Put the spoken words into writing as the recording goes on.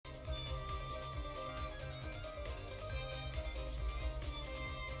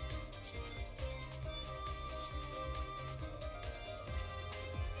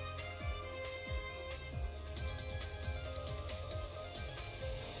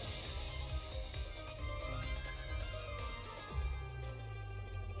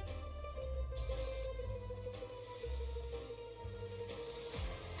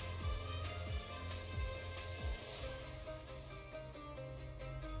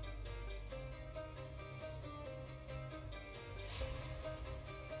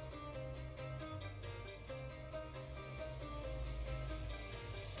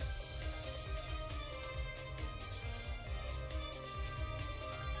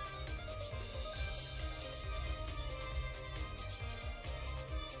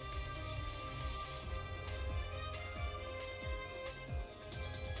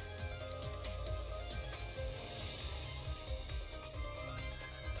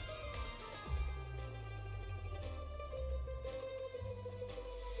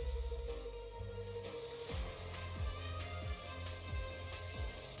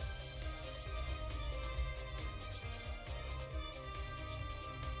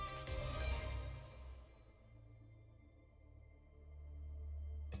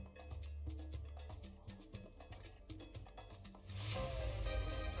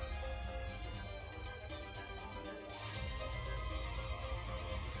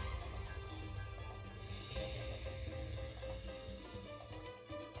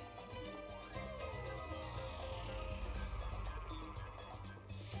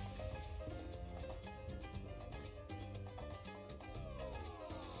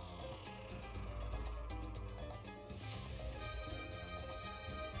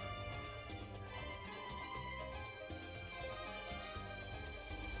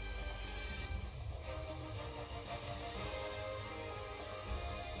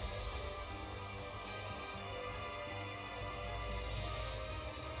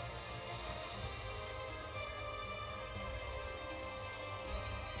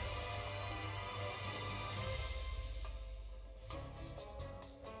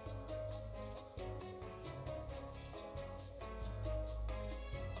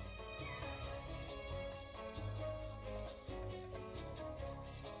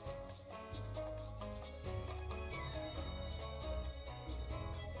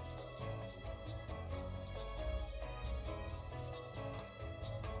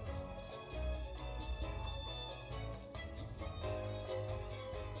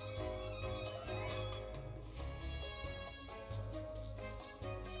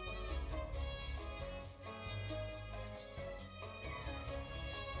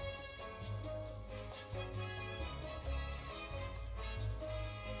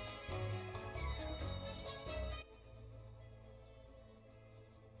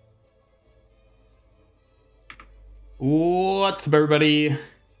What's up, everybody?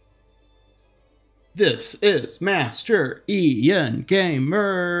 This is Master Ian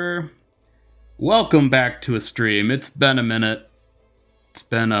Gamer. Welcome back to a stream. It's been a minute. It's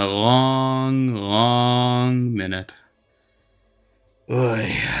been a long minute.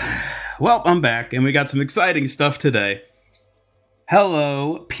 Oy. Well, I'm back, and we got some exciting stuff today.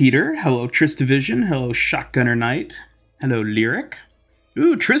 Hello, Peter. Hello, Tristavision. Hello, Shotgunner Knight. Hello, Lyric.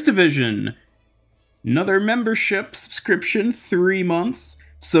 Ooh, Tristavision. Another membership subscription, 3 months.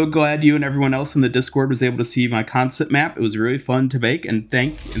 So glad you and everyone else in the Discord was able to see my concept map. It was really fun to make, and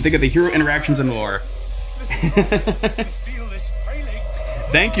think of the hero interactions and lore.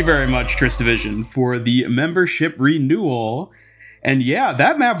 Thank you very much, Tristavision, for the membership renewal. And yeah,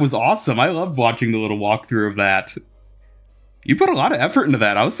 that map was awesome. I loved watching the little walkthrough of that. You put a lot of effort into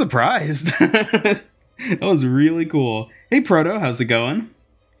that. I was surprised. That was really cool. Hey, Proto, how's it going?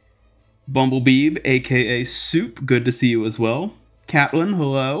 Bumblebee, aka Soup, good to see you as well. Catlin,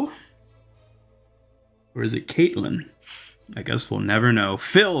 hello. Or is it Caitlin? I guess we'll never know.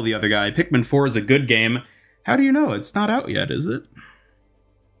 Phil, the other guy. Pikmin 4 is a good game. How do you know? It's not out yet, is it?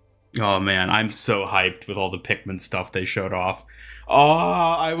 Oh man, I'm so hyped with all the Pikmin stuff they showed off. Oh,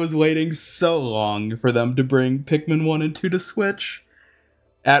 I was waiting so long for them to bring Pikmin 1 and 2 to Switch.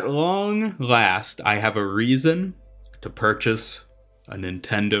 At long last, I have a reason to purchase a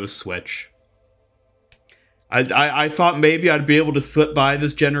Nintendo Switch. I thought maybe I'd be able to slip by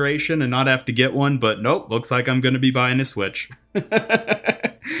this generation and not have to get one, but nope, looks like I'm going to be buying a Switch.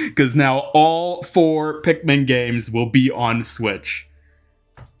 Because now all 4 Pikmin games will be on Switch.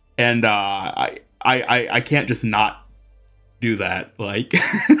 And I can't just not do that. Like,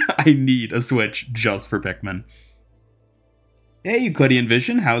 I need a Switch just for Pikmin. Hey, Euclidean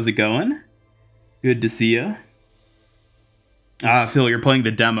Vision, how's it going? Good to see ya. Phil, you're playing the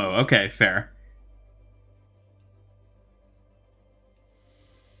demo. Okay, fair.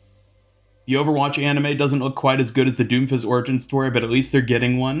 The Overwatch anime doesn't look quite as good as the Doomfist origin story, but at least they're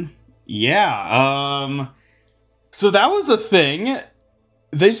getting one. Yeah, so that was a thing.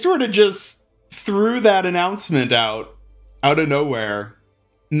 They sort of just threw that announcement out of nowhere.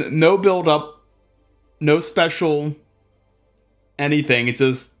 No build-up, no special anything. It's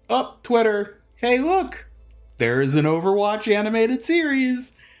just, oh, Twitter, hey, look. There is an Overwatch animated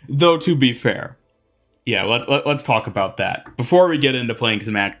series. Though, to be fair, yeah, let's talk about that. Before we get into playing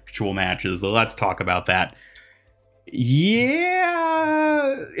some actual matches, let's talk about that.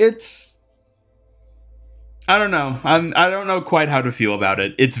 Yeah, it's... I don't know. I don't know quite how to feel about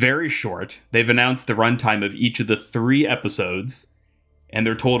it. It's very short. They've announced the runtime of each of the 3 episodes, and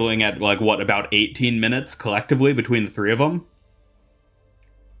they're totaling at, like, what, about 18 minutes collectively between the 3 of them?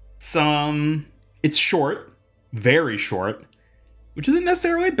 It's short. Very short, which isn't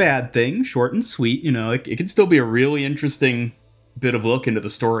necessarily a bad thing. Short and sweet, you know, it can still be a really interesting bit of look into the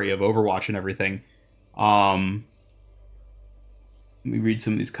story of Overwatch and everything. Let me read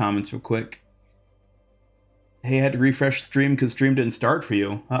some of these comments real quick. Hey, I had to refresh stream because stream didn't start for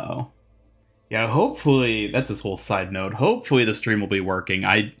you. Uh-oh. Yeah, hopefully, that's this whole side note. Hopefully the stream will be working.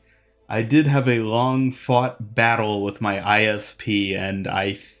 I did have a long-fought battle with my ISP, and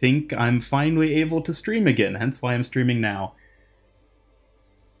I think I'm finally able to stream again, hence why I'm streaming now.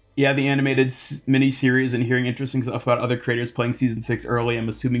 Yeah, the animated mini-series and hearing interesting stuff about other creators playing Season 6 early. I'm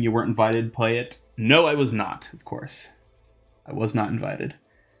assuming you weren't invited to play it. No, I was not, of course. I was not invited.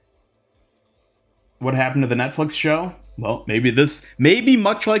 What happened to the Netflix show? Well, maybe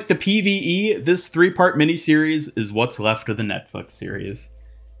much like the PvE, this 3-part mini-series is what's left of the Netflix series.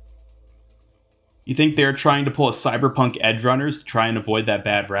 You think they're trying to pull a cyberpunk edgerunners to try and avoid that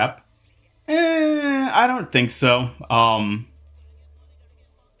bad rep? I don't think so.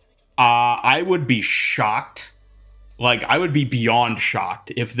 I would be shocked. Like, I would be beyond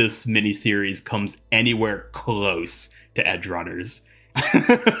shocked if this miniseries comes anywhere close to edgerunners.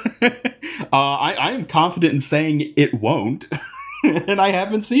 I am confident in saying it won't. And I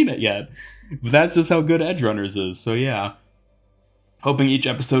haven't seen it yet. But that's just how good edgerunners is, so yeah. Hoping each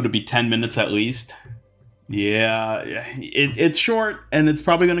episode would be 10 minutes at least. Yeah, it's short, and it's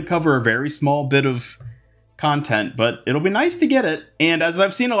probably going to cover a very small bit of content, but it'll be nice to get it. And as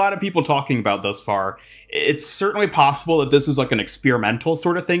I've seen a lot of people talking about thus far, it's certainly possible that this is like an experimental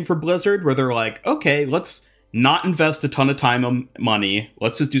sort of thing for Blizzard, where they're like, okay, let's not invest a ton of time and money.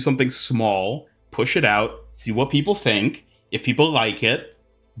 Let's just do something small, push it out, see what people think. If people like it,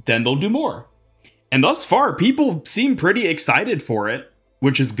 then they'll do more. And thus far, people seem pretty excited for it,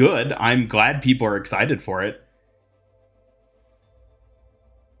 which is good. I'm glad people are excited for it.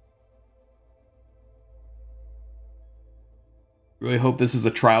 Really hope this is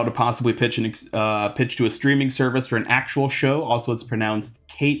a trial to possibly pitch pitch to a streaming service for an actual show. Also, it's pronounced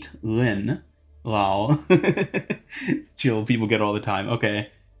Kate Lynn. Lol. It's chill. People get it all the time.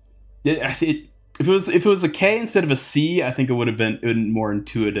 Okay. If it was a K instead of a C, I think it would have been more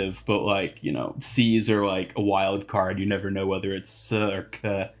intuitive. But like, you know, C's are like a wild card. You never know whether it's S or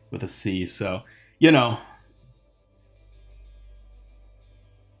K with a C. So, you know,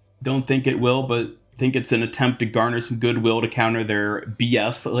 don't think it will, but think it's an attempt to garner some goodwill to counter their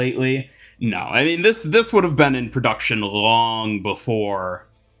BS lately. No, I mean this would have been in production long before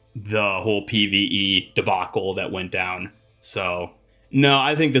the whole PvE debacle that went down. So, no,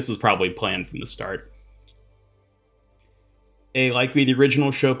 I think this was probably planned from the start. Likely the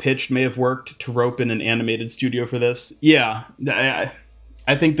original show pitched may have worked to rope in an animated studio for this. Yeah,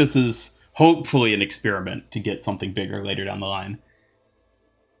 I think this is hopefully an experiment to get something bigger later down the line.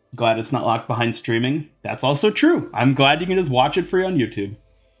 Glad it's not locked behind streaming. That's also true. I'm glad you can just watch it free on YouTube.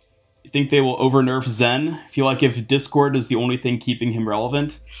 You think they will over-nerf Zen? Feel like if Discord is the only thing keeping him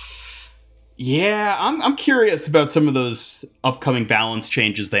relevant? Yeah, I'm curious about some of those upcoming balance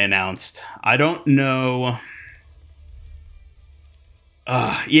changes they announced. I don't know.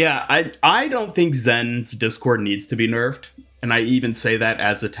 Yeah, I don't think Zen's Discord needs to be nerfed. And I even say that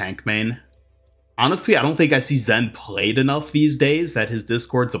as a tank main. Honestly, I don't think I see Zen played enough these days that his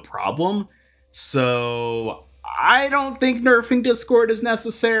Discord's a problem. So I don't think nerfing Discord is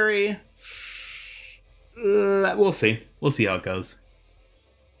necessary. We'll see. We'll see how it goes.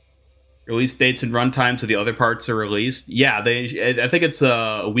 Release dates and runtimes of the other parts are released. Yeah, I think it's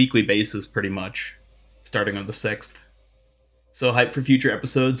a weekly basis pretty much, starting on the 6th. So hype for future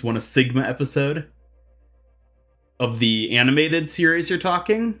episodes. Want a Sigma episode of the animated series you're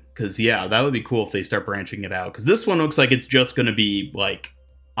talking? Because, yeah, that would be cool if they start branching it out. Because this one looks like it's just going to be, like,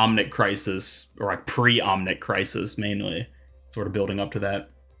 Omnic Crisis, or like pre-Omnic Crisis, mainly. Sort of building up to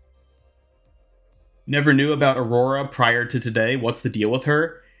that. Never knew about Aurora prior to today. What's the deal with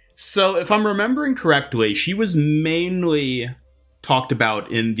her? So, if I'm remembering correctly, she was mainly talked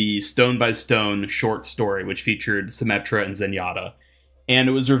about in the Stone by Stone short story, which featured Symmetra and Zenyatta. And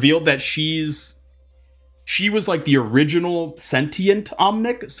it was revealed that she was like the original sentient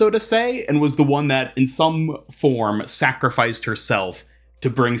Omnic, so to say, and was the one that, in some form, sacrificed herself to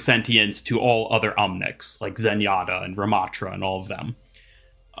bring sentience to all other Omnics, like Zenyatta and Ramatra and all of them.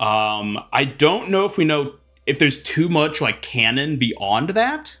 I don't know if we know if there's too much, like, canon beyond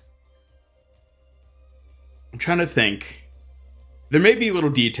that. I'm trying to think. There may be little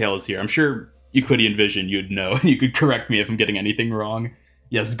details here. I'm sure Euclidean Vision, you'd know. You could correct me if I'm getting anything wrong.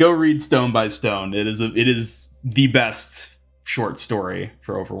 Yes, go read Stone by Stone. It is the best short story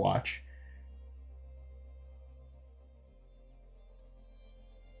for Overwatch.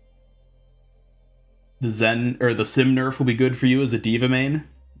 The Zen or the Sim nerf will be good for you as a diva main.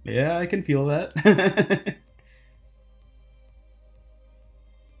 Yeah, I can feel that.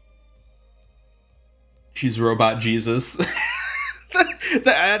 She's Robot Jesus.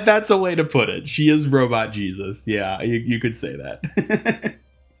 That's a way to put it. She is Robot Jesus. Yeah, you could say that.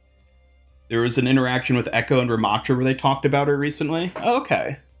 There was an interaction with Echo and Ramatra where they talked about her recently. Oh,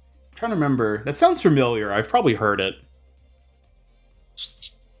 okay. I'm trying to remember. That sounds familiar. I've probably heard it.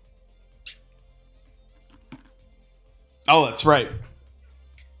 Oh, that's right.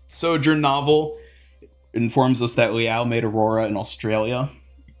 Sojourn novel informs us that Liao made Aurora in Australia.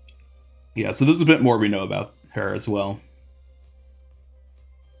 Yeah, so there's a bit more we know about her as well.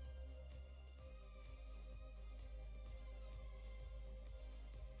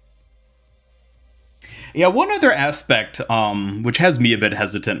 Yeah, one other aspect, which has me a bit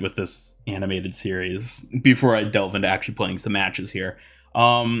hesitant with this animated series, before I delve into actually playing some matches here.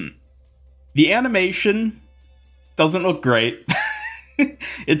 The animation doesn't look great.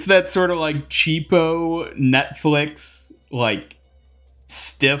 It's that sort of like cheapo Netflix, like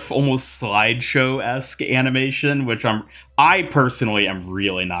stiff, almost slideshow-esque animation, which I personally am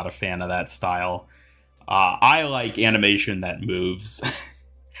really not a fan of that style. I like animation that moves.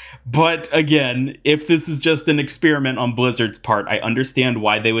 But again, if this is just an experiment on Blizzard's part, I understand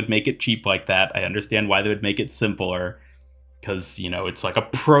why they would make it cheap like that. I understand why they would make it simpler. Because, you know, it's like a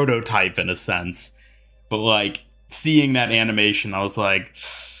prototype in a sense. But, like, seeing that animation, I was like,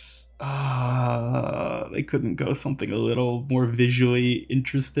 they couldn't go something a little more visually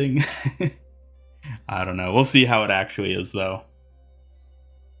interesting. I don't know. We'll see how it actually is, though.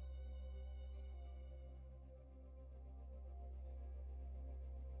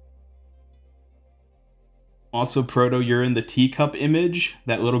 Also, Proto, you're in the teacup image.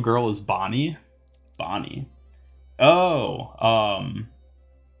 That little girl is Bonnie. Bonnie. Oh,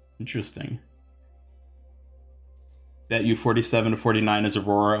 interesting. Bet you 47 to 49 is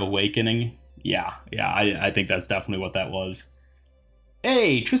Aurora Awakening. Yeah, I think that's definitely what that was.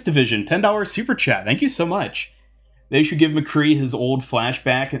 Hey, Tristivision, $10 super chat. Thank you so much. They should give McCree his old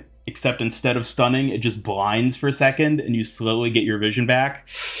flashback, except instead of stunning, it just blinds for a second and you slowly get your vision back.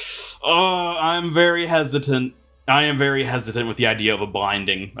 Oh, I'm very hesitant. I am very hesitant with the idea of a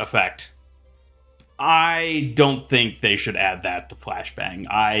blinding effect. I don't think they should add that to Flashbang.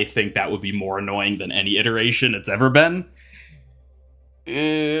 I think that would be more annoying than any iteration it's ever been.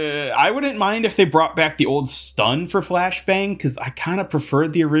 I wouldn't mind if they brought back the old stun for Flashbang, because I kind of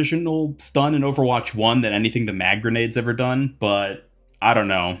preferred the original stun in Overwatch 1 than anything the mag grenade's ever done, but I don't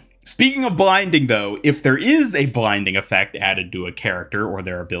know. Speaking of blinding, though, if there is a blinding effect added to a character or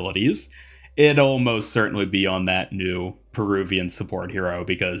their abilities, it'll most certainly be on that new Peruvian support hero,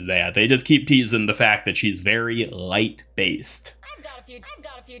 because they just keep teasing the fact that she's very light-based. I've got a few.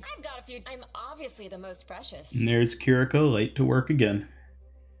 I'm obviously the most precious. And there's Kiriko, late to work again.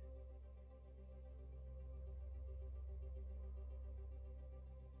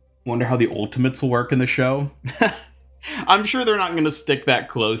 Wonder how the ultimates will work in the show. I'm sure they're not going to stick that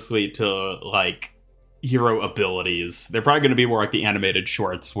closely to, like, hero abilities. They're probably going to be more like the animated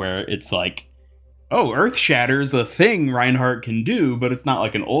shorts, where it's like, oh, Earth Shatter's a thing Reinhardt can do, but it's not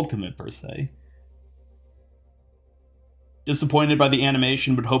like an ultimate per se. Disappointed by the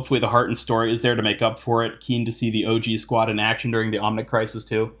animation, but hopefully the heart and story is there to make up for it. Keen to see the OG squad in action during the Omnic Crisis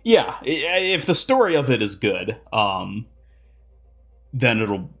too. Yeah, if the story of it is good, then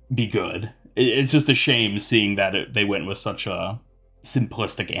it'll be good. It's just a shame seeing that they went with such a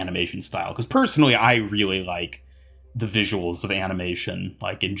simplistic animation style. Because personally, I really like the visuals of animation,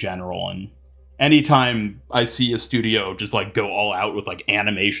 like in general, and anytime I see a studio just like go all out with like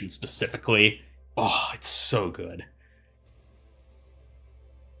animation specifically, oh, it's so good.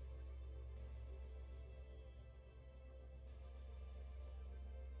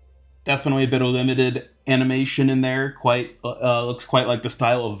 Definitely a bit of limited animation in there. Quite looks quite like the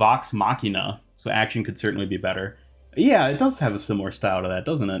style of Vox Machina, so action could certainly be better. Yeah, it does have a similar style to that,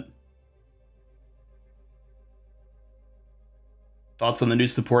 doesn't it? Thoughts on the new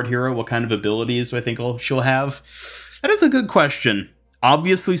support hero? What kind of abilities do I think she'll have? That is a good question.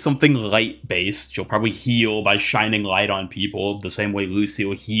 Obviously something light-based. She'll probably heal by shining light on people, the same way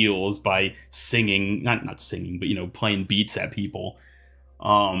Lucille heals by singing, not singing, but, you know, playing beats at people.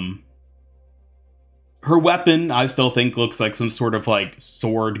 Her weapon, I still think, looks like some sort of, like,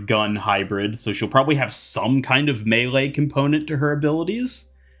 sword-gun hybrid, so she'll probably have some kind of melee component to her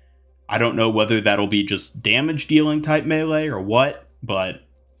abilities. I don't know whether that'll be just damage-dealing type melee or what, but...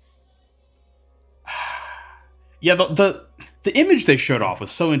 yeah, the image they showed off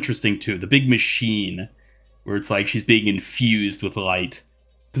was so interesting, too. The big machine, where it's like she's being infused with light.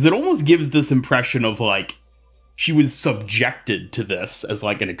 Because it almost gives this impression of, like, she was subjected to this as,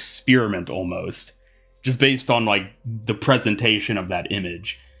 like, an experiment, almost. Just based on, like, the presentation of that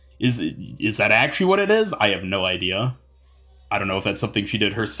image. Is that actually what it is? I have no idea. I don't know if that's something she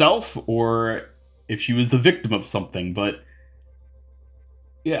did herself, or if she was the victim of something, but...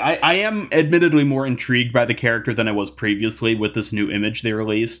 yeah, I am admittedly more intrigued by the character than I was previously with this new image they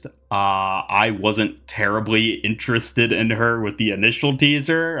released. I wasn't terribly interested in her with the initial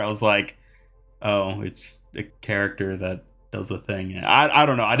teaser. I was like, oh, it's a character that does a thing. I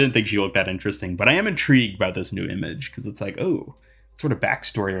don't know. I didn't think she looked that interesting, but I am intrigued by this new image, because it's like, oh, what sort of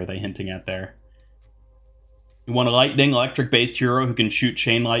backstory are they hinting at there? You want a lightning, electric-based hero who can shoot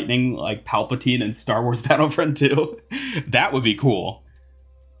chain lightning like Palpatine in Star Wars Battlefront 2? That would be cool.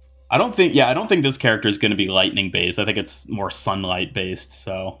 I don't think this character is going to be lightning-based. I think it's more sunlight-based,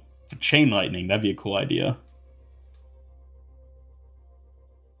 so for chain lightning, that'd be a cool idea.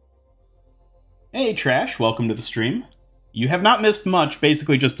 Hey, Trash, welcome to the stream. You have not missed much,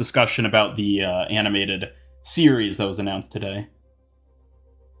 basically just discussion about the animated series that was announced today.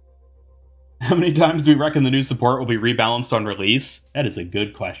 How many times do we reckon the new support will be rebalanced on release? That is a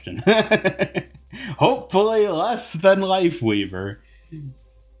good question. Hopefully less than Lifeweaver.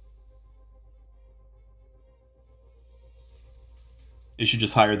 They should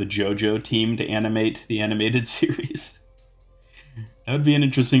just hire the JoJo team to animate the animated series. That would be an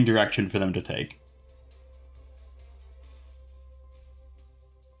interesting direction for them to take.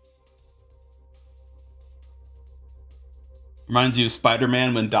 Reminds you of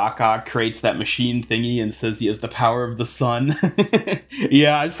Spider-Man when Doc Ock creates that machine thingy and says he has the power of the sun.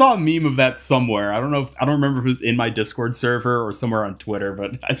 Yeah, I saw a meme of that somewhere. I don't remember if it was in my Discord server or somewhere on Twitter,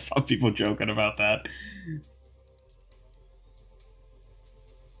 but I saw people joking about that.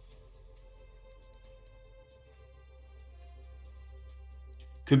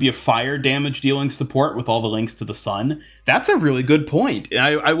 Could be a fire damage dealing support with all the links to the sun. That's a really good point.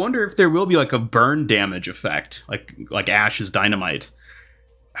 I wonder if there will be like a burn damage effect, like Ash's dynamite.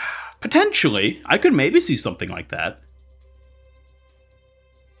 Potentially. I could maybe see something like that.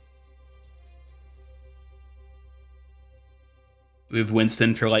 We have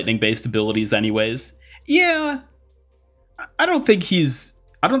Winston for lightning-based abilities anyways. Yeah. I don't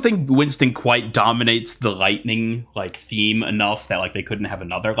think Winston quite dominates the lightning like theme enough that like they couldn't have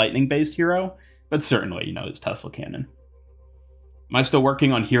another lightning-based hero, but certainly, you know, it's Tesla Cannon. Am I still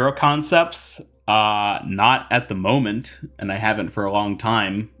working on hero concepts? Not at the moment, and I haven't for a long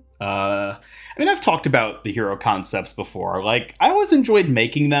time. I mean, I've talked about the hero concepts before. Like, I always enjoyed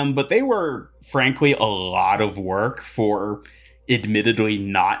making them, but they were, frankly, a lot of work for, admittedly,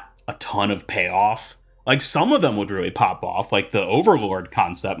 not a ton of payoff. Like, some of them would really pop off. Like, the Overlord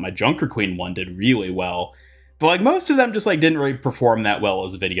concept, my Junker Queen one, did really well. But, like, most of them just, like, didn't really perform that well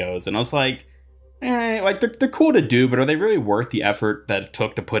as videos. And I was like, like, they're cool to do, but are they really worth the effort that it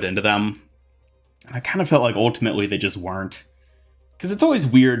took to put into them? I kind of felt like, ultimately, they just weren't. Because it's always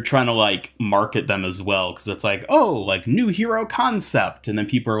weird trying to, like, market them as well. Because it's like, oh, like, new hero concept. And then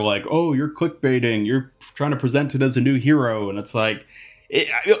people are like, oh, you're clickbaiting. You're trying to present it as a new hero. And it's like,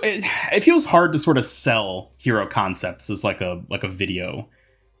 it feels hard to sort of sell hero concepts as, like a video.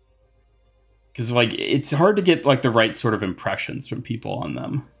 Because, like, it's hard to get, like, the right sort of impressions from people on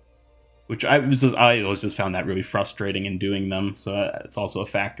them. Which I always just found that really frustrating in doing them. So it's also a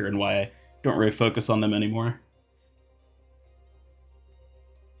factor in why I don't really focus on them anymore.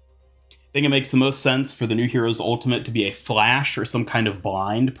 I think it makes the most sense for the new hero's ultimate to be a flash or some kind of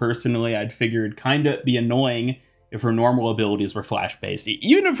blind. Personally, I'd figure it'd kind of be annoying if her normal abilities were flash-based.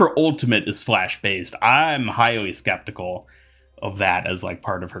 Even if her ultimate is flash-based, I'm highly skeptical of that as, like,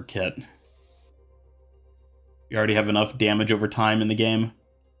 part of her kit. You already have enough damage over time in the game?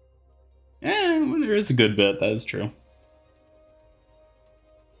 Well, there is a good bit, that is true.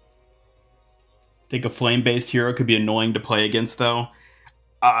 Think a flame-based hero could be annoying to play against, though?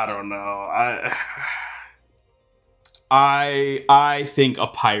 I don't know. I think a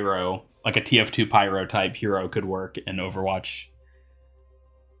pyro, like a TF2 pyro type hero, could work in Overwatch.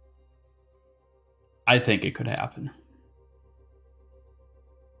 I think it could happen.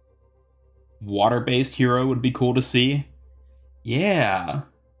 Water-based hero would be cool to see. Yeah.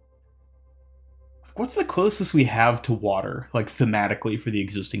 What's the closest we have to water, like, thematically for the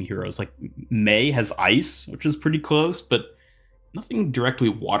existing heroes? Like, Mei has ice, which is pretty close, but nothing directly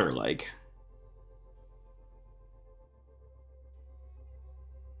water-like.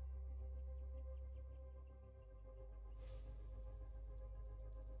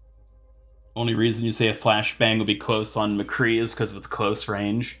 Only reason you say a flashbang would be close on McCree is because of its close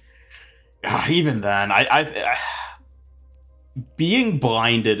range. Even then, being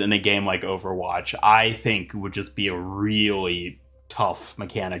blinded in a game like Overwatch, I think would just be a really tough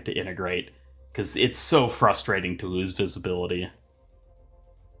mechanic to integrate, because it's so frustrating to lose visibility.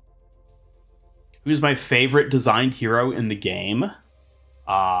 Who's my favorite designed hero in the game?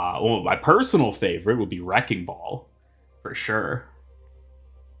 Well, my personal favorite would be Wrecking Ball, for sure.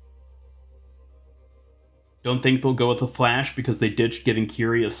 Don't think they'll go with a Flash because they ditched giving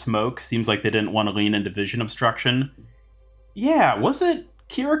Kiri a smoke. Seems like they didn't want to lean into vision obstruction. Yeah, was it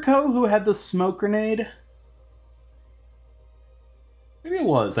Kiriko who had the smoke grenade? Maybe it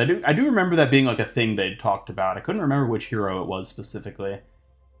was. I do remember that being like a thing they'd talked about. I couldn't remember which hero it was specifically.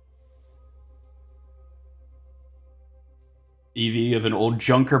 Evie, of an old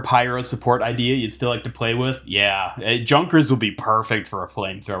Junker Pyro support idea you'd still like to play with? Yeah, Junkers would be perfect for a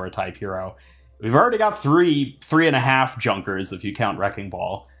flamethrower type hero. We've already got three and a half Junkers if you count Wrecking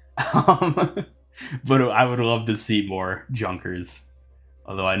Ball. But I would love to see more Junkers.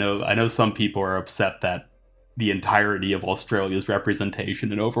 Although I know some people are upset that the entirety of Australia's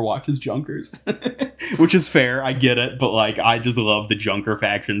representation in Overwatch is Junkers. Which is fair, I get it, but like I just love the Junker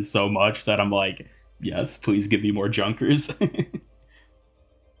faction so much that I'm like, yes, please give me more Junkers.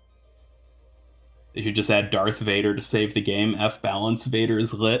 They should just add Darth Vader to save the game. F-balance, Vader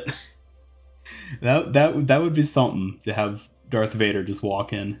is lit. That would be something, to have Darth Vader just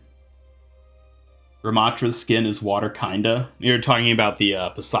walk in. Ramatra's skin is water, kinda. You're talking about the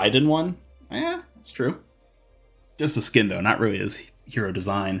Poseidon one? Yeah, that's true. Just a skin, though, not really his hero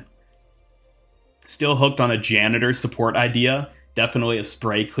design. Still hooked on a janitor support idea. Definitely a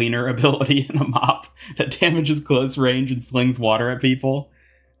spray cleaner ability and a mop that damages close range and slings water at people.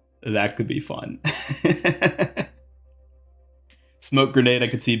 That could be fun. Smoke grenade I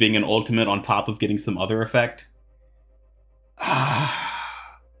could see being an ultimate on top of getting some other effect.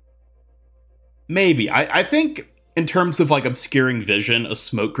 Maybe. I think in terms of like obscuring vision, a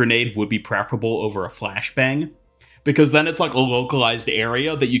smoke grenade would be preferable over a flashbang, because then it's like a localized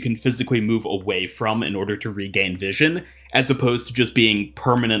area that you can physically move away from in order to regain vision, as opposed to just being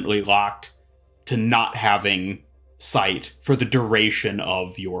permanently locked to not having sight for the duration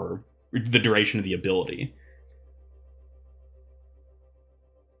of the ability.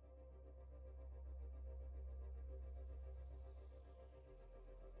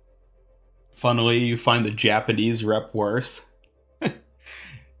 Funnily, you find the Japanese rep worse.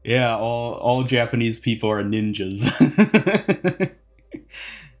 Yeah, all Japanese people are ninjas.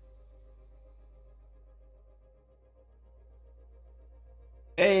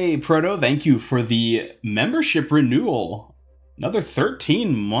 Hey, Proto, thank you for the membership renewal. Another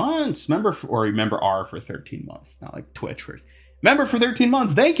 13 months. Member R for 13 months. Not like Twitch first. Member for 13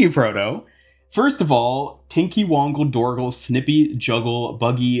 months. Thank you, Proto. First of all, Tinky Wongle Dorgle Snippy Juggle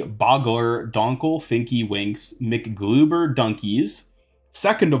Buggy Boggler Donkle Finky Winks McGloober Dunkies.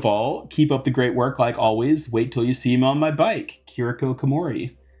 Second of all, keep up the great work like always. Wait till you see me on my bike. Kiriko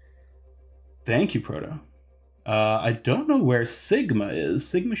Komori. Thank you, Proto. I don't know where Sigma is.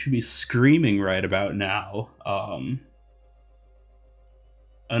 Sigma should be screaming right about now.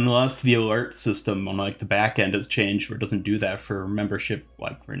 Unless the alert system on like the back end has changed where it doesn't do that for membership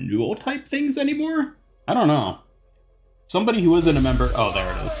like renewal type things anymore. I don't know. Somebody who isn't a member. Oh,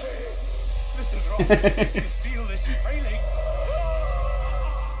 there it is.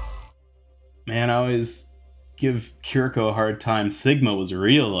 Man, I always give Kiriko a hard time. Sigma was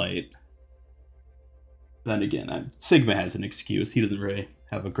real late. Then again, Sigma has an excuse. He doesn't really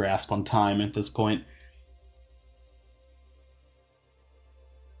have a grasp on time at this point.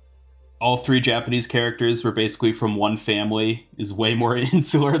 All three Japanese characters were basically from one family is way more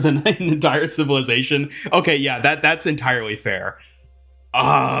insular than an entire civilization. Okay, yeah, that's entirely fair.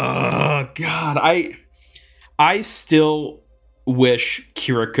 Oh, God. I still wish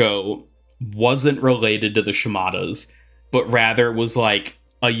Kiriko wasn't related to the Shimadas, but rather was like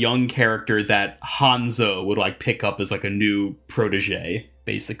a young character that Hanzo would like pick up as like a new protege,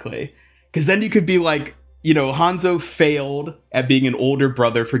 basically. Because then you could be like, you know, Hanzo failed at being an older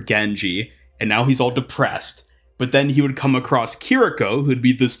brother for Genji, and now he's all depressed. But then he would come across Kiriko, who'd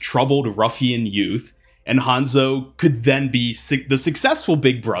be this troubled ruffian youth, and Hanzo could then be the successful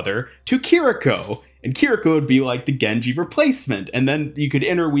big brother to Kiriko. And Kiriko would be like the Genji replacement. And then you could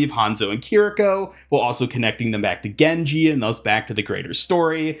interweave Hanzo and Kiriko while also connecting them back to Genji and thus back to the greater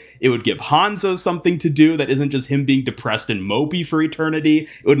story. It would give Hanzo something to do that isn't just him being depressed and mopey for eternity.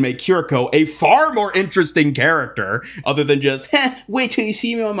 It would make Kiriko a far more interesting character other than just, wait till you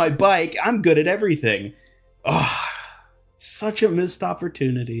see me on my bike. I'm good at everything. Oh, such a missed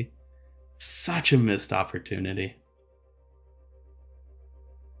opportunity. Such a missed opportunity.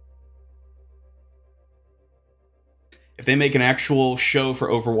 If they make an actual show for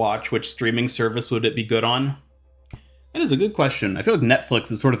Overwatch, which streaming service would it be good on? That is a good question. I feel like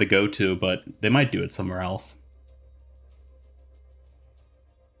Netflix is sort of the go-to, but they might do it somewhere else.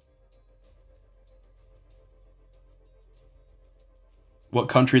 What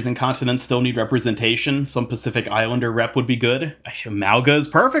countries and continents still need representation? Some Pacific Islander rep would be good. Malga is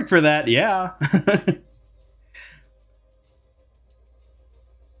perfect for that, yeah.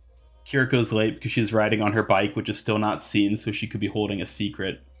 Kiriko's late because she's riding on her bike, which is still not seen, so she could be holding a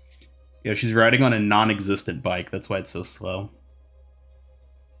secret. Yeah, she's riding on a non-existent bike, that's why it's so slow.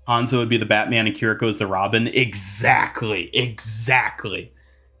 Hanzo would be the Batman and Kiriko is the Robin. Exactly, exactly.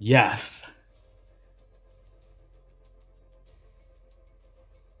 Yes.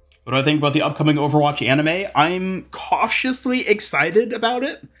 What do I think about the upcoming Overwatch anime? I'm cautiously excited about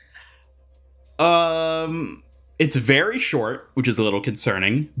it. It's very short, which is a little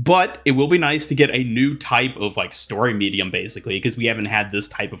concerning, but it will be nice to get a new type of like story medium, basically, because we haven't had this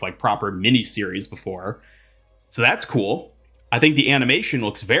type of like proper miniseries before. So that's cool. I think the animation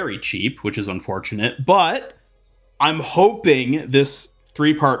looks very cheap, which is unfortunate, but I'm hoping this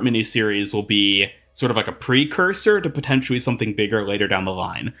 3-part miniseries will be sort of like a precursor to potentially something bigger later down the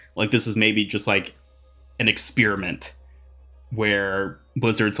line. Like this is maybe just like an experiment where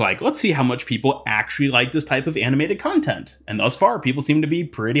Blizzard's like, let's see how much people actually like this type of animated content. And thus far, people seem to be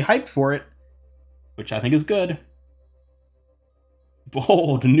pretty hyped for it, which I think is good.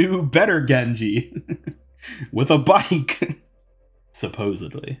 Bold, new, better Genji. With a bike.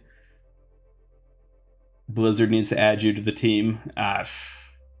 Supposedly. Blizzard needs to add you to the team. I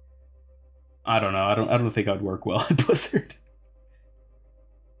don't know. I don't think I'd work well at Blizzard.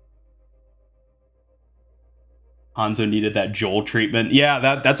 Hanzo needed that Joel treatment.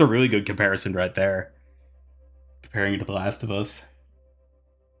 Yeah, that's a really good comparison right there. Comparing it to The Last of Us.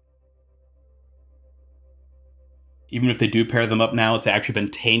 Even if they do pair them up now, it's actually been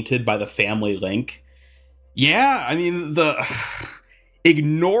tainted by the family link. Yeah, I mean,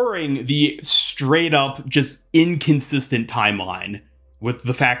 ignoring the straight up just inconsistent timeline with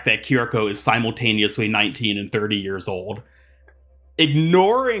the fact that Kiriko is simultaneously 19 and 30 years old.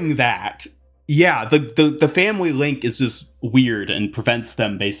 Ignoring that, yeah, the family link is just weird and prevents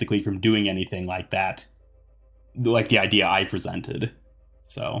them basically from doing anything like that. Like the idea I presented.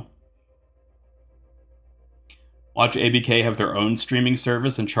 So, watch ABK have their own streaming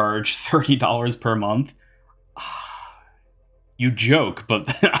service and charge $30 per month. You joke, but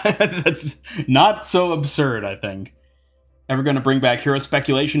that's not so absurd, I think. Ever gonna bring back hero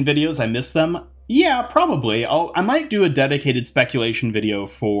speculation videos? I miss them. Yeah, probably. I might do a dedicated speculation video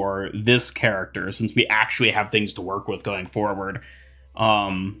for this character, since we actually have things to work with going forward.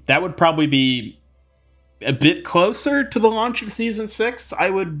 That would probably be a bit closer to the launch of Season 6. I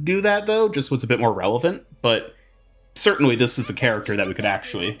would do that, though, just what's a bit more relevant. But certainly this is a character that we could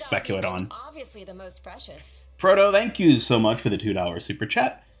actually speculate on. Obviously the most precious. Proto, thank you so much for the $2 super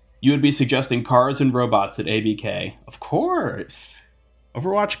chat. You would be suggesting cars and robots at ABK. Of course.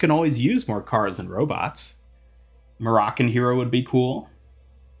 Overwatch can always use more cars and robots. Moroccan hero would be cool.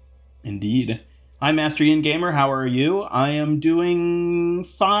 Indeed. Hi, Master Ian Gamer. How are you? I am doing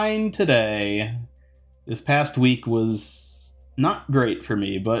fine today. This past week was not great for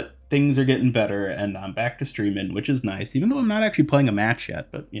me, but things are getting better, and I'm back to streaming, which is nice, even though I'm not actually playing a match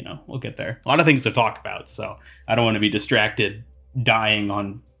yet, but, you know, we'll get there. A lot of things to talk about, so I don't want to be distracted dying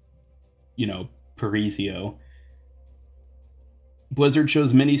on, you know, Parisio. Blizzard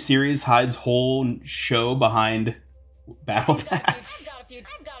shows mini-series hides whole show behind Battle Pass.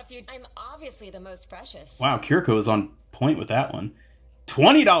 I've got a few. I'm obviously the most precious. Wow, Kiriko is on point with that one.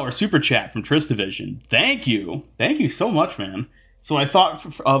 $20 super chat from Tristavision. Thank you. Thank you so much, man. So I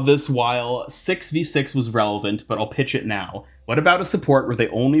thought of this while 6v6 was relevant, but I'll pitch it now. What about a support where the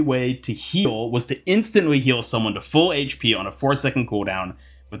only way to heal was to instantly heal someone to full HP on a 4-second cooldown,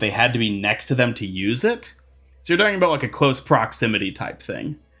 but they had to be next to them to use it? So you're talking about like a close proximity type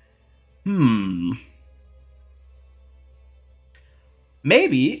thing.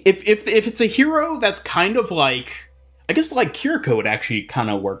 Maybe, if it's a hero that's kind of like... I guess like Kiriko would actually kind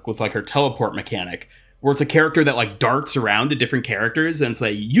of work with like her teleport mechanic, where it's a character that like darts around to different characters and say,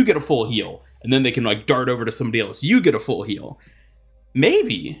 you get a full heal. And then they can like dart over to somebody else. You get a full heal.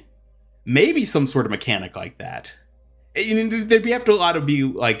 Maybe some sort of mechanic like that. I mean, there'd have to be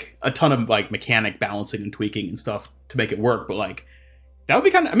like a ton of like mechanic balancing and tweaking and stuff to make it work. But like, that would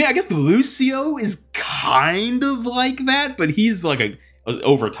be kind of, I mean, I guess Lucio is kind of like that, but he's like a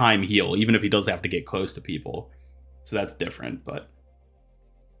over time heal, even if he does have to get close to people. So that's different, but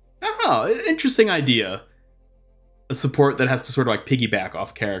I don't know. Interesting idea. A support that has to sort of like piggyback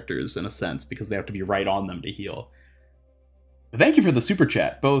off characters in a sense because they have to be right on them to heal. But thank you for the super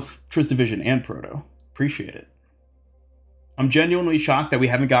chat, both Tristavision and Proto. Appreciate it. I'm genuinely shocked that we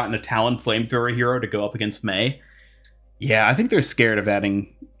haven't gotten a Talon Flamethrower hero to go up against Mei. Yeah, I think they're scared of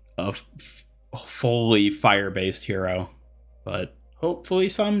adding a fully fire-based hero, but hopefully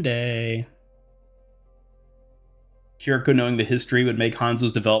someday. Kiriko knowing the history would make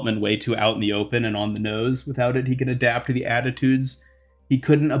Hanzo's development way too out in the open and on the nose. Without it, he could adapt to the attitudes he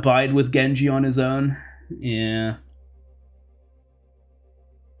couldn't abide with Genji on his own. Yeah.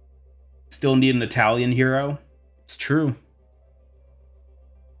 Still need an Italian hero. It's true.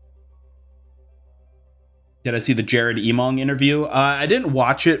 Did I see the Jared Emong interview? I didn't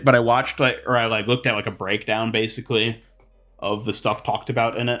watch it, but I watched I looked at like a breakdown basically of the stuff talked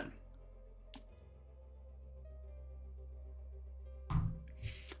about in it.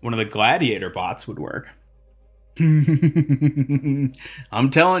 One of the gladiator bots would work. I'm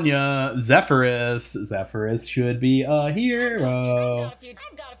telling you, Zephyrus should be a hero.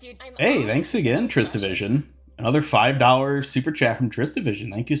 I've got a few. Hey, thanks again, Tristavision. Another $5 super chat from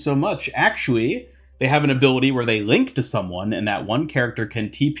Tristavision. Thank you so much. Actually, they have an ability where they link to someone, and that one character can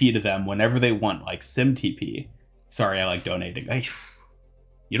TP to them whenever they want, like Sim TP. Sorry, I like donating.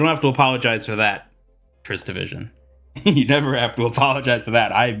 You don't have to apologize for that, Tristavision. You never have to apologize for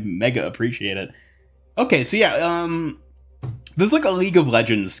that. I mega appreciate it. Okay, so yeah, there's like a League of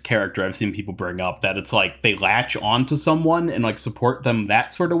Legends character I've seen people bring up that it's like they latch onto someone and like support them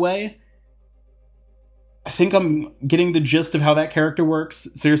that sort of way. I think I'm getting the gist of how that character works.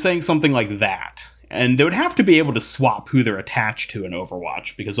 So you're saying something like that. And they would have to be able to swap who they're attached to in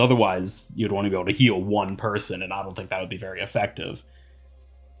Overwatch, because otherwise you'd want to be able to heal one person, and I don't think that would be very effective.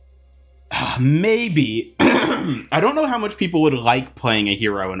 Maybe. I don't know how much people would like playing a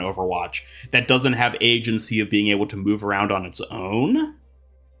hero in Overwatch that doesn't have agency of being able to move around on its own.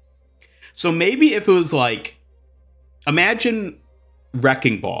 So maybe if it was like Imagine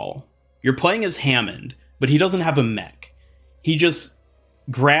Wrecking Ball. You're playing as Hammond, but he doesn't have a mech. He just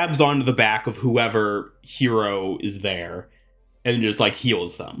grabs onto the back of whoever hero is there and just like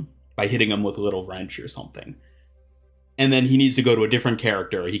heals them by hitting them with a little wrench or something. And then he needs to go to a different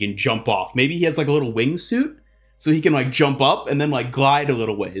character. He can jump off. Maybe he has like a little wingsuit, so he can like jump up and then like glide a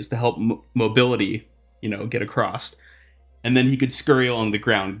little ways to help mobility, you know, get across. And then he could scurry along the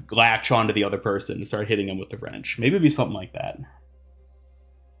ground, latch onto the other person, and start hitting him with the wrench. Maybe it'd be something like that.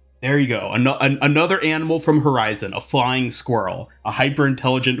 There you go. Another animal from Horizon, a flying squirrel, a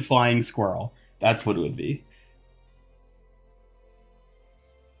hyper-intelligent flying squirrel. That's what it would be.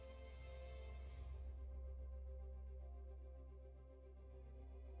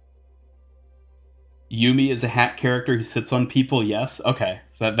 Yumi is a hat character who sits on people, yes? Okay,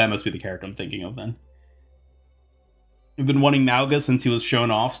 so that must be the character I'm thinking of then. I've been wanting Malga since he was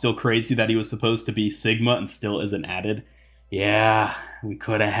shown off. Still crazy that he was supposed to be Sigma and still isn't added. Yeah, we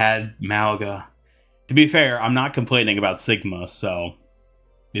could have had Malga. To be fair, I'm not complaining about Sigma, so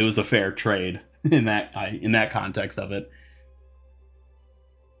it was a fair trade in that context of it.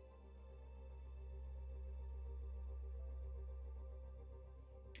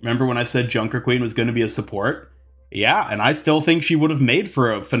 Remember when I said Junker Queen was going to be a support? Yeah, and I still think she would have made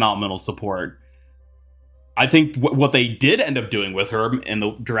for a phenomenal support. I think what they did end up doing with her and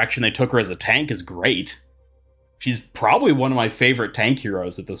the direction they took her as a tank is great. She's probably one of my favorite tank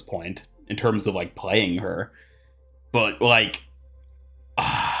heroes at this point in terms of like playing her. But like,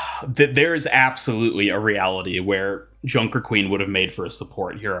 there is absolutely a reality where Junker Queen would have made for a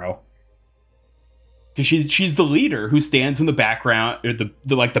support hero. Because she's the leader who stands in the background, or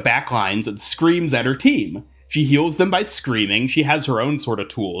the back lines and screams at her team. She heals them by screaming. She has her own sort of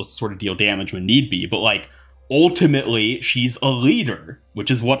tools to sort of deal damage when need be. But like, ultimately, she's a leader, which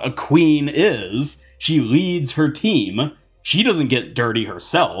is what a queen is. She leads her team. She doesn't get dirty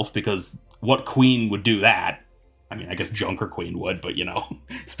herself, because what queen would do that? I mean, I guess Junker Queen would, but you know,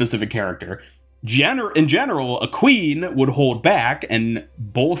 specific character. In general, a queen would hold back and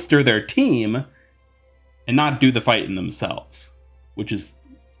bolster their team and not do the fighting themselves, which is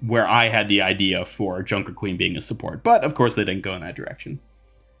where I had the idea for Junker Queen being a support. But, of course, they didn't go in that direction.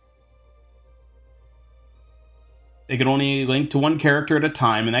 They can only link to one character at a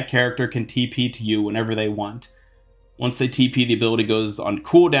time, and that character can TP to you whenever they want. Once they TP, the ability goes on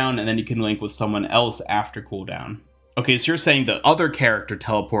cooldown, and then you can link with someone else after cooldown. Okay, so you're saying the other character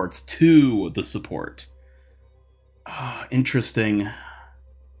teleports to the support. Interesting.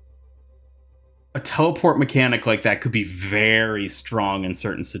 A teleport mechanic like that could be very strong in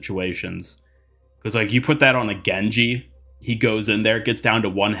certain situations. Because, like, you put that on a Genji, he goes in there, gets down to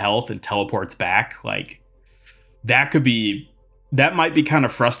 1 health, and teleports back. Like, that might be kind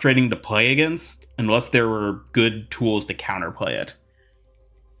of frustrating to play against, unless there were good tools to counterplay it.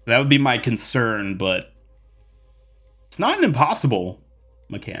 That would be my concern, but it's not an impossible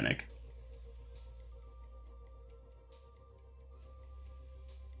mechanic.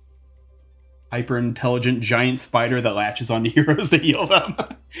 Hyper-intelligent giant spider that latches onto heroes to heal them.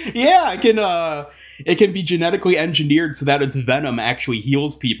 Yeah, it can be genetically engineered so that its venom actually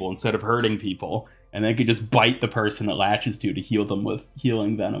heals people instead of hurting people. And then it can just bite the person it latches to heal them with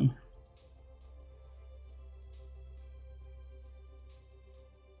healing venom.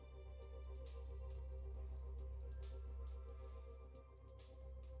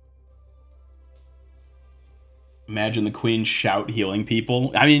 Imagine the queen shout healing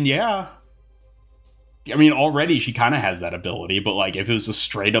people. I mean, yeah. I mean, already she kind of has that ability, but like if it was just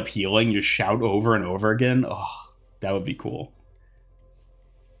straight up healing, just shout over and over again, oh, that would be cool.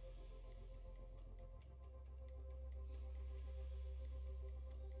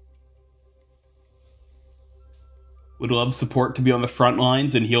 Would love support to be on the front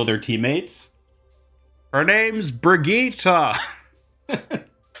lines and heal their teammates. Her name's Brigitte.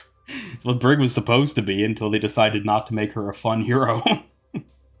 It's what Brig was supposed to be until they decided not to make her a fun hero.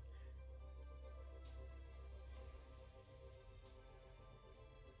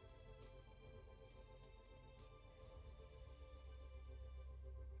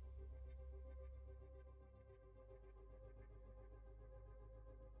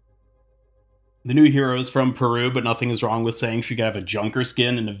 The new hero is from Peru, but nothing is wrong with saying she could have a Junker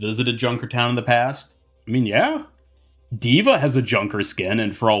skin and have visited Junkertown in the past. I mean, yeah. Diva has a Junker skin,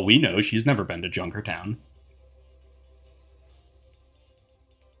 and for all we know, she's never been to Junkertown.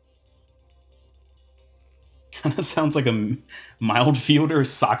 Kind of sounds like a mild fielder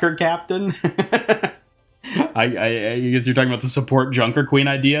soccer captain. I guess you're talking about the support Junker Queen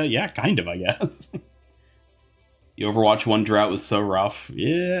idea? Yeah, kind of, I guess. The Overwatch 1 drought was so rough.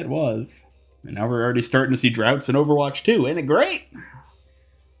 Yeah, it was. And now we're already starting to see droughts in Overwatch 2. Ain't it great?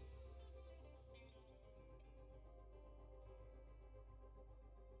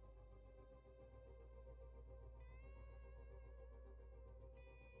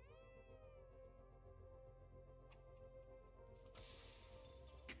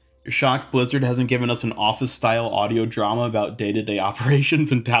 You're shocked Blizzard hasn't given us an office-style audio drama about day-to-day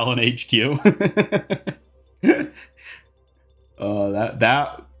operations in Talon HQ?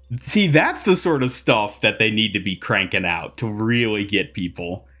 See, that's the sort of stuff that they need to be cranking out to really get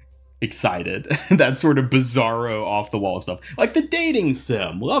people excited. That sort of bizarro, off-the-wall stuff. Like the dating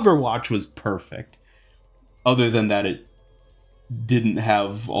sim. Overwatch was perfect. Other than that, it didn't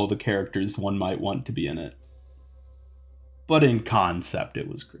have all the characters one might want to be in it. But in concept, it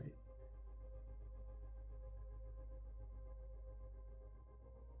was great.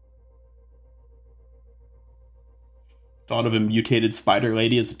 Thought of a mutated spider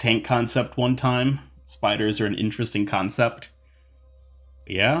lady as a tank concept one time. Spiders are an interesting concept.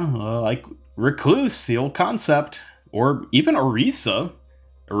 Yeah, like Recluse, the old concept. Or even Orisa.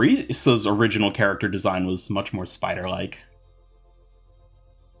 Orisa's original character design was much more spider-like.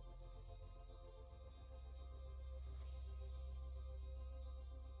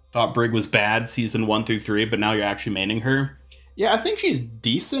 Thought Brig was bad season 1 through 3, but now you're actually maining her. Yeah, I think she's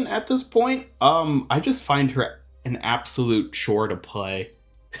decent at this point. I just find her an absolute chore to play.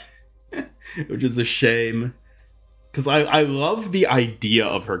 Which is a shame. Because I love the idea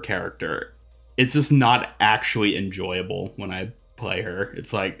of her character. It's just not actually enjoyable when I play her.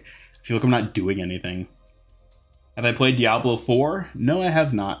 It's like, I feel like I'm not doing anything. Have I played Diablo 4? No, I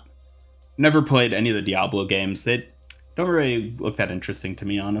have not. Never played any of the Diablo games. They don't really look that interesting to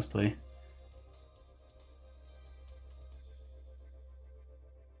me, honestly.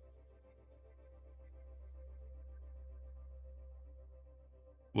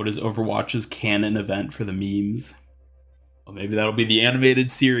 What is Overwatch's canon event for the memes? Well, maybe that'll be the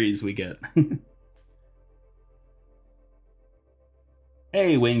animated series we get.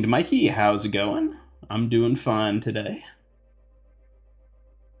 Hey, Winged Mikey, how's it going? I'm doing fine today.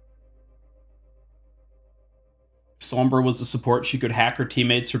 If Sombra was a support, she could hack her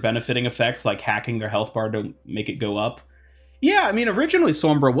teammates for benefiting effects, like hacking their health bar to make it go up. Yeah, I mean, originally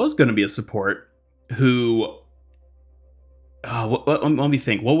Sombra was going to be a support who... let me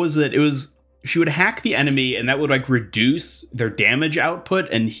think. What was it? It was... She would hack the enemy, and that would, like, reduce their damage output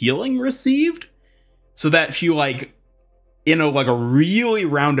and healing received, so that she, like... in a really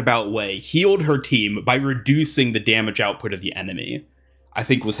roundabout way, healed her team by reducing the damage output of the enemy. I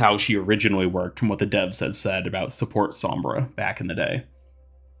think was how she originally worked, from what the devs had said about support Sombra back in the day.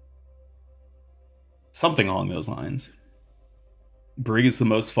 Something along those lines. Brig is the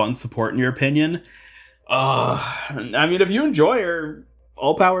most fun support in your opinion? I mean, if you enjoy her,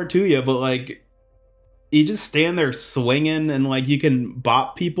 all power to you, but like, you just stand there swinging and like you can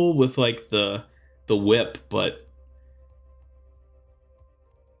bop people with like the whip, but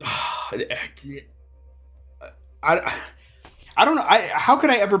I don't know. How could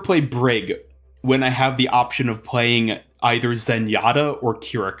I ever play Brig when I have the option of playing either Zenyatta or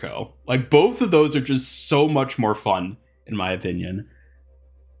Kiriko? Like, both of those are just so much more fun, in my opinion.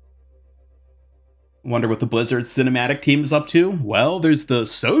 Wonder what the Blizzard cinematic team is up to? Well, there's the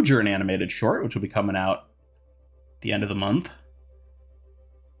Sojourn animated short, which will be coming out at the end of the month.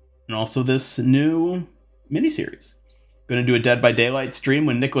 And also this new miniseries. Gonna do a Dead by Daylight stream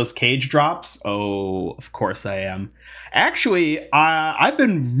when Nicolas Cage drops? Oh, of course I am. Actually, I've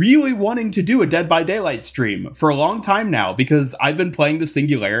been really wanting to do a Dead by Daylight stream for a long time now, because I've been playing the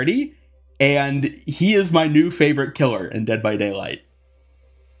Singularity, and he is my new favorite killer in Dead by Daylight.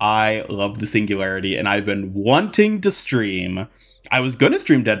 I love the Singularity, and I've been wanting to stream. I was gonna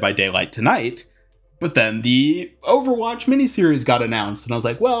stream Dead by Daylight tonight, but then the Overwatch miniseries got announced, and I was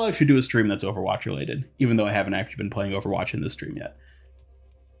like, well, I should do a stream that's Overwatch related, even though I haven't actually been playing Overwatch in this stream yet.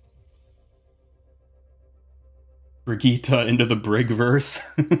 Brigitte into the Brigverse.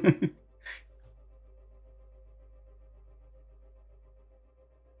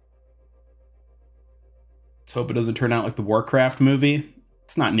 Let's hope it doesn't turn out like the Warcraft movie.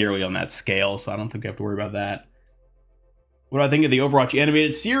 It's not nearly on that scale, so I don't think I have to worry about that. What do I think of the Overwatch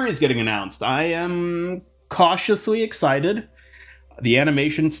animated series getting announced? I am cautiously excited. The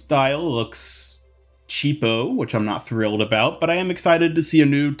animation style looks cheapo, which I'm not thrilled about, but I am excited to see a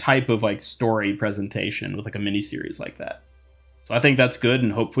new type of like story presentation with like a miniseries like that. So I think that's good,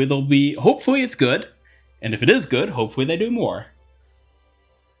 and hopefully it's good. And if it is good, hopefully they do more.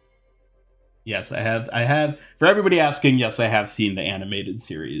 Yes, I have, for everybody asking, yes, I have seen the animated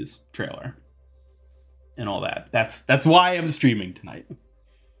series trailer. And all that. That's why I'm streaming tonight.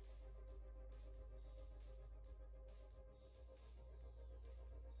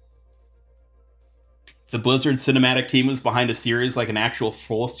 the Blizzard cinematic team was behind a series, like an actual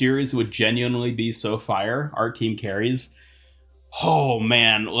full series, it would genuinely be so fire. Our team carries. Oh,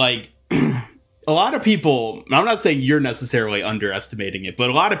 man. Like, a lot of people, I'm not saying you're necessarily underestimating it, but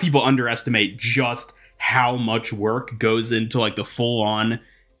a lot of people underestimate just how much work goes into, like, the full-on,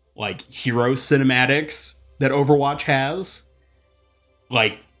 like, hero cinematics that Overwatch has.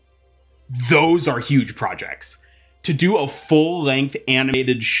 Like, those are huge projects. To do a full-length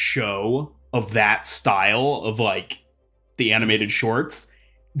animated show of that style, of, like, the animated shorts,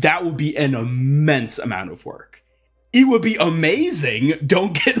 that would be an immense amount of work. It would be amazing.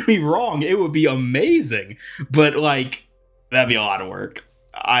 Don't get me wrong. It would be amazing. But, like, that'd be a lot of work.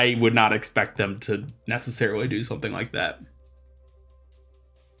 I would not expect them to necessarily do something like that.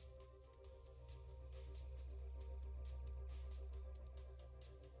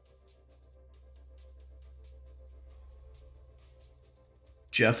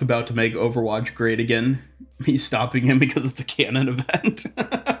 Jeff about to make Overwatch great again. He's stopping him because it's a canon event.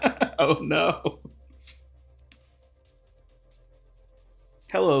 Oh no.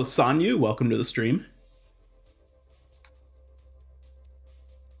 Hello, Sanyu. Welcome to the stream.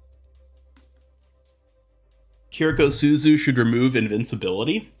 Kiriko Suzu should remove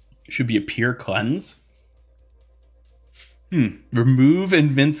invincibility. Should be a pure cleanse. Remove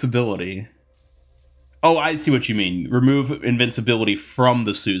invincibility. Oh, I see what you mean. Remove invincibility from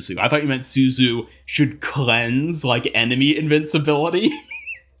the Suzu. I thought you meant Suzu should cleanse, like, enemy invincibility.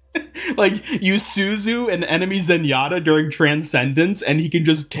 Like, use Suzu and enemy Zenyatta during Transcendence, and he can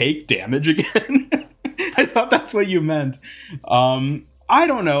just take damage again. I thought that's what you meant. I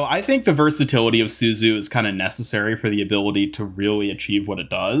don't know. I think the versatility of Suzu is kind of necessary for the ability to really achieve what it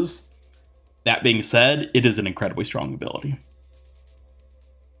does. That being said, it is an incredibly strong ability.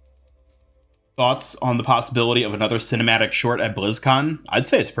 Thoughts on the possibility of another cinematic short at BlizzCon? I'd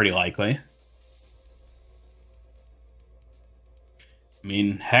say it's pretty likely. I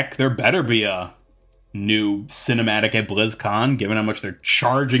mean, heck, there better be a new cinematic at BlizzCon, given how much they're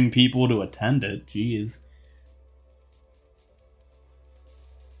charging people to attend it. Jeez.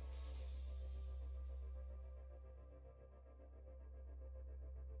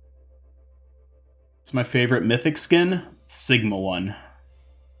 It's my favorite Mythic skin, Sigma one.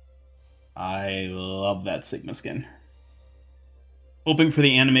 I love that Sigma skin. Hoping for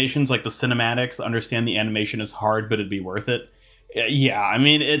the animations, like the cinematics. Understand the animation is hard, but it'd be worth it. Yeah, I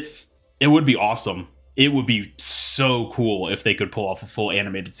mean, it would be awesome. It would be so cool if they could pull off a full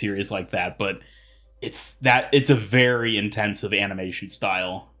animated series like that, but it's a very intensive animation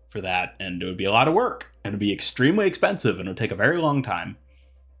style for that, and it would be a lot of work, and it'd be extremely expensive, and it would take a very long time.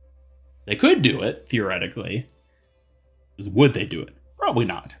 They could do it, theoretically. Would they do it? Probably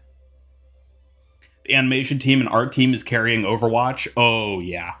not. The animation team and art team is carrying Overwatch. Oh,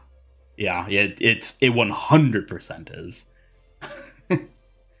 yeah. Yeah, it 100% is.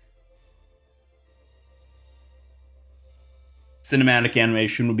 Cinematic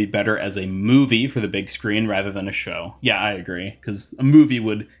animation would be better as a movie for the big screen rather than a show. Yeah, I agree, because a movie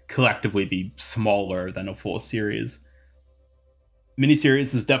would collectively be smaller than a full series.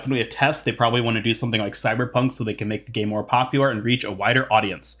 Miniseries is definitely a test. They probably want to do something like Cyberpunk so they can make the game more popular and reach a wider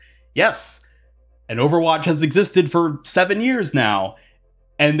audience. Yes, and Overwatch has existed for 7 years now,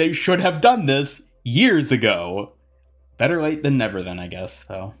 and they should have done this years ago. Better late than never then, I guess,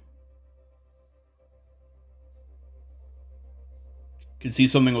 though. Could see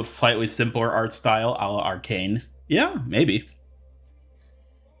something with slightly simpler art style, a la Arcane. Yeah, maybe.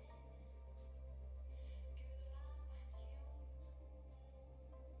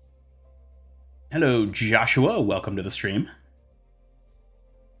 Hello, Joshua. Welcome to the stream.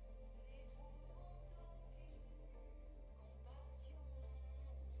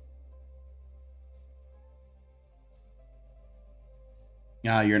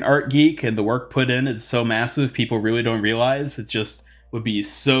 You're an art geek, and the work put in is so massive, people really don't realize. It just would be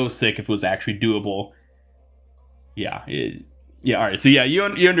so sick if it was actually doable. Yeah, yeah. All right. So yeah, you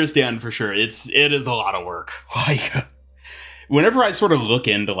understand for sure. It is a lot of work. Like, whenever I sort of look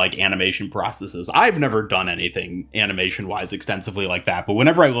into like animation processes, I've never done anything animation wise extensively like that. But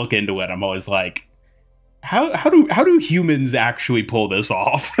whenever I look into it, I'm always like, how do humans actually pull this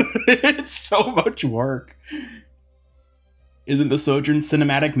off? It's so much work. Isn't the Sojourn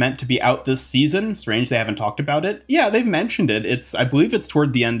cinematic meant to be out this season? Strange they haven't talked about it. Yeah, they've mentioned it. I believe it's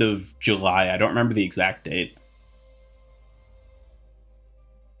toward the end of July. I don't remember the exact date.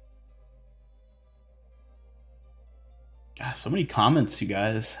 God, so many comments, you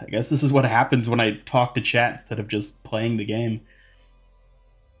guys. I guess this is what happens when I talk to chat instead of just playing the game.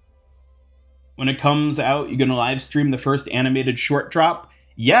 When it comes out, you're going to live stream the first animated short drop?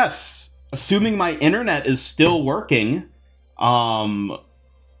 Yes! Assuming my internet is still working, what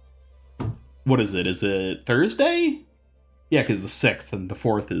is it? Is it Thursday? Yeah, because the 6th and the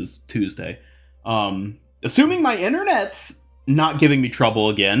 4th is Tuesday. Assuming my internet's not giving me trouble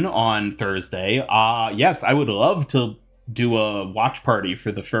again on Thursday, yes, I would love to do a watch party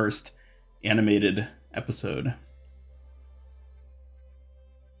for the first animated episode.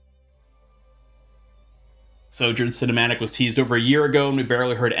 Sojourn Cinematic was teased over a year ago, and we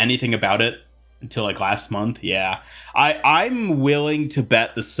barely heard anything about it until like last month. Yeah, I'm willing to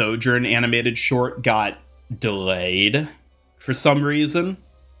bet the Sojourn animated short got delayed for some reason,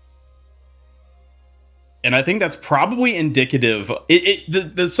 and I think that's probably indicative.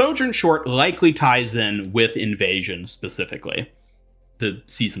 The Sojourn short likely ties in with Invasion specifically, the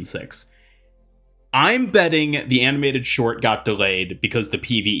season 6. I'm betting the animated short got delayed because the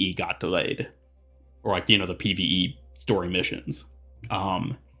PvE got delayed. Or, like, you know, the PvE story missions.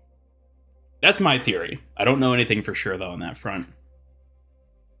 That's my theory. I don't know anything for sure, though, on that front.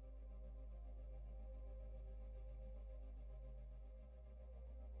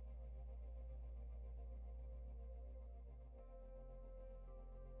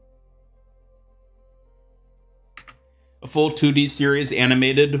 A full 2D series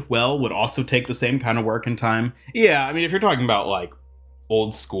animated, well, would also take the same kind of work and time. Yeah, I mean, if you're talking about, like,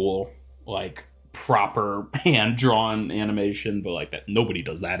 old school, like, proper hand-drawn animation, but like that, nobody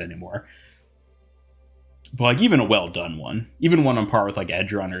does that anymore. But like even a well-done one, even one on par with like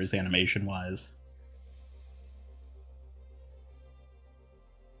Edge Runners animation-wise.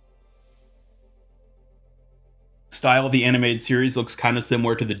 Style of the animated series looks kind of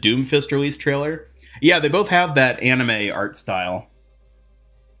similar to the Doomfist release trailer. Yeah, they both have that anime art style.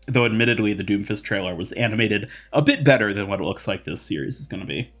 Though admittedly, the Doomfist trailer was animated a bit better than what it looks like this series is going to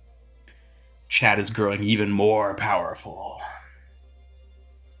be. Chat is growing even more powerful.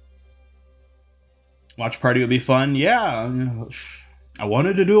 Watch party would be fun. Yeah, I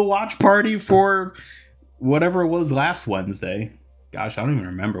wanted to do a watch party for whatever it was last Wednesday. Gosh, I don't even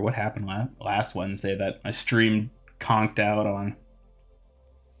remember what happened last Wednesday that my stream conked out on.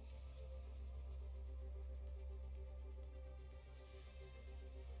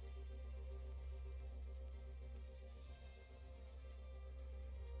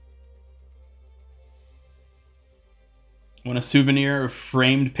 Want a souvenir, a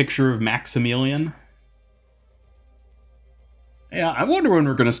framed picture of Maximilian? Yeah, I wonder when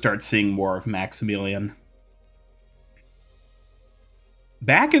we're going to start seeing more of Maximilian.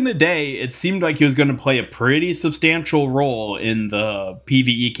 Back in the day, it seemed like he was going to play a pretty substantial role in the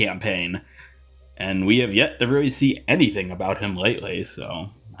PvE campaign. And we have yet to really see anything about him lately, so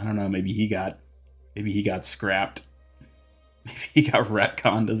I don't know, maybe he got scrapped. Maybe he got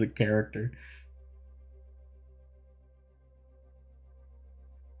retconned as a character.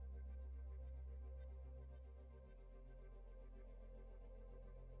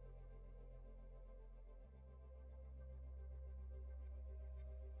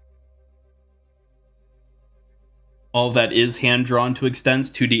 All of that is hand-drawn to extents.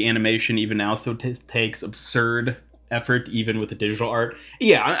 2D animation even now still takes absurd effort, even with the digital art.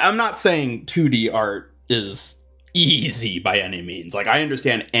 Yeah, I'm not saying 2D art is easy by any means. Like, I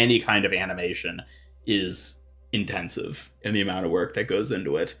understand any kind of animation is intensive in the amount of work that goes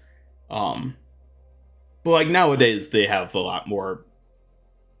into it. But, like, nowadays they have a lot more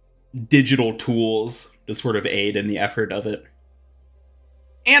digital tools to sort of aid in the effort of it.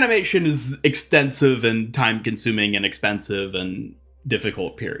 Animation is extensive and time-consuming and expensive and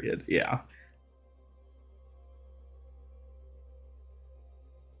difficult, period. Yeah.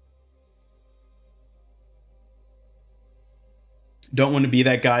 Don't want to be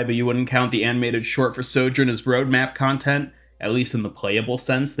that guy, but you wouldn't count the animated short for Sojourn as roadmap content, at least in the playable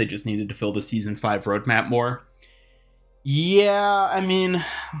sense. They just needed to fill the Season 5 roadmap more. Yeah, I mean...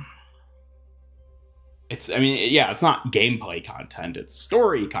 It's not gameplay content, it's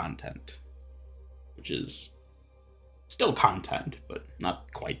story content. Which is still content, but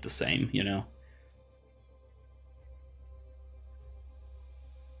not quite the same, you know?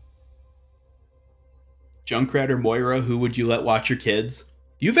 Junkrat or Moira, who would you let watch your kids?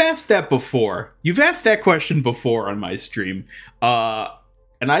 You've asked that before. You've asked that question before on my stream.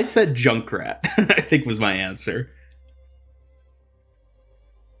 And I said Junkrat, I think was my answer.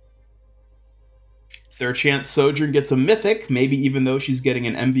 Is there a chance Sojourn gets a mythic, maybe even though she's getting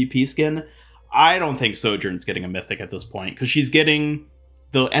an MVP skin? I don't think Sojourn's getting a mythic at this point, because she's getting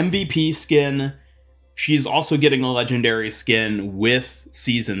the MVP skin. She's also getting a legendary skin with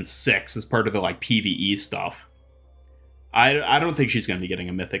Season 6 as part of the, like, PvE stuff. I don't think she's going to be getting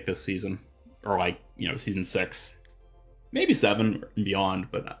a mythic this season. Or, like, you know, Season 6. Maybe 7 and beyond,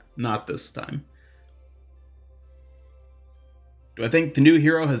 but not this time. Do I think the new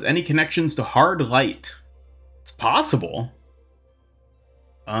hero has any connections to Hard Light? It's possible.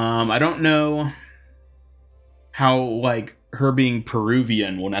 I don't know how, like, her being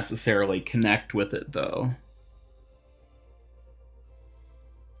Peruvian will necessarily connect with it, though.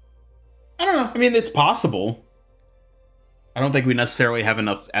 I don't know. I mean, it's possible. I don't think we necessarily have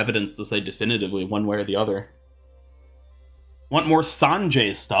enough evidence to say definitively one way or the other. Want more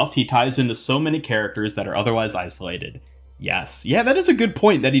Sanjay stuff? He ties into so many characters that are otherwise isolated. Yes. Yeah, that is a good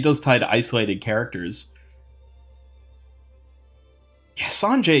point, that he does tie to isolated characters. Yeah,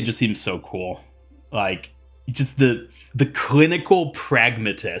 Sanjay just seems so cool. Like, just the clinical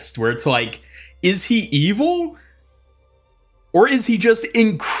pragmatist, where it's like, is he evil? Or is he just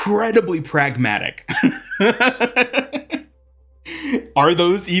incredibly pragmatic? Are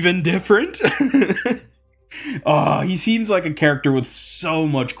those even different? Oh, he seems like a character with so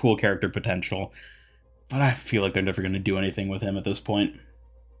much cool character potential. But I feel like they're never going to do anything with him at this point.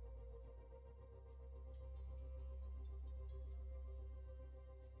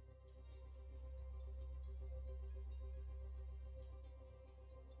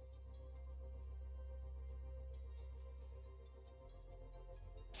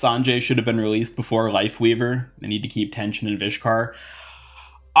 Sanjay should have been released before Lifeweaver. They need to keep tension in Vishkar.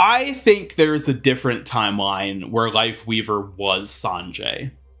 I think there's a different timeline where Lifeweaver was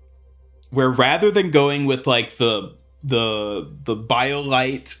Sanjay, where rather than going with like the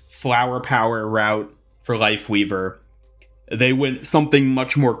BioLite flower power route for Lifeweaver, they went something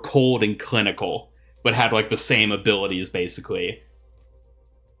much more cold and clinical, but had like the same abilities basically,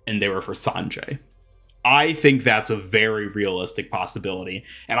 and they were for Sanjay. I think that's a very realistic possibility,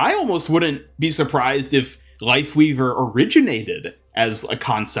 and I almost wouldn't be surprised if Lifeweaver originated as a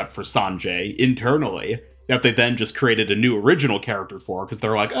concept for Sanjay internally, that they then just created a new original character for, because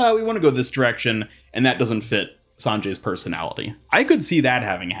they're like, oh, we want to go this direction, and that doesn't fit Sanjay's personality. I could see that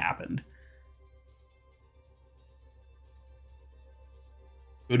having happened.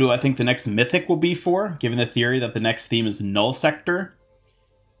 Who do I think the next Mythic will be for, given the theory that the next theme is Null Sector?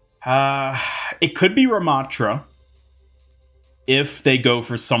 It could be Ramatra, if they go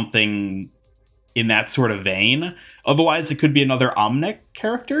for something in that sort of vein. Otherwise, it could be another Omnic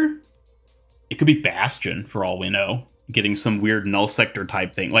character. It could be Bastion, for all we know. Getting some weird Null Sector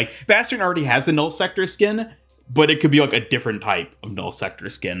type thing. Like, Bastion already has a Null Sector skin, but it could be like a different type of Null Sector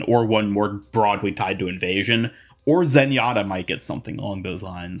skin, or one more broadly tied to Invasion. Or Zenyatta might get something along those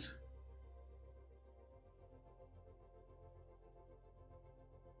lines.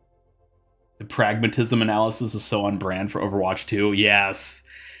 The pragmatism analysis is so on brand for Overwatch 2. Yes.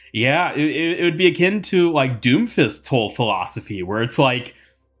 Yeah, it would be akin to, like, Doomfist's whole philosophy, where it's like,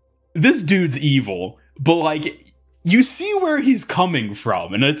 this dude's evil, but, like, you see where he's coming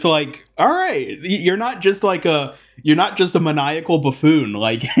from, and it's like, all right, you're not just a maniacal buffoon,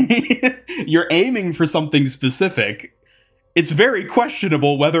 like, you're aiming for something specific. It's very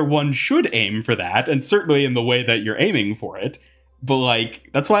questionable whether one should aim for that, and certainly in the way that you're aiming for it. But,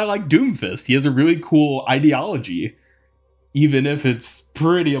 like, that's why I like Doomfist. He has a really cool ideology, even if it's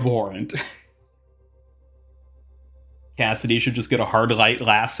pretty abhorrent. Cassidy should just get a hard light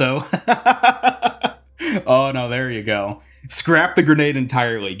lasso. Oh, no, there you go. Scrap the grenade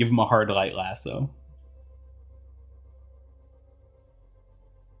entirely. Give him a hard light lasso.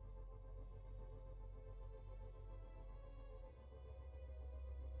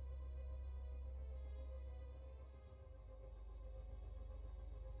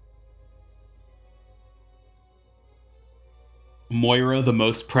 Moira the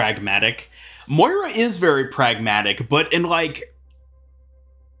most pragmatic. Moira is very pragmatic, but in, like,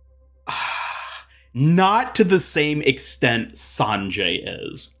 not to the same extent Sanjay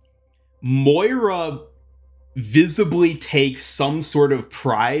is. Moira visibly takes some sort of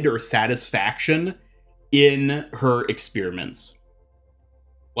pride or satisfaction in her experiments.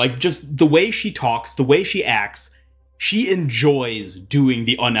 Like, just the way she talks, the way she acts, she enjoys doing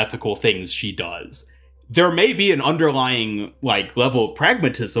the unethical things she does. There may be an underlying, like, level of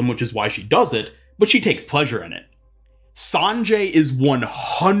pragmatism, which is why she does it, but she takes pleasure in it. Sanjay is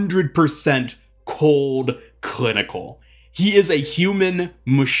 100% cold, clinical. He is a human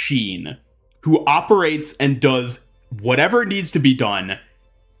machine who operates and does whatever needs to be done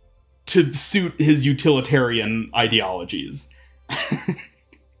to suit his utilitarian ideologies.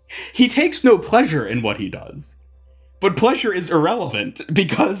 He takes no pleasure in what he does. But pleasure is irrelevant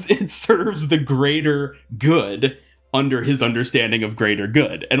because it serves the greater good under his understanding of greater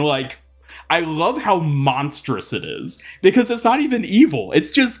good. And, like, I love how monstrous it is because it's not even evil. It's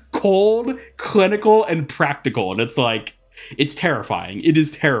just cold, clinical, and practical. And it's like, It's terrifying. It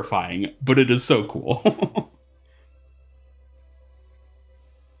is terrifying, but it is so cool.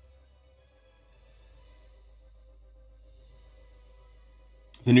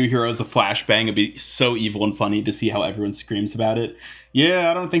 The new hero is a flashbang. It'd be so evil and funny to see how everyone screams about it. Yeah,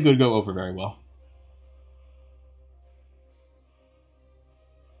 I don't think it would go over very well.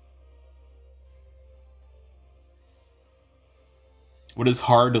 What is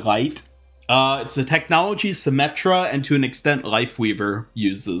hard light? It's the technology Symmetra and to an extent Lifeweaver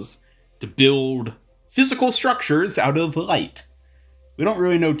uses to build physical structures out of light. We don't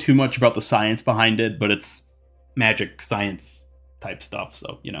really know too much about the science behind it, but it's magic science type stuff,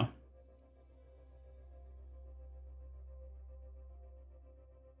 so, you know.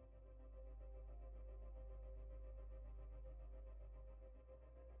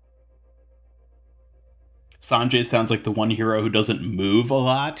 Sanjay sounds like the one hero who doesn't move a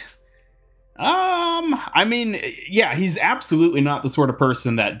lot. I mean, yeah, he's absolutely not the sort of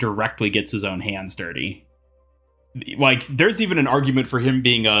person that directly gets his own hands dirty. Like, there's even an argument for him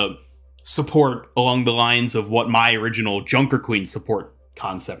being a support along the lines of what my original Junker Queen support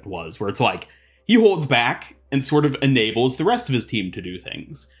concept was, where it's like, he holds back and sort of enables the rest of his team to do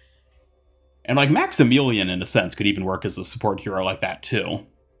things. And, like, Maximilian, in a sense, could even work as a support hero like that, too.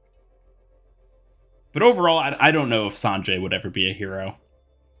 But overall, I don't know if Sanjay would ever be a hero.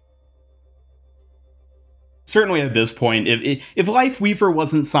 Certainly at this point, if Lifeweaver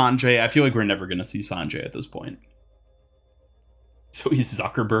wasn't Sanjay, I feel like we're never going to see Sanjay at this point. So he's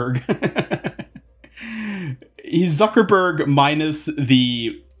Zuckerberg. He's Zuckerberg minus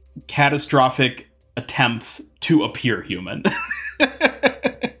the catastrophic attempts to appear human.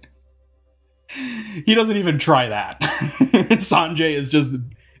 He doesn't even try that. Sanjay is just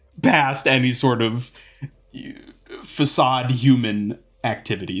past any sort of facade human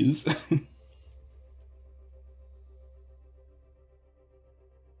activities.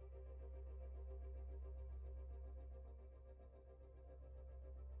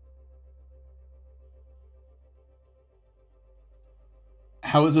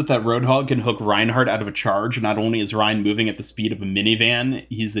 How is it that Roadhog can hook Reinhardt out of a charge? Not only is Rein moving at the speed of a minivan,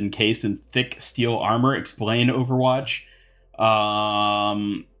 he's encased in thick steel armor. Explain, Overwatch.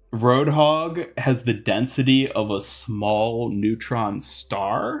 Roadhog has the density of a small neutron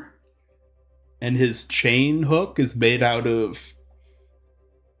star, and his chain hook is made out of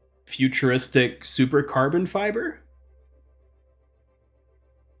futuristic super carbon fiber.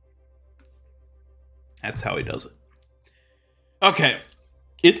 That's how he does it. Okay.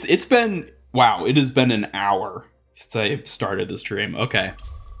 It's been, wow, it has been an hour since I started this stream. Okay.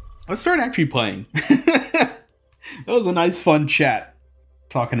 Let's start actually playing. That was a nice, fun chat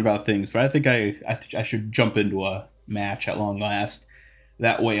talking about things, but I think I should jump into a match at long last.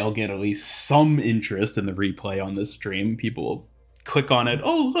 That way I'll get at least some interest in the replay on this stream. People will click on it.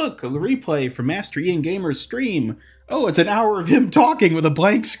 Oh, look, a replay from Master Ian Gamer's stream. Oh, it's an hour of him talking with a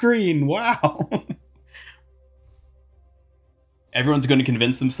blank screen. Wow. Everyone's going to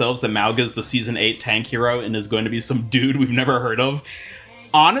convince themselves that Malga's the Season 8 tank hero and is going to be some dude we've never heard of.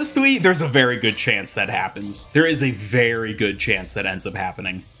 Honestly, there's a very good chance that happens. There is a very good chance that ends up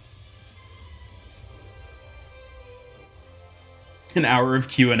happening. An hour of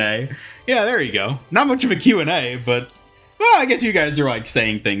Q&A. Yeah, there you go. Not much of a Q&A, but, well, I guess you guys are, like,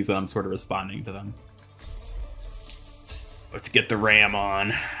 saying things and I'm sort of responding to them. Let's get the RAM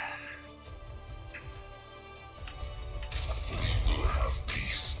on.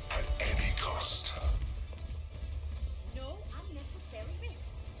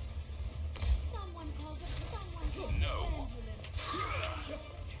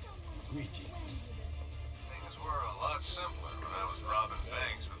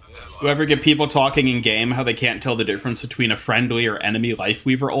 Do you ever get people talking in game how they can't tell the difference between a friendly or enemy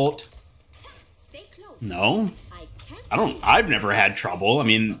Lifeweaver ult? No. I've never had trouble. I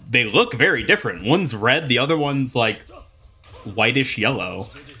mean, they look very different. One's red, the other one's like whitish yellow.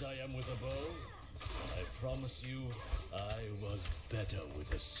 I promise you, I was better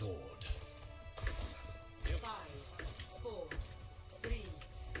with a sword. 5, 4, 3,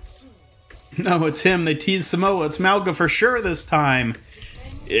 2. No, it's him. They tease Samoa. It's Malga for sure this time.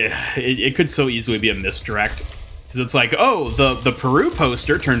 Yeah, it could so easily be a misdirect. Because it's like, oh, the Peru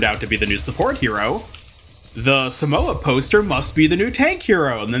poster turned out to be the new support hero. The Samoa poster must be the new tank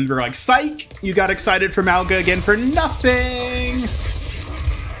hero. And then we're like, psych! You got excited for Malga again for nothing!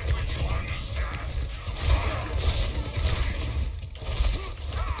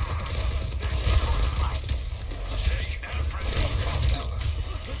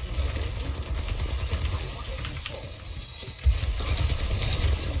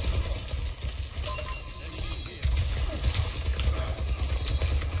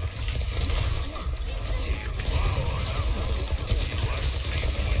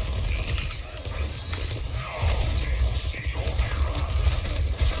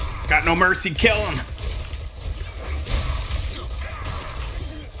 Got no mercy, kill him!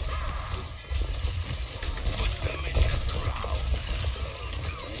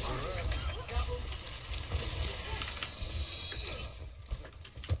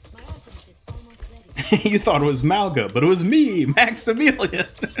 You thought it was Malga, but it was me, Maximilian!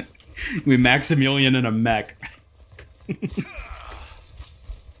 We Maximilian in a mech.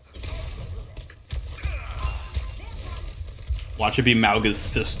 Watch it be Malga's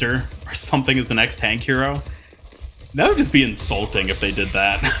sister or something as the next tank hero. That would just be insulting if they did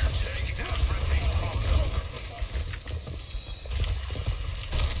that.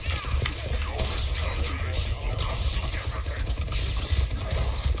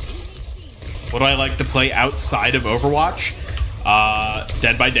 What do I like to play outside of Overwatch?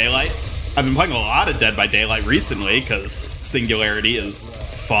 Dead by Daylight. I've been playing a lot of Dead by Daylight recently because Singularity is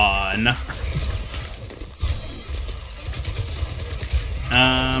fun.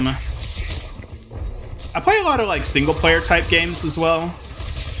 I play a lot of like single player type games as well.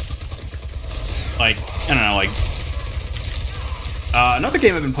 Like, I don't know, like another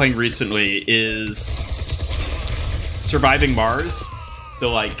game I've been playing recently is Surviving Mars, the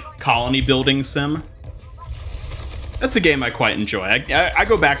like colony building sim. That's a game I quite enjoy. I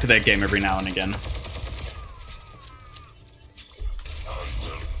go back to that game every now and again.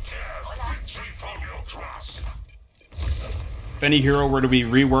 If any hero were to be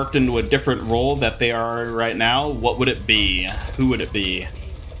reworked into a different role that they are right now, what would it be? Who would it be?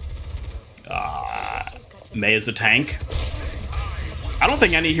 Mei as a tank? I don't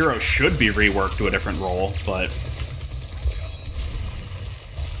think any hero should be reworked to a different role, but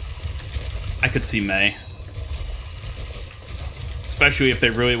I could see Mei. Especially if they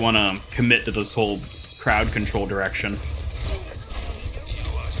really want to commit to this whole crowd control direction.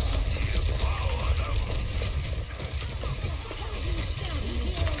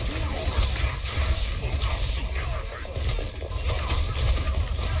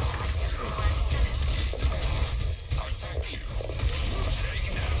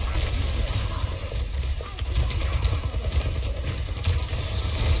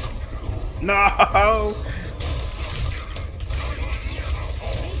 No!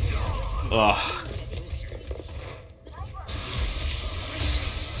 Ugh.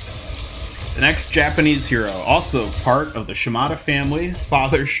 The next Japanese hero, also part of the Shimada family,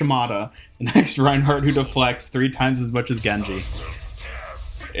 Father Shimada. The next Reinhardt who deflects 3 times as much as Genji.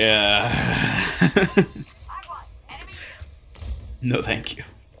 Yeah. No, thank you.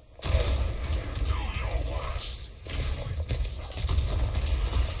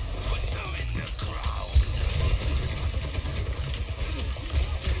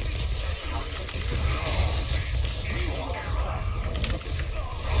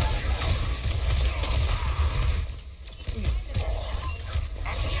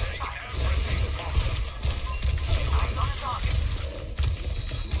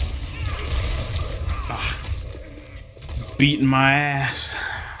 Beating my ass.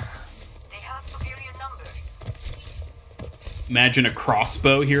 They have superior numbers. Imagine a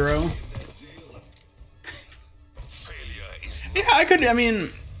crossbow hero. Yeah, I mean,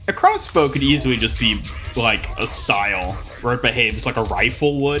 a crossbow could easily just be like a style where it behaves like a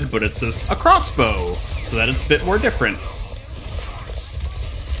rifle would, but it's just a crossbow, so that it's a bit more different.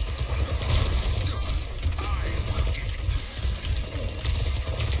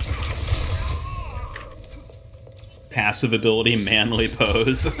 Passive ability, manly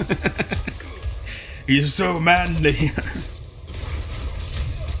pose. He's so manly.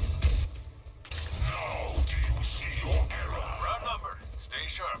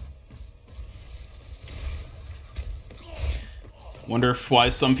 Wonder if why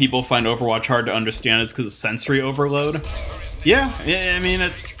some people find Overwatch hard to understand is because of sensory overload. Yeah, I mean,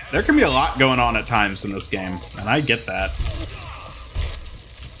 there can be a lot going on at times in this game, and I get that.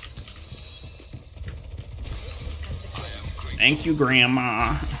 Thank you,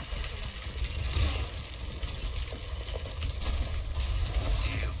 Grandma.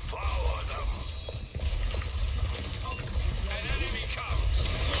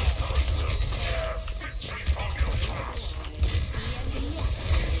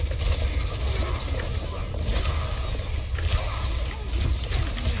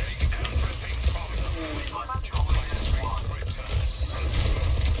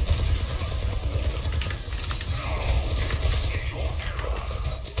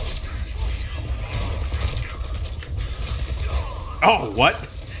 Oh, what?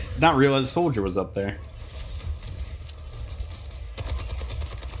 Did not realize Soldier was up there.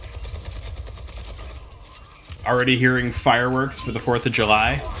 Already hearing fireworks for the 4th of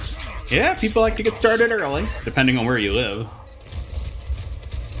July. Yeah, people like to get started early, depending on where you live.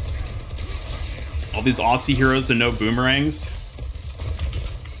 All these Aussie heroes and no boomerangs.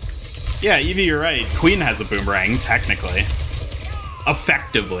 Yeah, Evie, you're right. Queen has a boomerang, technically.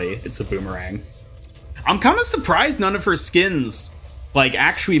 Effectively, it's a boomerang. I'm kind of surprised none of her skins, like,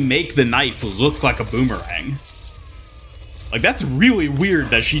 actually make the knife look like a boomerang. Like, that's really weird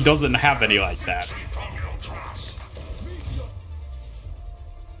that she doesn't have any like that.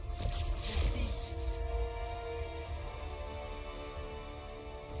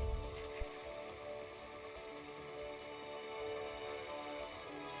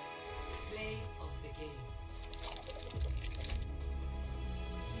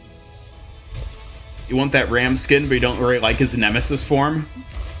 You want that Ram skin, but you don't really like his Nemesis form?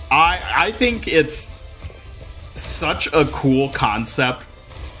 I think it's such a cool concept.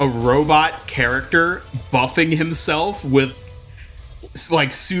 A robot character buffing himself with,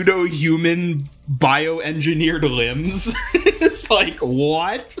 like, pseudo-human bioengineered limbs. It's like,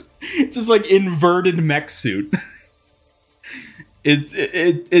 what? It's just like inverted mech suit.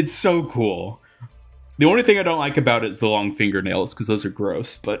 It's so cool. The only thing I don't like about it is the long fingernails, because those are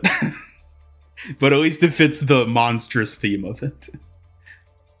gross, but... But at least it fits the monstrous theme of it.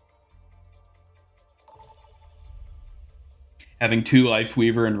 Having two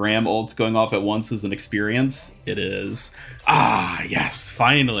Lifeweaver and Ram ults going off at once is an experience. It is. Ah, yes,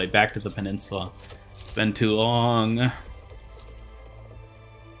 finally, back to the peninsula. It's been too long.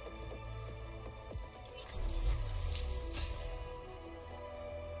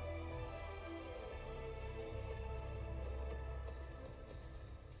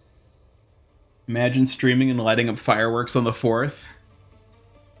 Imagine streaming and lighting up fireworks on the 4th.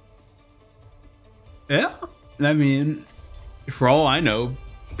 Yeah, I mean, for all I know,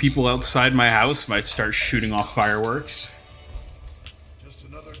 people outside my house might start shooting off fireworks. Just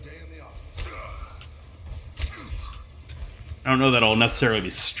another day in the office. I don't know that I'll necessarily be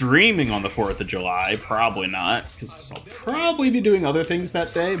streaming on the 4th of July. Probably not, because I'll probably be doing other things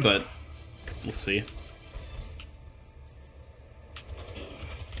that day, but we'll see.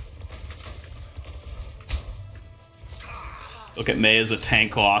 Look at Mei as a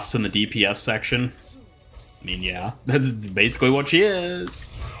tank lost in the DPS section. I mean, yeah, that's basically what she is.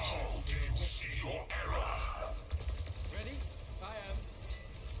 Ready? I am.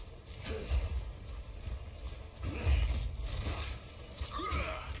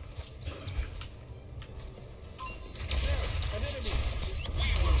 An enemy. We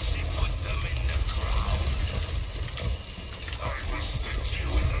will see put them in the ground. I will spit you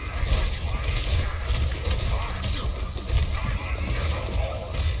in the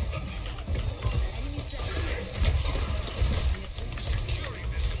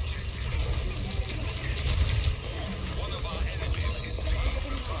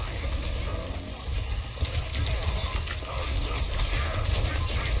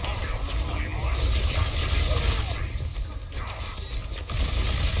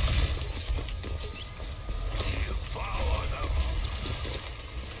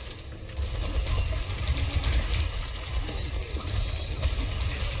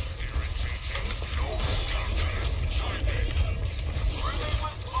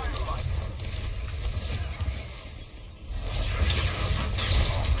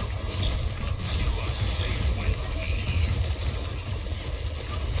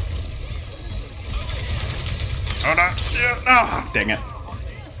Oh, no. Oh, dang it.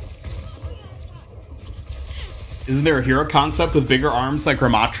 Isn't there a hero concept with bigger arms like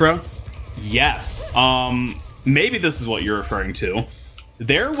Ramatra? Yes. Maybe this is what you're referring to.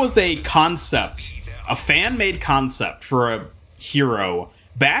 There was a concept, a fan-made concept for a hero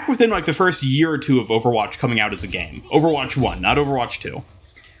back within like the first year or two of Overwatch coming out as a game. Overwatch 1, not Overwatch 2.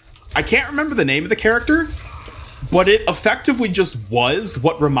 I can't remember the name of the character, but it effectively just was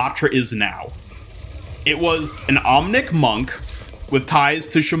what Ramatra is now. It was an Omnic monk with ties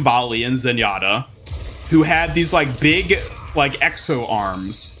to Shambali and Zenyatta, who had these like big like exo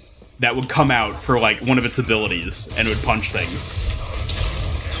arms that would come out for like one of its abilities and it would punch things.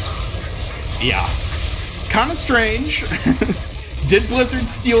 Yeah. Kind of strange. Did Blizzard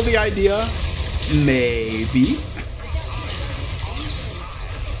steal the idea? Maybe.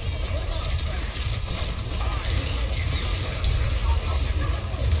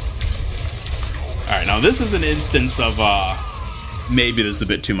 Alright, now this is an instance of, maybe there's a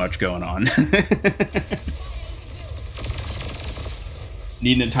bit too much going on.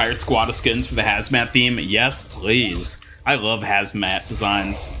 Need an entire squad of skins for the hazmat theme? Yes, please. I love hazmat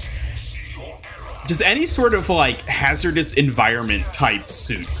designs. Just any sort of, like, hazardous environment type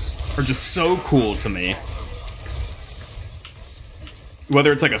suits are just so cool to me.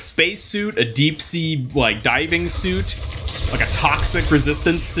 Whether it's like a space suit, a deep sea like diving suit, like a toxic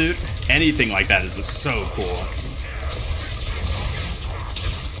resistance suit, anything like that is just so cool.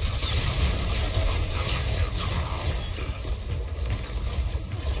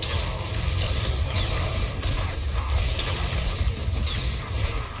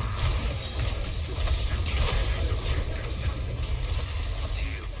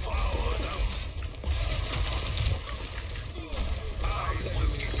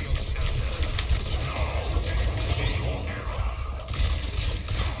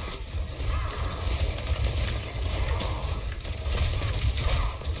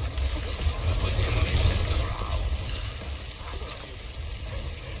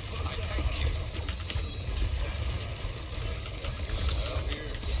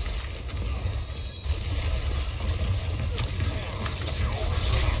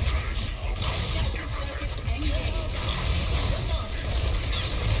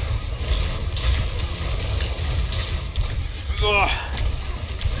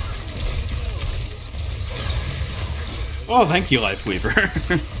 Oh, thank you, Life Weaver.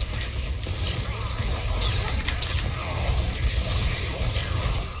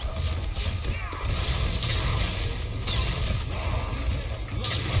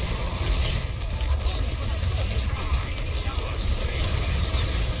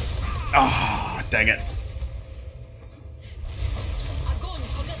 Ah, dang it.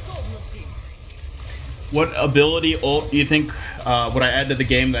 What ability ult do you think would I add to the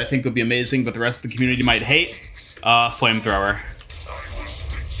game that I think would be amazing, but the rest of the community might hate? Flamethrower. I will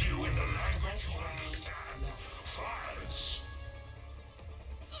speak to you in the language you understand. Violence.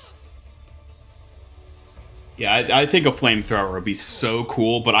 Yeah, I think a flamethrower would be so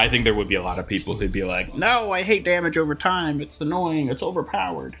cool, but I think there would be a lot of people who'd be like, no, I hate damage over time. It's annoying. It's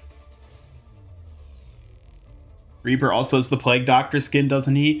overpowered. Reaper also has the Plague Doctor skin,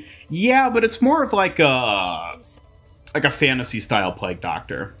 doesn't he? Yeah, but it's more of like a fantasy style Plague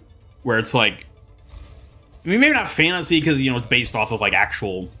Doctor, where it's like, I mean, maybe not fantasy because, you know, it's based off of like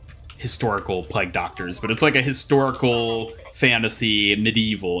actual historical Plague Doctors, but it's like a historical fantasy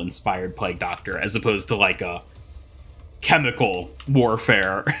medieval inspired Plague Doctor as opposed to like a chemical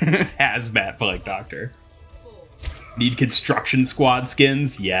warfare hazmat Plague Doctor. Need construction squad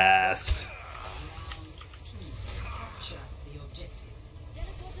skins? Yes.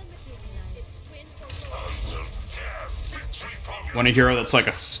 Want a hero that's like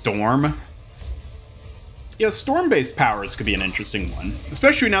a storm? Yeah, storm-based powers could be an interesting one.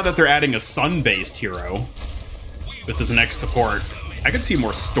 Especially now that they're adding a sun-based hero with his next support. I could see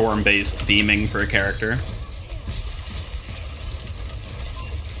more storm-based theming for a character.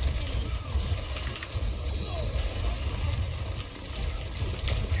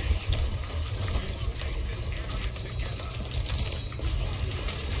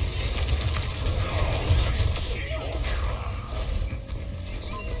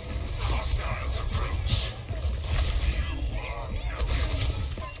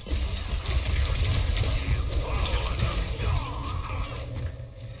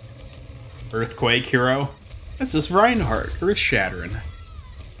 Earthquake hero. This is Reinhardt, Earth-shattering.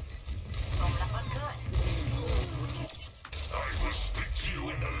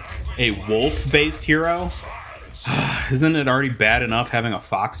 A wolf-based hero? Isn't it already bad enough having a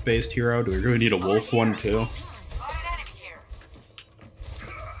fox-based hero? Do we really need a wolf one too?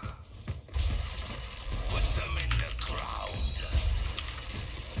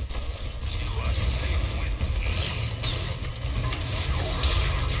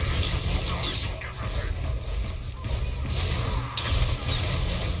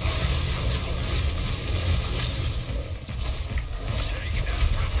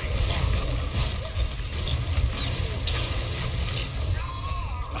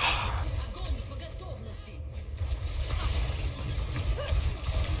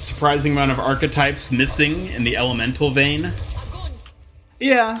 Surprising amount of archetypes missing in the elemental vein.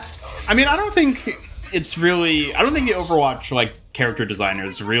 Yeah, I mean, I don't think the Overwatch like character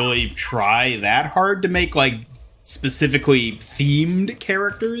designers really try that hard to make like specifically themed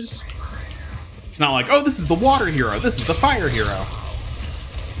characters. It's not like, oh, this is the water hero, this is the fire hero.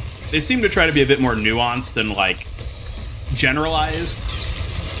 They seem to try to be a bit more nuanced and like generalized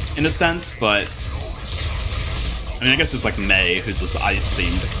in a sense, but I mean, I guess there's like Mei, who's this ice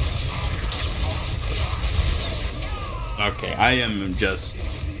themed. Okay, I am just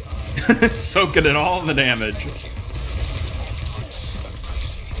soaking in all the damage.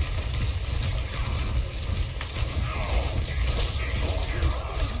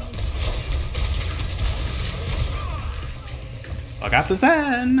 I got the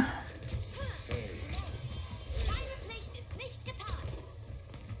Zen.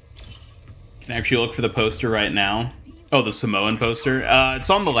 Can actually look for the poster right now. Oh, the Samoan poster. It's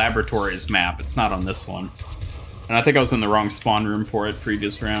on the Laboratories map. It's not on this one. And I think I was in the wrong spawn room for it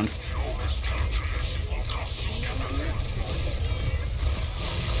previous round.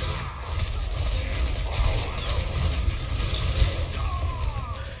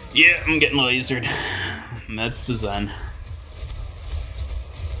 Yeah, I'm getting lasered. And that's the Zen.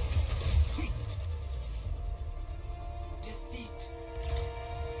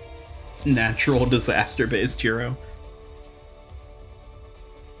 Natural disaster-based hero.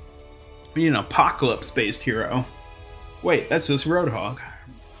 We need an apocalypse-based hero. Wait, that's just Roadhog.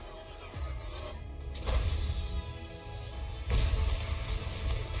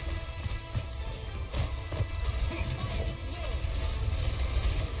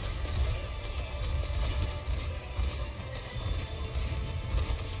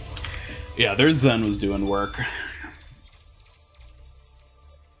 Yeah, their Zen was doing work.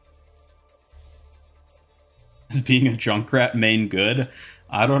 Is being a Junkrat main good?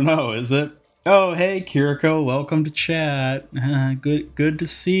 I don't know, is it? Oh, hey, Kiriko, welcome to chat. Good to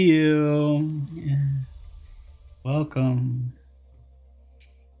see you. Yeah. Welcome.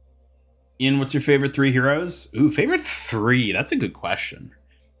 Ian, what's your favorite 3 heroes? Ooh, favorite 3? That's a good question.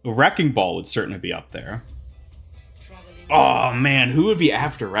 Well, Wrecking Ball would certainly be up there. Oh, man, who would be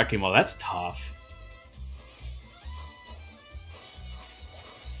after Wrecking Ball? That's tough.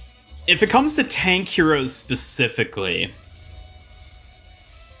 If it comes to tank heroes specifically,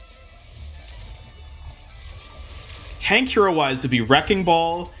 tank hero-wise would be Wrecking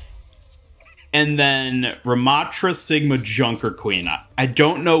Ball, and then Ramatra, Sigma, Junker Queen. I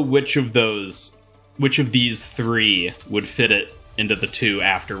don't know which of these 3 would fit it into the 2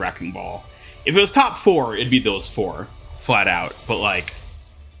 after Wrecking Ball. If it was top 4, it'd be those 4, flat out. But like,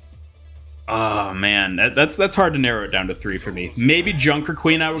 oh man, that's hard to narrow it down to 3 for me. Maybe Junker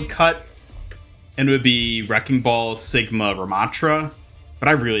Queen I would cut, and it would be Wrecking Ball, Sigma, Ramatra. But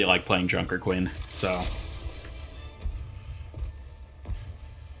I really like playing Junker Queen, so.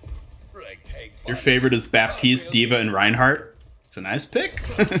 Your favorite is Baptiste, Diva, and Reinhardt. It's a nice pick.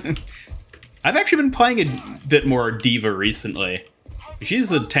 I've actually been playing a bit more Diva recently.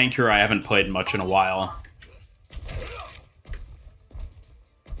 She's a tank hero I haven't played much in a while.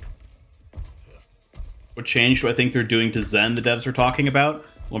 What change do I think they're doing to Zen the devs were talking about?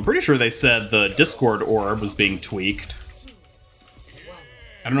 Well, I'm pretty sure they said the Discord orb was being tweaked.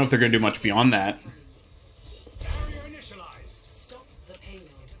 I don't know if they're going to do much beyond that.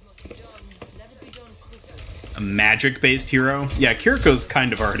 A magic-based hero? Yeah, Kiriko's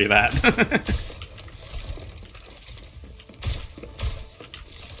kind of already that.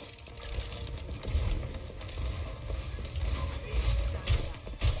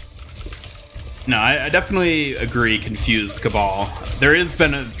 No, I definitely agree, Confused Cabal. There has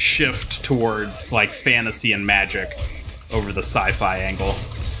been a shift towards, like, fantasy and magic over the sci-fi angle,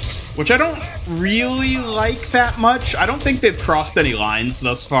 which I don't really like that much. I don't think they've crossed any lines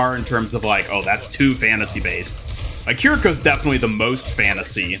thus far in terms of, like, oh, that's too fantasy-based. Like, Kiriko's definitely the most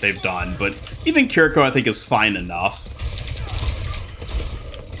fantasy they've done, but even Kiriko, I think, is fine enough.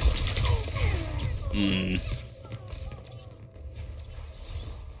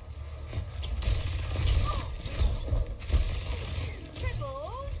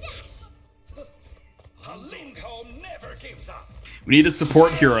 We need a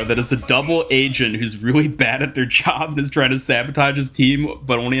support hero that is a double agent who's really bad at their job and is trying to sabotage his team,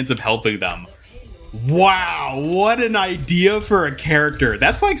 but only ends up helping them. Wow, what an idea for a character.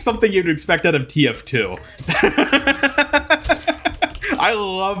 That's like something you'd expect out of TF2. I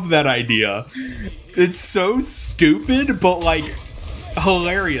love that idea. It's so stupid, but like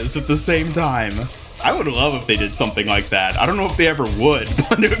hilarious at the same time. I would love if they did something like that. I don't know if they ever would,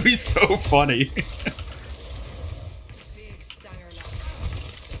 but it would be so funny.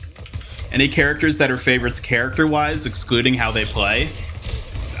 Any characters that are favorites character-wise, excluding how they play?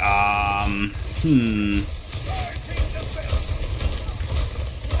 I mean,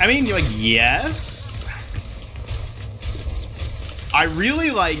 like, yes. I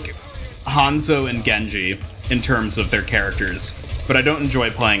really like Hanzo and Genji in terms of their characters, but I don't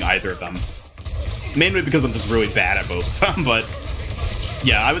enjoy playing either of them. Mainly because I'm just really bad at both of them, but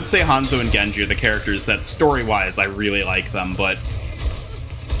yeah, I would say Hanzo and Genji are the characters that, story-wise, I really like them, but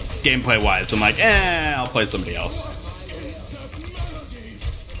gameplay-wise, I'm like, I'll play somebody else.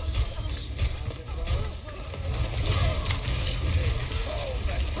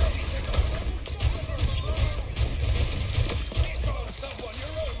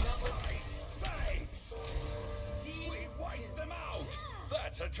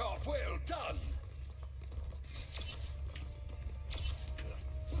 That's a job well done.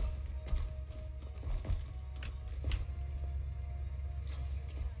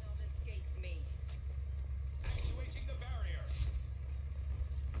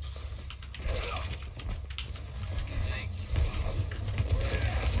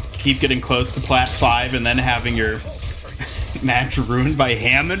 keep getting close to Plat 5 and then having your match ruined by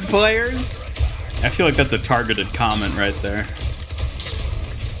Hammond players? I feel like that's a targeted comment right there.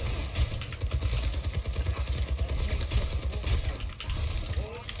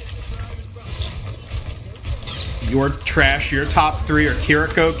 Your trash, your top 3 are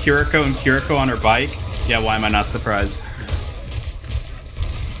Kiriko, Kiriko, and Kiriko on her bike. Yeah, why am I not surprised?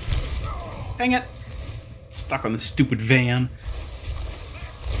 Dang it. Stuck on the stupid van.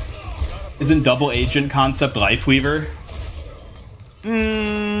 Isn't double agent concept Lifeweaver?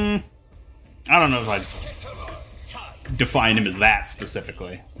 I don't know if I'd define him as that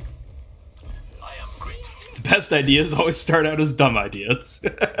specifically. The best ideas always start out as dumb ideas.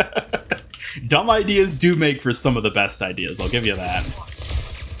 Dumb ideas do make for some of the best ideas, I'll give you that.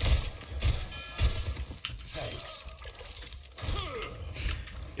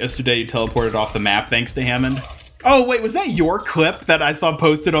 Yesterday you teleported off the map thanks to Hammond. Oh wait, was that your clip that I saw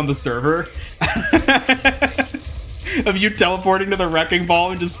posted on the server? Of you teleporting to the wrecking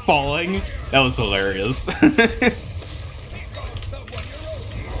ball and just falling? That was hilarious.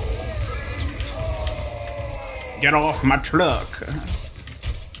 Get off my truck.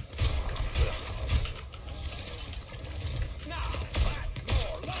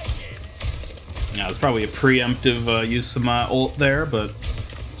 Yeah, it's probably a preemptive use of my ult there, but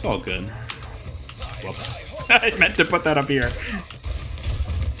it's all good. Whoops. I meant to put that up here.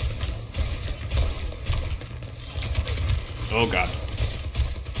 Oh god.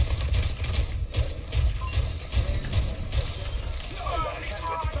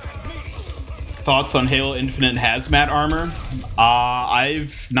 Thoughts on Halo Infinite Hazmat armor?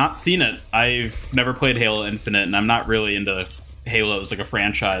 I've not seen it. I've never played Halo Infinite, and I'm not really into Halo as like a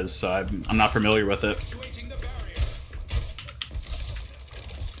franchise, so I'm not familiar with it.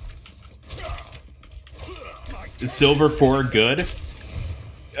 Is Silver 4 good?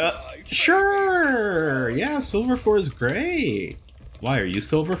 Sure! Yeah, Silver 4 is great. Why, are you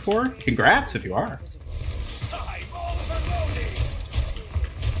Silver 4? Congrats if you are.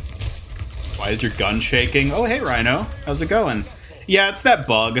 Why is your gun shaking? Oh, hey, Rhino. How's it going? Yeah, it's that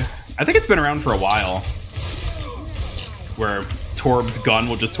bug. I think it's been around for a while. Where Torb's gun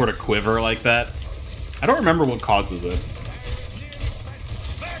will just sort of quiver like that. I don't remember what causes it.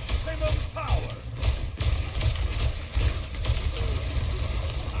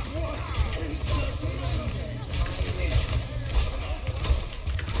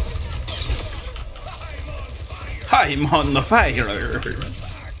 I'm on the fire.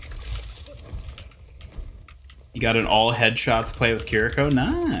 You got an all headshots play with Kiriko?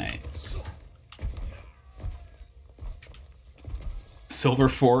 Nice. Silver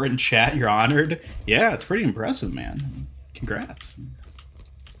 4 in chat, you're honored? Yeah, it's pretty impressive, man. Congrats.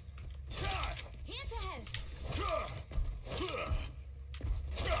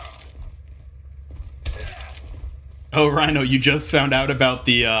 Oh, Rhino, you just found out about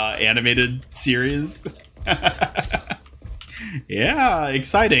the animated series? Yeah,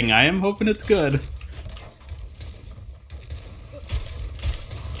 exciting. I am hoping it's good.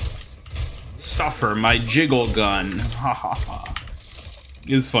 Suffer my jiggle gun. Ha ha ha.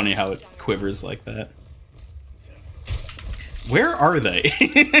 It's funny how it quivers like that. Where are they?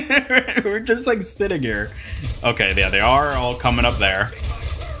 We're just like sitting here. Okay, yeah, they are all coming up there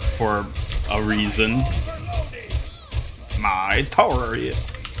for a reason. My turret.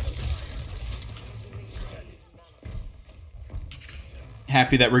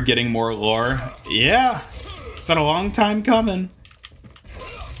 Happy that we're getting more lore. Yeah, it's been a long time coming.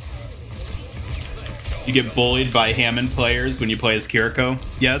 You get bullied by Hammond players when you play as Kiriko?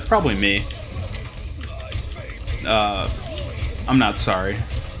 Yeah, it's probably me. I'm not sorry.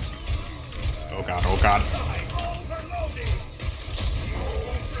 Oh god, oh god.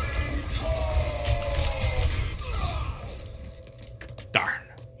 Darn.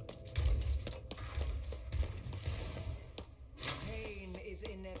 Pain is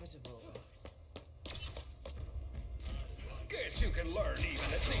inevitable. Guess you can learn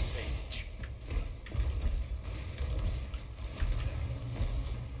even at this age.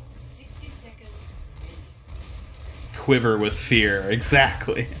 60 seconds. Quiver with fear,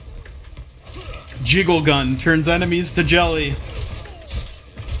 exactly. Jiggle gun turns enemies to jelly.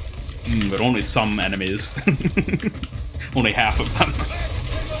 But only some enemies. Only half of them.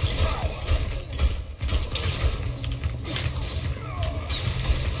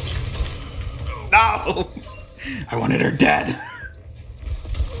 No! I wanted her dead.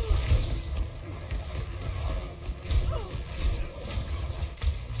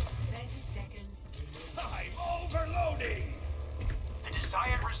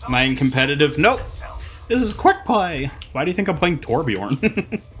 Am I in competitive? Nope. This is quick play. Why do you think I'm playing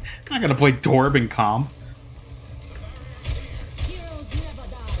Torbjorn? not gonna play Torb and comp. Heroes never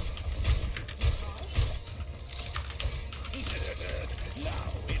die.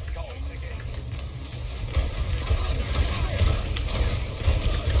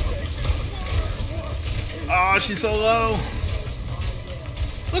 Oh, she's so low.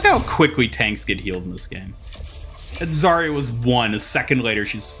 Look how quickly tanks get healed in this game. That Zarya was 1, a second later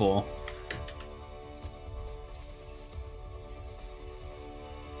she's full.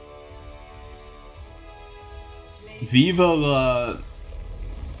 Viva la...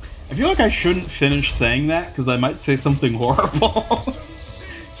 I feel like I shouldn't finish saying that because I might say something horrible.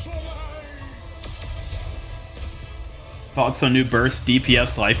 Thoughts on new burst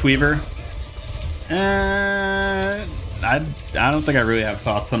DPS Lifeweaver? I don't think I really have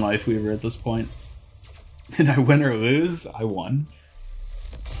thoughts on Lifeweaver at this point. Did I win or lose? I won.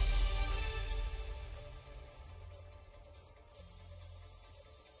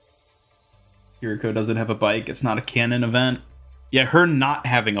 Kiriko doesn't have a bike. It's not a canon event. Yeah, her not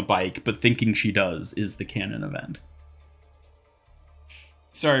having a bike, but thinking she does, is the canon event.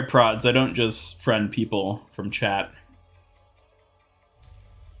 Sorry, prods. I don't just friend people from chat.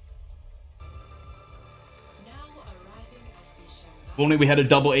 If only we had a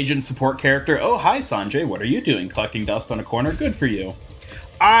double agent support character. Oh, hi, Sanjay. What are you doing? Collecting dust on a corner? Good for you.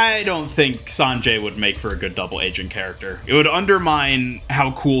 I don't think Sanjay would make for a good double agent character. It would undermine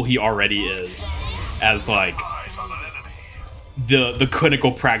how cool he already is as, like, the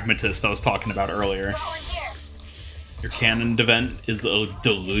clinical pragmatist I was talking about earlier. Your canon event is a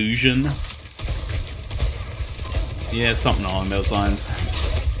delusion. Yeah, something along those lines.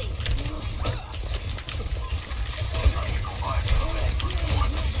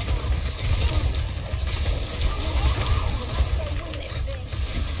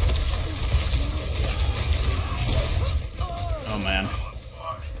 Oh man.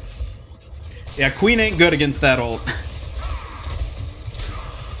 Yeah, Queen ain't good against that ult.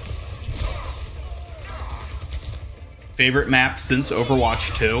 Favorite map since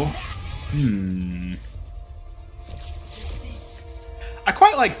Overwatch 2? I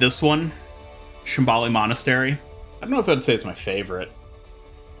quite like this one, Shambali Monastery. I don't know if I'd say it's my favorite.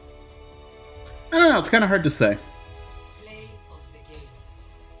 I don't know, it's kind of hard to say.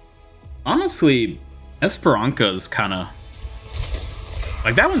 Honestly, Esperanza is kind of...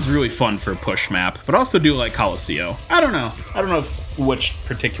 like, that one's really fun for a push map, but I also do like Colosseo. I don't know. I don't know which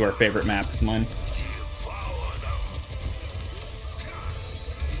particular favorite map is mine.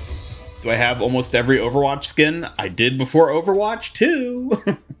 Do I have almost every Overwatch skin? I did before Overwatch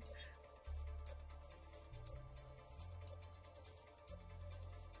 2.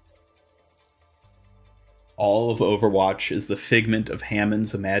 All of Overwatch is the figment of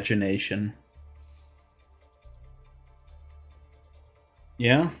Hammond's imagination.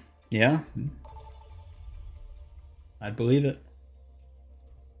 Yeah, yeah. I'd believe it.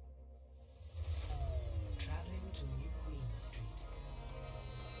 Traveling to New Queen Street.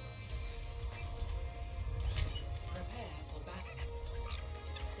 Prepare for battle.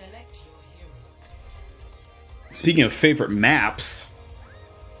 Select your hero. Speaking of favorite maps,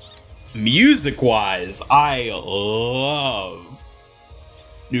 music-wise, I love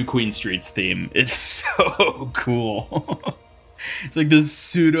New Queen Street's theme. It's so cool. It's like this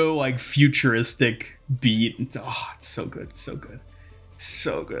pseudo, like, futuristic beat. Oh, it's so good, so good,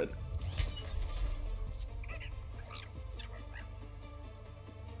 so good.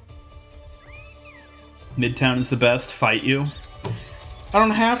 Midtown is the best. Fight you? I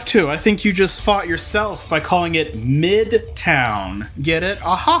don't have to. I think you just fought yourself by calling it Midtown. Get it?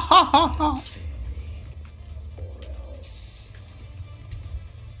 Ah ha ha ha ha.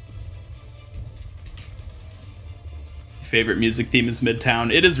 Favorite music theme is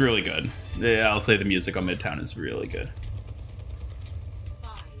Midtown. It is really good. Yeah, I'll say the music on Midtown is really good.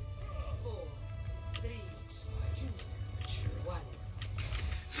 5, 4, 3, 2, 1.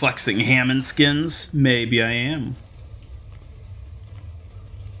 Flexing Hammond skins? Maybe I am.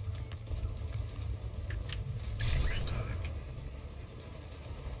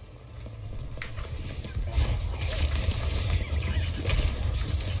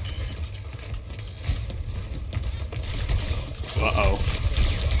 Uh-oh.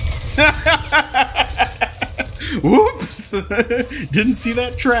 Whoops! Didn't see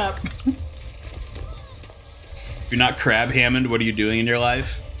that trap. If you're not Crab Hammond, what are you doing in your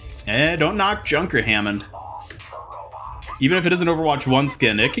life? Don't knock Junker Hammond. Even if it is an Overwatch 1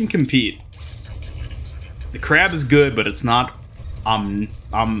 skin, it can compete. The Crab is good, but it's not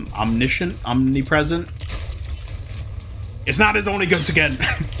omniscient, omnipresent. It's not his only good skin.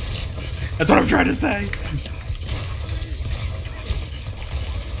 That's what I'm trying to say.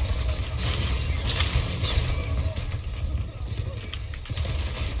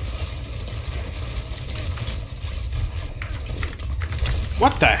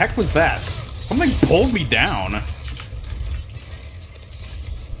 What the heck was that? Something pulled me down.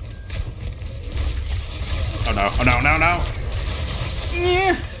 Oh no, oh no, no, no.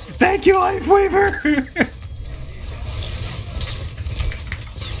 Yeah. Thank you, Life Weaver!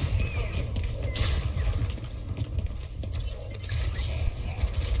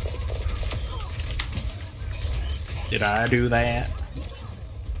 Did I do that?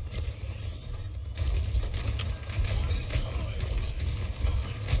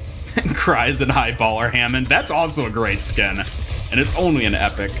 Cries and Highballer Hammond. That's also a great skin. And it's only an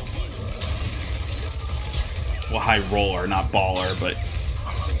epic. Well, High Roller, not Baller, but...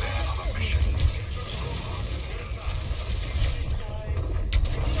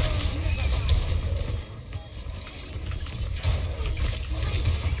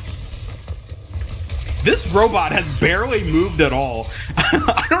 This robot has barely moved at all.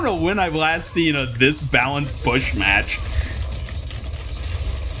 I don't know when I've last seen a this balanced push match.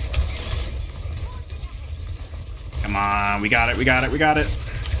 Come on, we got it, we got it, we got it.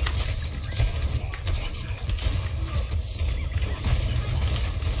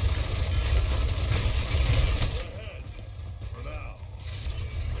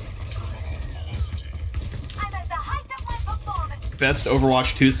 Best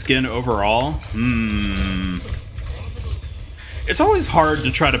Overwatch 2 skin overall? It's always hard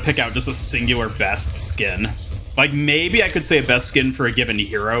to try to pick out just a singular best skin. Like, maybe I could say a best skin for a given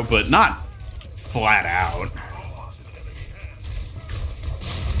hero, but not flat out.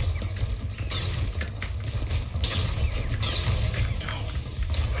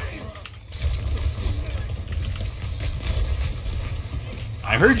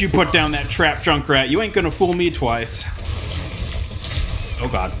 I heard you put down that trap, Junkrat. You ain't gonna fool me twice. Oh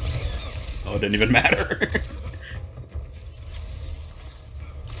god. Oh, it didn't even matter.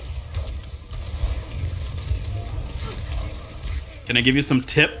 Can I give you some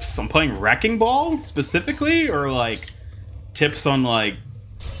tips? I'm playing Wrecking Ball specifically, or like tips on like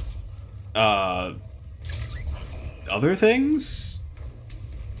other things?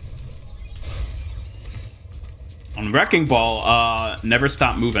 On Wrecking Ball, never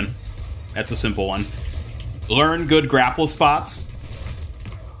stop moving. That's a simple one. Learn good grapple spots.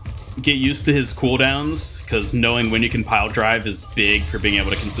 Get used to his cooldowns, because knowing when you can pile drive is big for being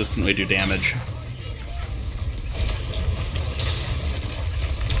able to consistently do damage.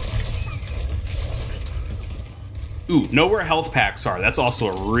 Ooh, know where health packs are. That's also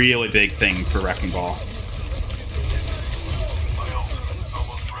a really big thing for Wrecking Ball.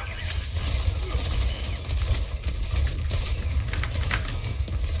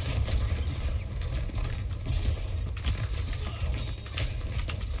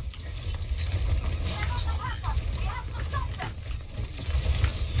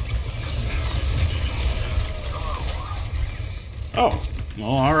 Oh,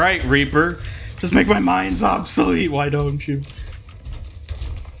 well, alright, Reaper. Just make my mines obsolete, why don't you?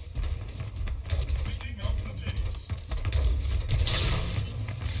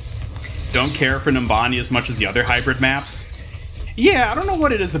 Don't care for Numbani as much as the other hybrid maps? Yeah, I don't know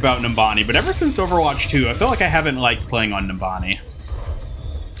what it is about Numbani, but ever since Overwatch 2, I feel like I haven't liked playing on Numbani.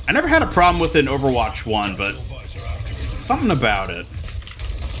 I never had a problem with it in Overwatch 1, but something about it.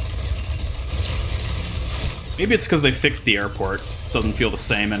 Maybe it's because they fixed the airport. It doesn't feel the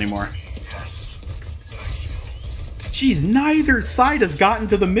same anymore. Jeez, neither side has gotten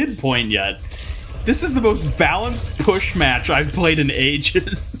to the midpoint yet. This is the most balanced push match I've played in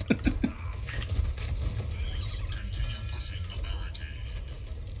ages.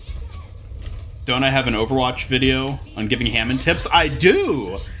 Don't I have an Overwatch video on giving Hammond tips? I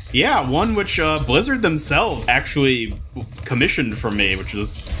do! Yeah, one which Blizzard themselves actually commissioned for me, which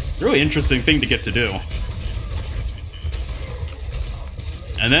is a really interesting thing to get to do.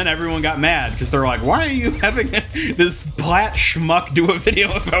 And then everyone got mad because they're like, why are you having this plat schmuck do a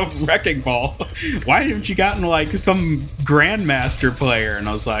video about Wrecking Ball? Why haven't you gotten like some Grandmaster player? And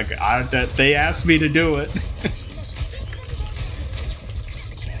I was like, they asked me to do it.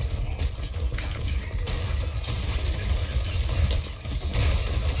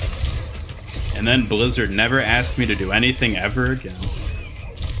 And then Blizzard never asked me to do anything ever again.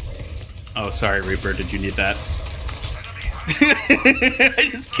 Oh, sorry, Reaper, did you need that? I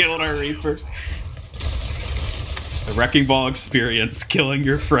just killed our Reaper. The Wrecking Ball experience, killing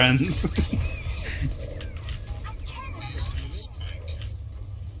your friends.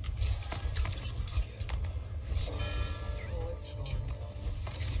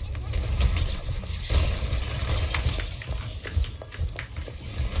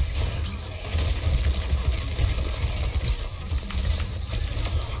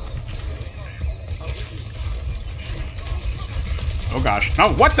 Oh Oh gosh.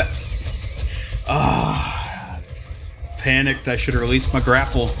 Oh, what the? Panicked. I should have released my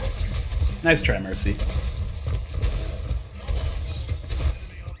grapple. Nice try, Mercy.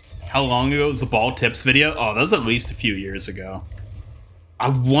 How long ago was the ball tips video? Oh, that was at least a few years ago. I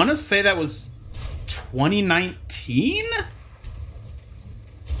want to say that was 2019?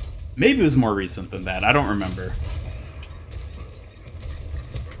 Maybe it was more recent than that. I don't remember.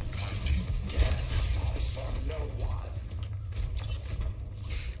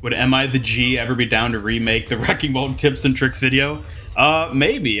 Would Am I the G ever be down to remake the Wrecking Ball tips and tricks video?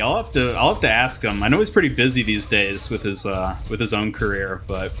 Maybe. I'll have to ask him. I know he's pretty busy these days with his own career,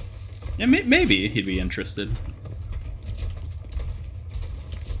 but yeah, maybe he'd be interested.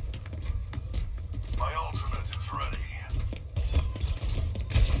 My ultimate is ready.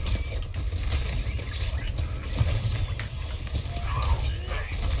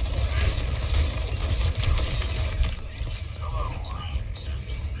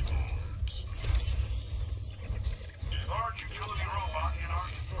 Large utility robot in our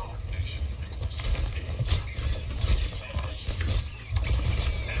control.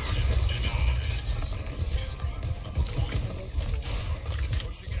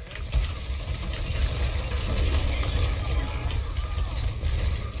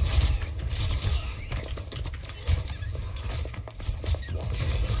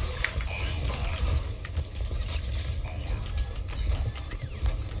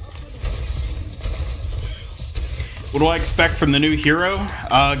 What do I expect from the new hero?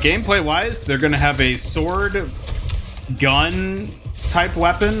 Gameplay-wise, they're going to have a sword, gun type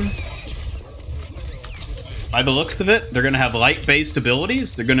weapon. By the looks of it, they're going to have light-based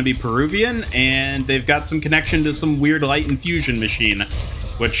abilities. They're going to be Peruvian, and they've got some connection to some weird light infusion machine,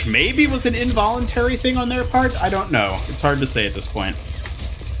 which maybe was an involuntary thing on their part. I don't know. It's hard to say at this point.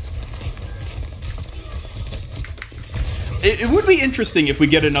 It would be interesting if we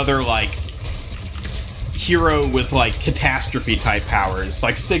get another, like, hero with like catastrophe type powers,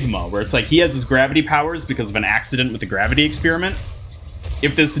 like Sigma, where it's like he has his gravity powers because of an accident with the gravity experiment.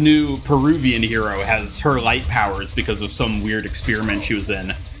 If this new Peruvian hero has her light powers because of some weird experiment she was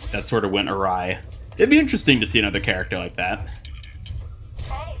in that sort of went awry. It'd be interesting to see another character like that.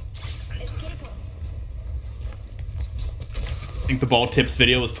 Hey, it's Kiko. I think the ball tips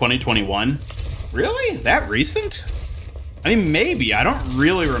video was 2021. Really? That recent? I mean, maybe. I don't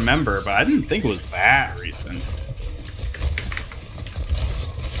really remember, but I didn't think it was that recent.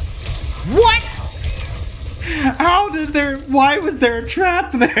 What? How did there... Why was there a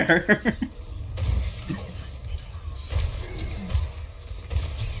trap there?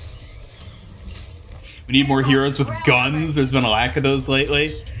 We need more heroes with guns. There's been a lack of those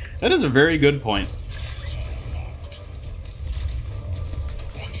lately. That is a very good point.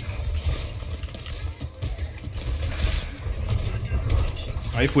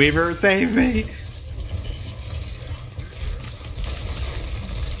 Life Weaver, save me!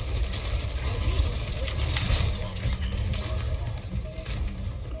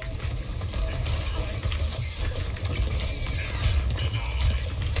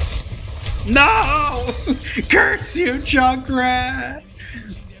 No! Curse you, Junkrat!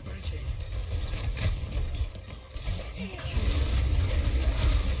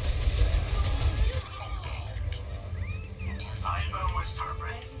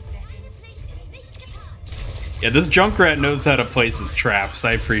 Yeah, this Junkrat knows how to place his traps.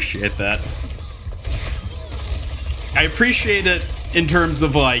 I appreciate that. I appreciate it in terms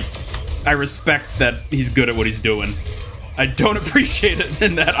of, like, I respect that he's good at what he's doing. I don't appreciate it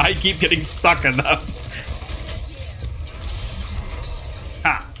in that I keep getting stuck in them.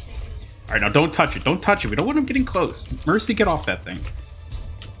 Ha! Alright, now don't touch it. Don't touch it. We don't want him getting close. Mercy, get off that thing.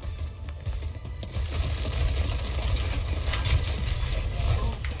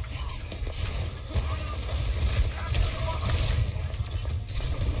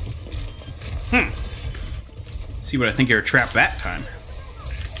 See what I think you're a trap that time.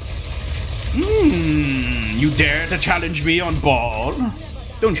 You dare to challenge me on Ball?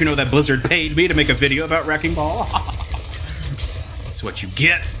 Don't you know that Blizzard paid me to make a video about Wrecking Ball? That's what you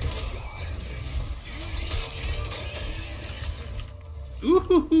get.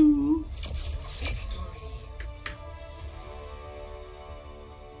 Ooh-hoo-hoo.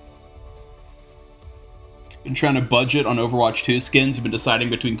 Been trying to budget on Overwatch 2 skins. I've been deciding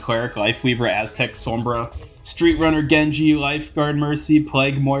between Cleric, Lifeweaver, Aztec, Sombra, Street Runner, Genji, Lifeguard, Mercy,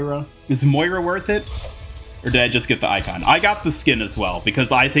 Plague, Moira. Is Moira worth it? Or did I just get the icon? I got the skin as well,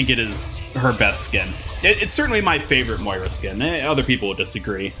 because I think it is her best skin. It's certainly my favorite Moira skin. Other people will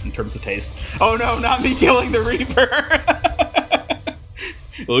disagree in terms of taste. Oh no, not me killing the Reaper!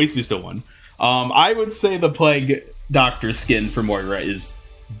 Well, at least we still won. I would say the Plague Doctor skin for Moira is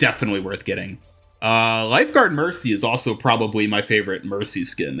definitely worth getting. Lifeguard Mercy is also probably my favorite Mercy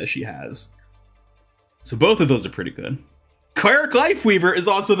skin that she has. So both of those are pretty good. Cleric Lifeweaver is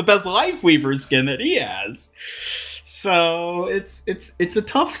also the best Lifeweaver skin that he has. So it's a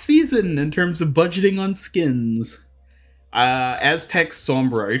tough season in terms of budgeting on skins. Aztec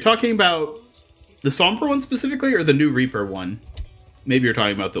Sombra. Are you talking about the Sombra one specifically or the new Reaper one? Maybe you're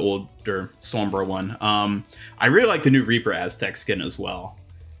talking about the older Sombra one. I really like the new Reaper Aztec skin as well.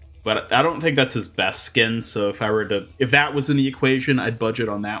 But I don't think that's his best skin, so if that was in the equation, I'd budget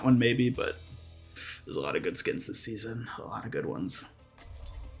on that one maybe, but there's a lot of good skins this season. A lot of good ones.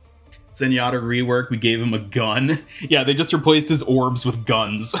 Zenyatta rework, we gave him a gun. Yeah, they just replaced his orbs with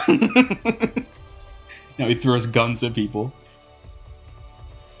guns. Now he throws guns at people.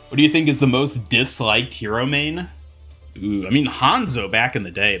 What do you think is the most disliked hero main? Ooh, I mean Hanzo back in the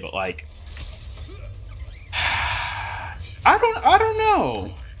day, but like I don't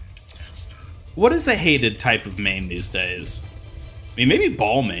know. What is a hated type of main these days? I mean, maybe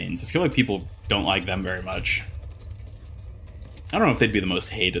ball mains. I feel like people don't like them very much. I don't know if they'd be the most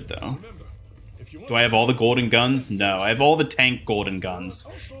hated, though. Do I have all the golden guns? No, I have all the tank golden guns.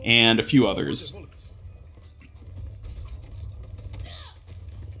 And a few others.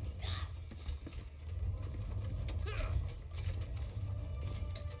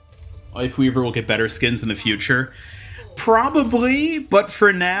 Lifeweaver will get better skins in the future. Probably, but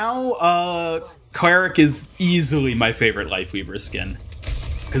for now, Cleric is easily my favorite Lifeweaver skin.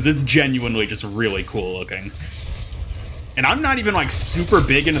 Because it's genuinely just really cool looking. And I'm not even, like, super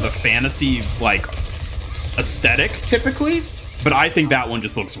big into the fantasy, like, aesthetic, typically. But I think that one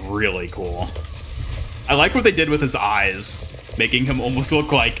just looks really cool. I like what they did with his eyes. Making him almost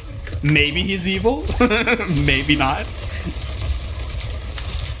look like maybe he's evil, maybe not.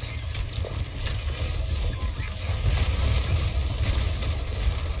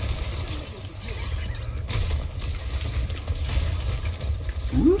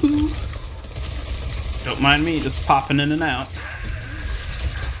 Woohoo! Don't mind me just popping in and out.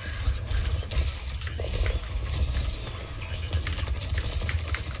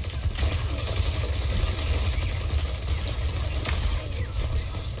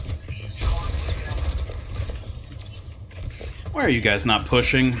 Why are you guys not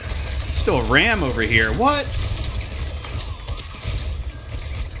pushing? It's still a ram over here. What?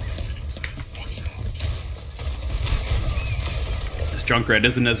 This Junkrat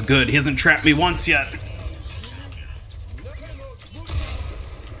isn't as good. He hasn't trapped me once yet.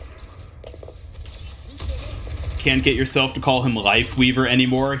 Can't get yourself to call him Lifeweaver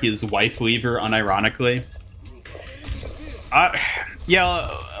anymore. He's Wife-Leaver, unironically.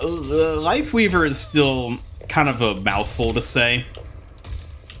 Yeah, Lifeweaver is still kind of a mouthful to say.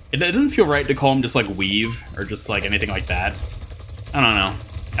 It doesn't feel right to call him just like Weave or just like anything like that. I don't know.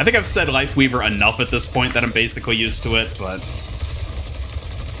 I think I've said Lifeweaver enough at this point that I'm basically used to it, but...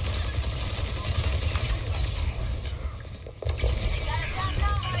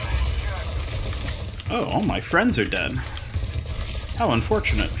 Oh, all my friends are dead. How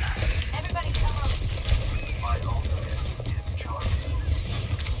unfortunate. Everybody come on.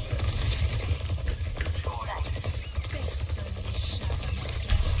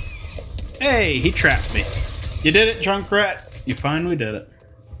 Hey, he trapped me. You did it, Junkrat. You finally did it.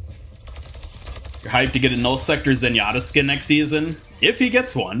 You're hyped to get a Null Sector Zenyatta skin next season? If he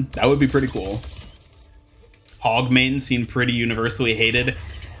gets one, that would be pretty cool. Hog mains seem pretty universally hated.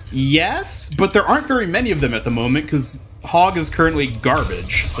 Yes, but there aren't very many of them at the moment because Hog is currently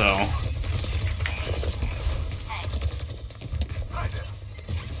garbage, so...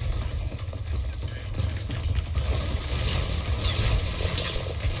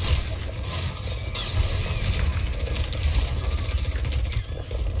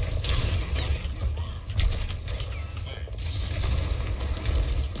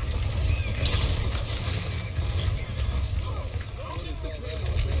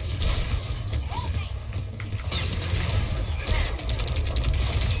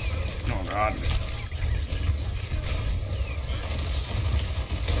 God.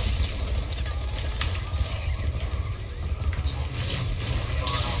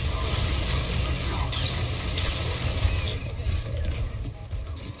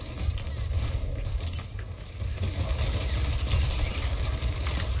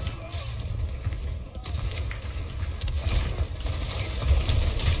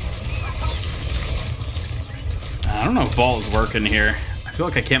 I don't know if ball is working here. I feel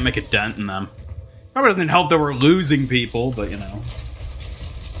like I can't make a dent in them. Probably doesn't help that we're losing people, but you know.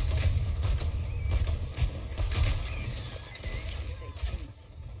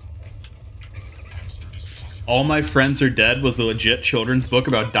 All My Friends Are Dead was a legit children's book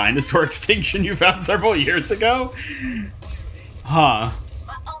about dinosaur extinction you found several years ago? Huh.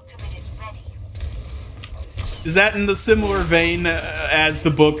 Is that in the similar vein as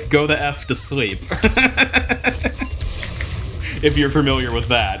the book Go the F to Sleep? If you're familiar with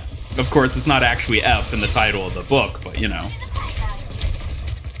that. Of course, it's not actually F in the title of the book, but you know.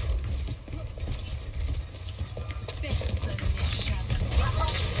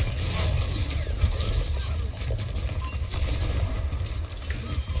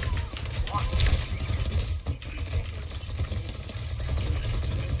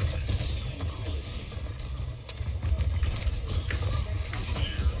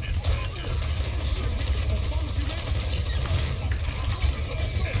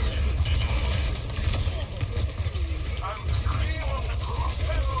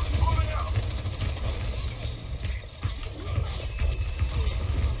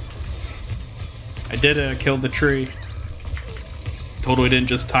 I did kill the tree. Totally didn't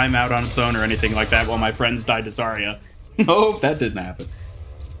just time out on its own or anything like that while my friends died to Zarya. Nope, that didn't happen.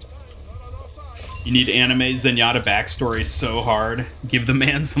 You need anime Zenyatta backstory so hard. Give the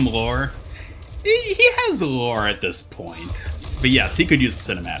man some lore. He has lore at this point. But yes, he could use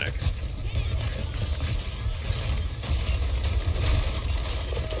a cinematic.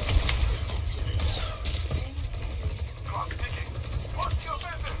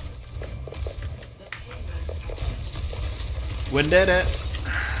 We did it.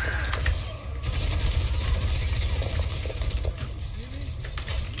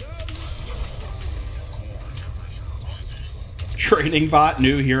 Training bot,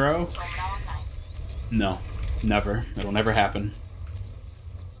 new hero? No, never. It'll never happen.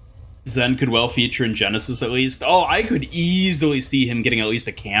 Zen could well feature in Genesis at least. Oh, I could easily see him getting at least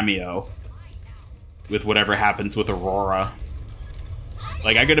a cameo with whatever happens with Aurora.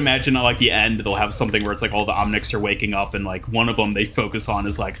 Like, I could imagine at, like, the end, they'll have something where it's, like, all the Omnics are waking up, and, like, one of them they focus on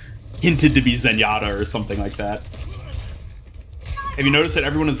is, like, hinted to be Zenyatta or something like that. Have you noticed that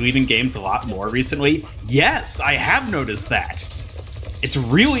everyone is leaving games a lot more recently? Yes, I have noticed that. It's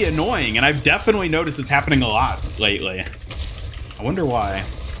really annoying, and I've definitely noticed it's happening a lot lately. I wonder why.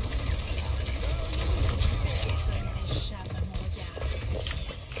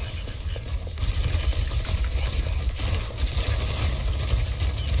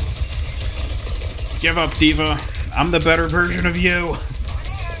 Give up, Diva. I'm the better version of you.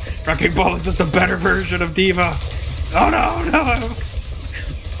 Wrecking Ball is just a better version of Diva. Oh no, no!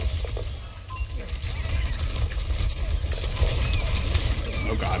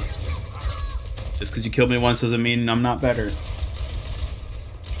 Oh god. Just because you killed me once doesn't mean I'm not better.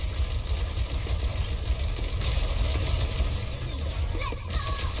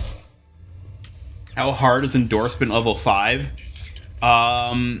 How hard is endorsement level 5?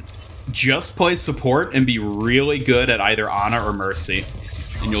 Just play support and be really good at either Ana or Mercy,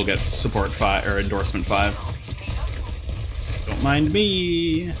 and you'll get support 5 or endorsement 5. Don't mind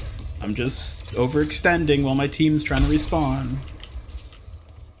me. I'm just overextending while my team's trying to respawn.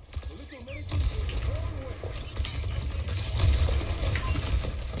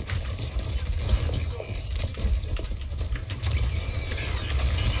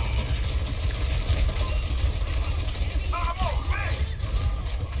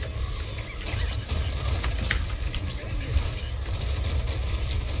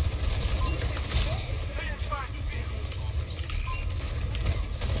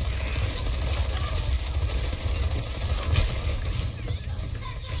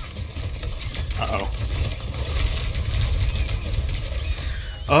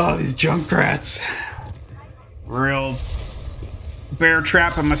 Oh, these Junkrats. Real bear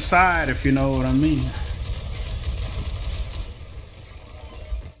trap on my side, if you know what I mean.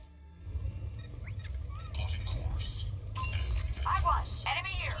 Enemy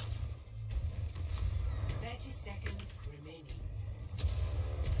here. 30 seconds remaining.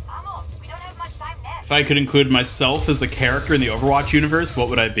 Vamos, we don't have much time left. If I could include myself as a character in the Overwatch universe, what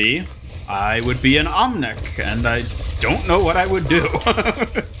would I be? I would be an Omnic, and I don't know what I would do.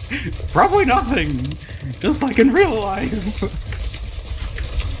 Probably nothing. Just like in real life.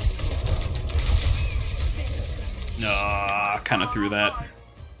 Nah, kind of threw that.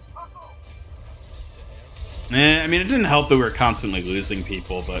 I mean, it didn't help that we were constantly losing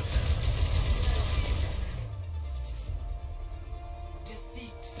people, but...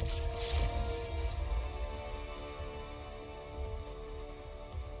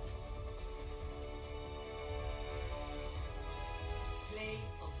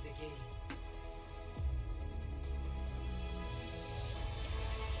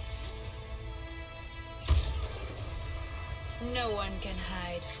 No one can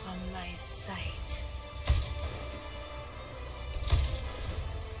hide from my sight.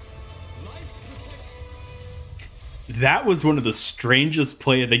 That was one of the strangest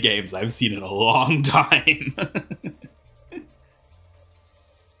play of the games I've seen in a long time.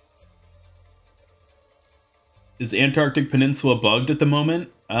 Is Antarctic Peninsula bugged at the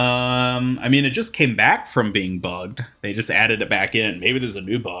moment? I mean, it just came back from being bugged. They just added it back in. Maybe there's a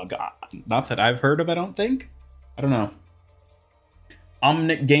new bug. Not that I've heard of, I don't think. I don't know.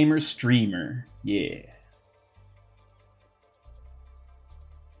 Omnic Gamer Streamer. Yeah.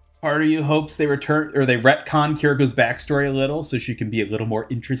 Part of you hopes they return, or they retcon Kiriko's backstory a little so she can be a little more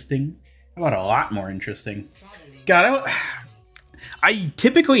interesting. How about a lot more interesting? God, I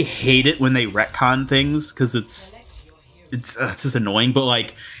typically hate it when they retcon things because it's just annoying. But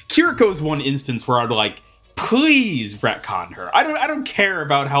like Kiriko's one instance where I'd like, please retcon her. I don't care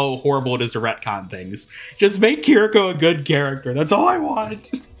about how horrible it is to retcon things. Just make Kiriko a good character. That's all I want.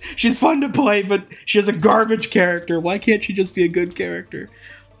 She's fun to play, but she has a garbage character. Why can't she just be a good character?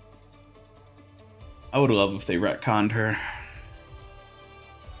 I would love if they retconned her.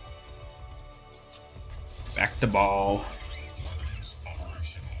 Back to ball.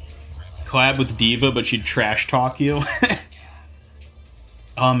 Collab with Diva, but she'd trash talk you.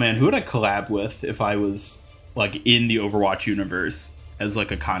 Oh man, who would I collab with if I was like in the Overwatch universe as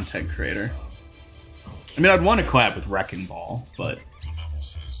like a content creator? I mean, I'd want to collab with Wrecking Ball, but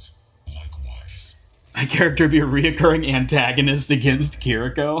my character would be a reoccurring antagonist against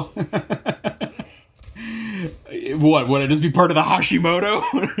Kiriko. What? Would I just be part of the Hashimoto?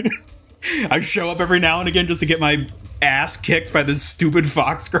 I show up every now and again just to get my ass kicked by this stupid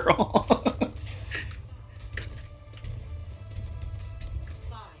fox girl.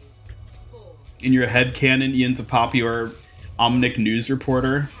 In your headcanon, Ian's a popular Omnic news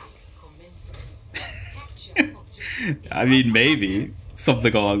reporter. I mean, maybe.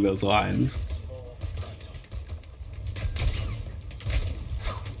 Something along those lines.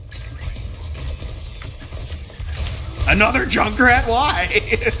 Another Junkrat? Why?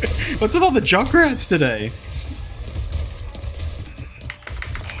 What's with all the Junkrats today?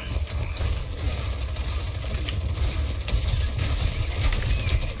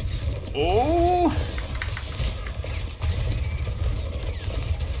 Oh!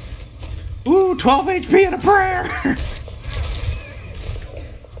 Ooh, 12 HP and a prayer!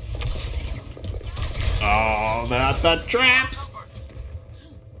 Oh, not the traps!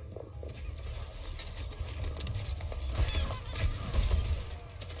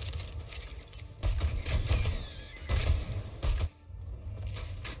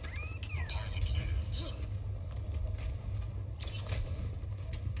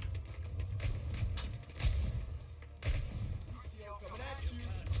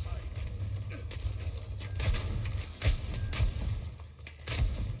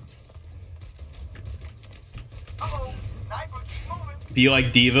 Be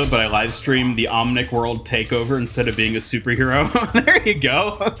like Diva, but I live stream the Omnic World Takeover instead of being a superhero. There you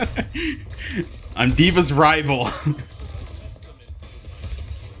go. I'm Diva's rival.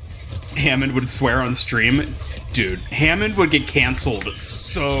 Hammond would swear on stream. Dude, Hammond would get canceled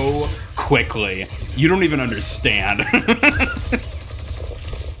so quickly. You don't even understand.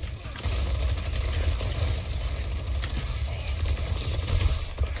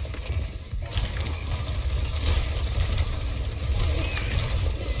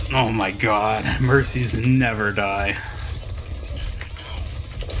 Oh my god, Mercies never die.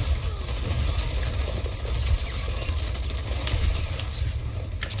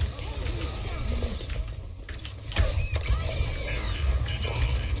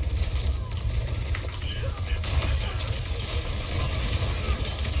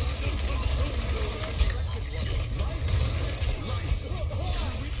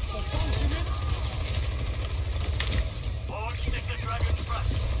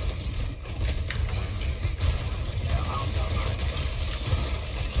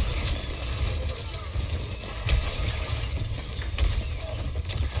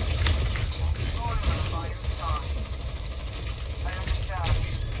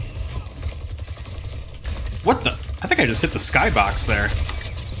 What the? I think I just hit the skybox there.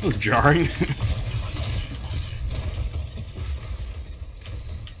 That was jarring.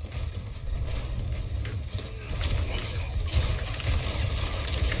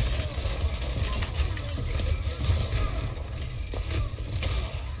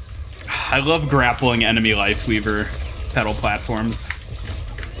 I love grappling enemy Lifeweaver pedal platforms.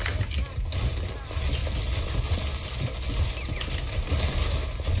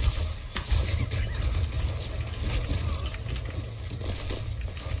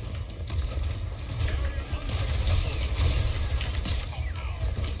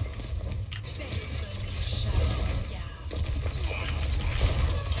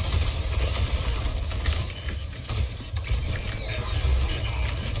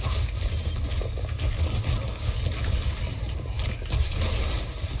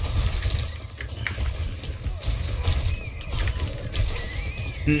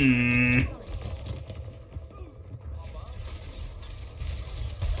 Hmm.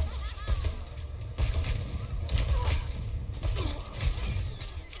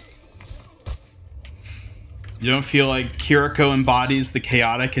 You don't feel like Kiriko embodies the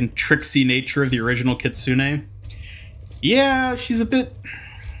chaotic and tricksy nature of the original Kitsune? Yeah, she's a bit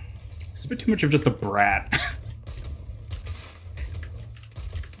too much of just a brat.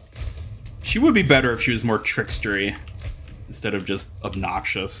 She would be better if she was more trickstery instead of just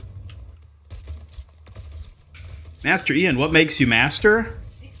obnoxious. Master Ian, what makes you master?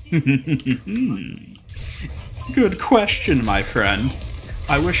 Good question, my friend.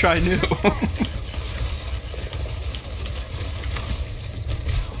 I wish I knew.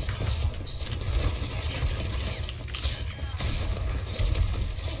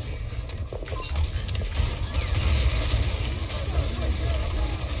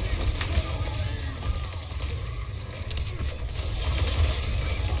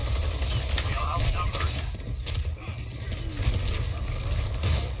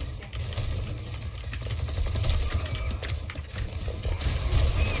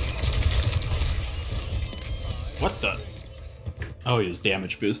 What the? Oh, he was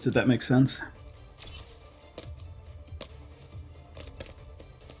damage boosted. That makes sense.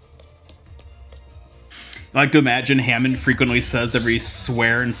 I like to imagine Hammond frequently says every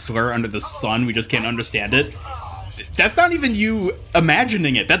swear and slur under the sun. We just can't understand it. That's not even you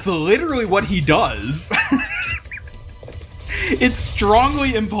imagining it. That's literally what he does. It's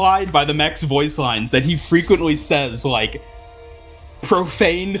strongly implied by the mech's voice lines that he frequently says, like,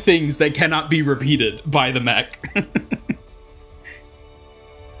 profane things that cannot be repeated by the mech.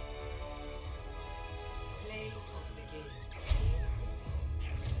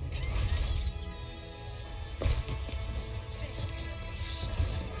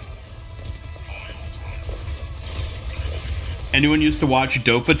 Anyone used to watch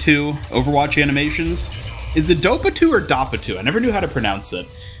Dopa 2 Overwatch animations? Is it Dopa 2 or Dopa 2? I never knew how to pronounce it.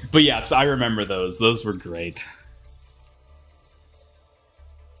 But yes, I remember those. Those were great.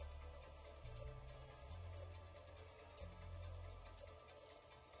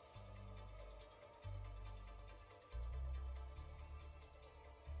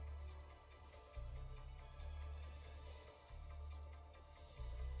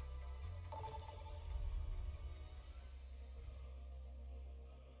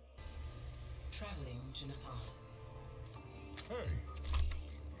 Traveling to Nepal. Hey.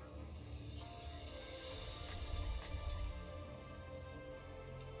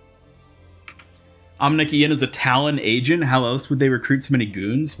 Omnic Ian is a Talon agent. How else would they recruit so many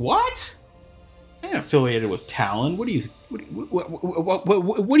goons? What? I ain't affiliated with Talon. What are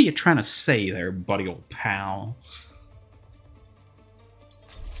you trying to say there, buddy old pal?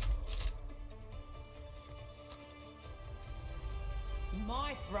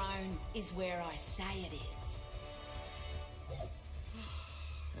 My throne is where I say it is.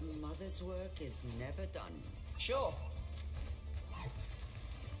 A mother's work is never done. Sure.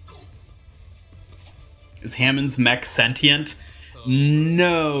 Is Hammond's mech sentient?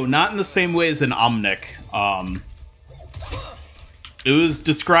 No, not in the same way as an Omnic. It was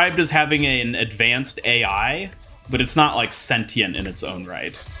described as having an advanced AI, but it's not like sentient in its own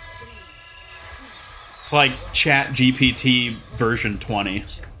right. It's like Chat GPT version 20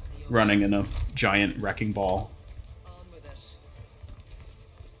 running in a giant wrecking ball. On with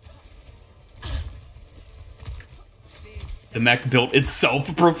it. The mech built itself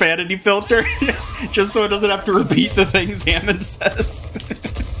a profanity filter just so it doesn't have to repeat the things Hammond says.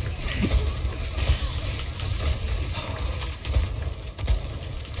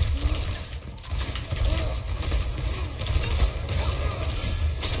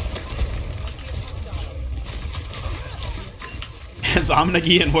 As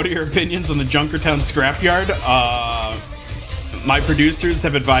Omnigian, what are your opinions on the Junkertown scrapyard? My producers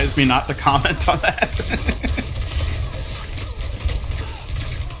have advised me not to comment on that.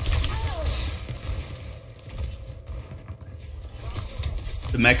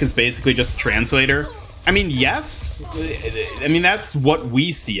 The mech is basically just a translator. I mean, yes. I mean, that's what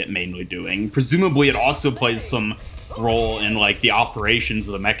we see it mainly doing. Presumably, it also plays some role in, like, the operations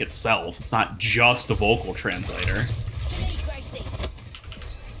of the mech itself. It's not just a vocal translator.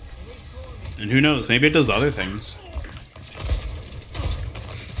 And who knows, maybe it does other things.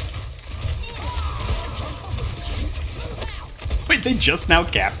 Wait, they just now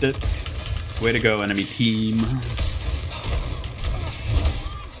capped it? Way to go, enemy team.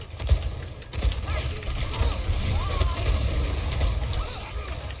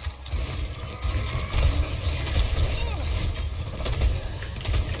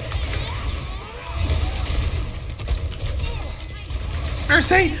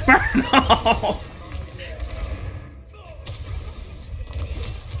 Mercy! No!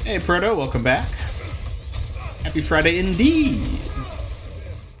 Hey, Proto, welcome back. Happy Friday indeed.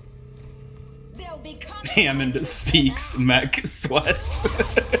 Hammond speaks mech sweats.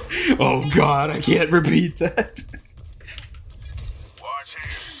 Oh god, I can't repeat that. Watch him.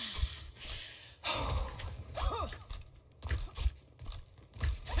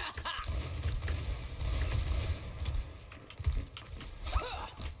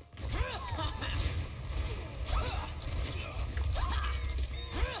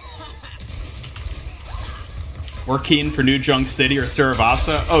 We're keen for New Junk City or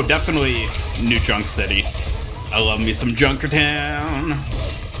Saravasa. Oh, definitely New Junk City. I love me some Junkertown.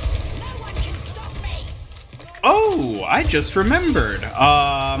 Oh, I just remembered.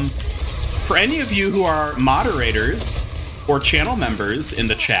 For any of you who are moderators or channel members in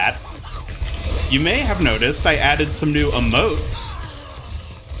the chat, you may have noticed I added some new emotes.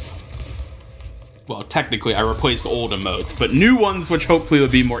 Well, technically I replaced old emotes, but new ones which hopefully will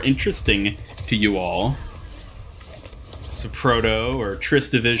be more interesting to you all. So Proto or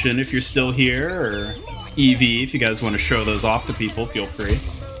Tristavision if you're still here, or Eevee if you guys want to show those off to people, feel free.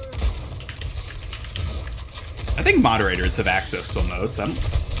 I think moderators have access to emotes. I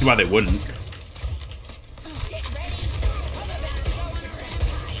don't see why they wouldn't.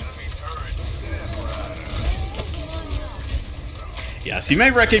 Yes, you may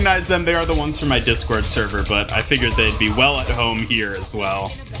recognize them. They are the ones from my Discord server, but I figured they'd be well at home here as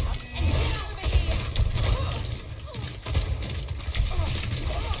well.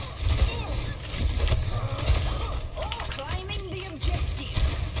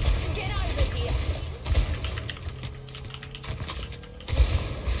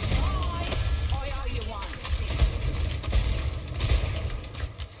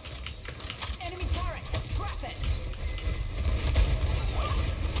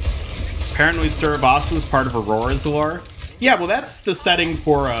 Apparently Saravasa is part of Aurora's lore. Yeah, well that's the setting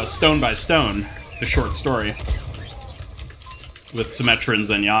for Stone by Stone, the short story. With Symmetra and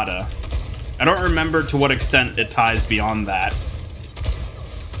Zenyatta. I don't remember to what extent it ties beyond that.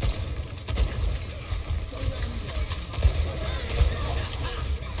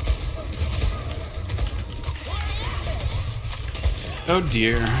 Oh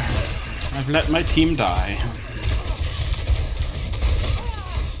dear. I've let my team die.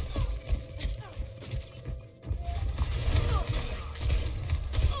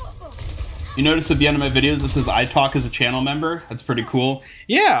 You notice at the end of my videos, this says I Talk as a channel member? That's pretty cool.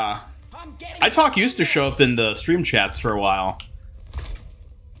 Yeah! I Talk used to show up in the stream chats for a while.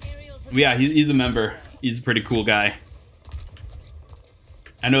 Yeah, he's a member. He's a pretty cool guy.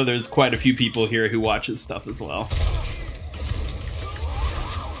 I know there's quite a few people here who watch his stuff as well.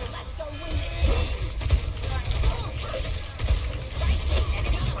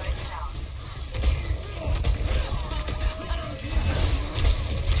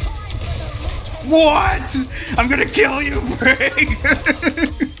 What? I'm gonna kill you, Brig!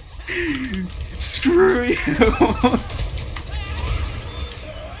 Screw you!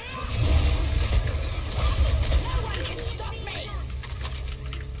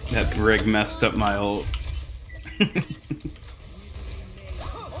 That Brig messed up my ult.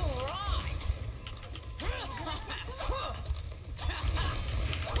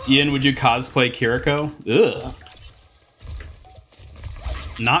 Ian, would you cosplay Kiriko? Ugh.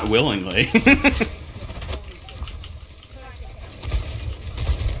 Not willingly.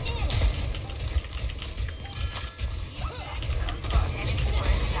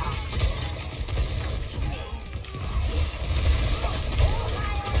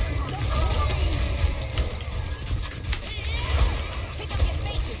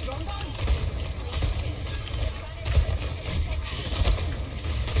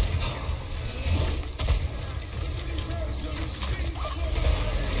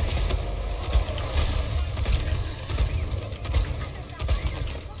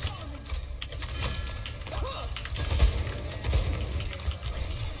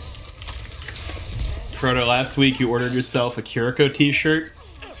 Frodo, last week you ordered yourself a Kiriko t-shirt.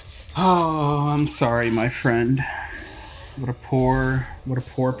 Oh, I'm sorry, my friend. What a poor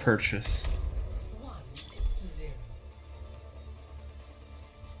purchase.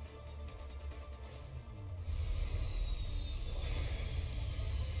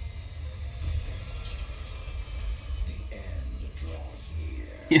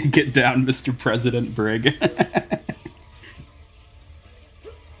 Get down, Mr. President Brig.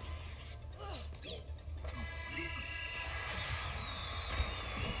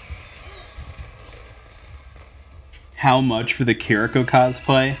 How much for the Kiriko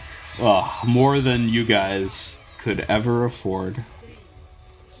cosplay? Oh, more than you guys could ever afford.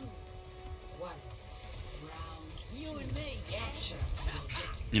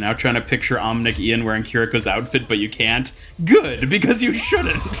 You're now trying to picture Omnic Ian wearing Kiriko's outfit, but you can't? Good, because you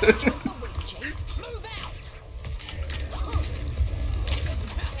shouldn't!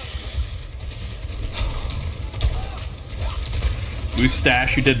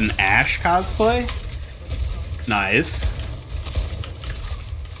 Moustache, you did an Ash cosplay? Nice.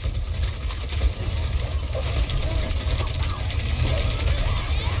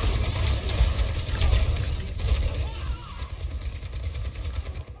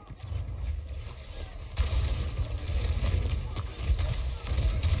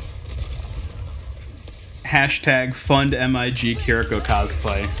 Hashtag fund MIG Kiriko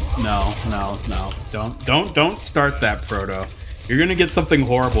cosplay. No. Don't start that, Proto. You're gonna get something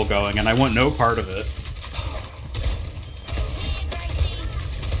horrible going, and I want no part of it.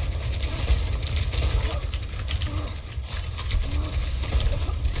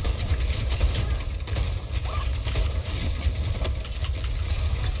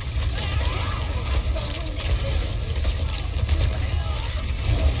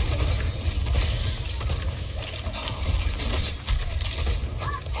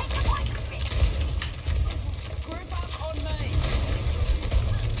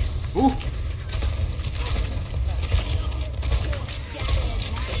 Ooh.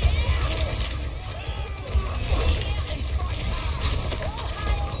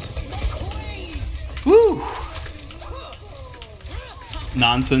 Woo.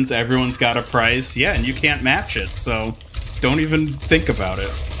 Nonsense, everyone's got a price. Yeah, and you can't match it, so don't even think about it.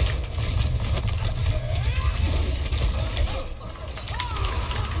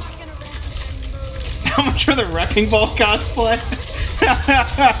 How much for the Wrecking Ball cosplay?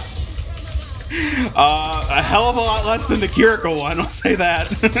 A hell of a lot less than the Kiriko one, I'll say that.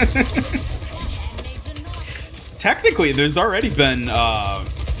 Technically, there's already been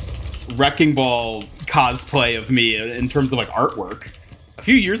Wrecking Ball cosplay of me in terms of like artwork. A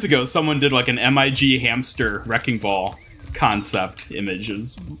few years ago, someone did like an MIG hamster Wrecking Ball concept image. It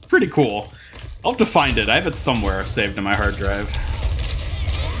was pretty cool. I'll have to find it. I have it somewhere saved in my hard drive.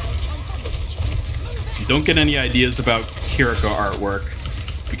 Don't get any ideas about Kiriko artwork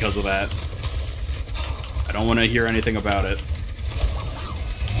because of that. I don't want to hear anything about it.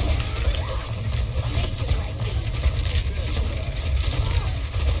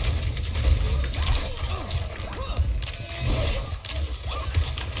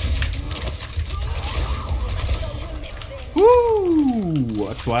 Woo!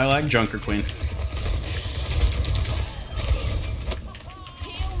 That's why I like Junker Queen.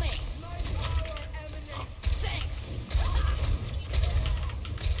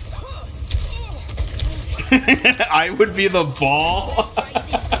 I would be the ball.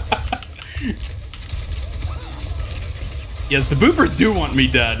 Yes, the boopers do want me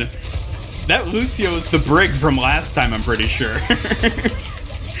dead. That Lucio is the brig from last time, I'm pretty sure.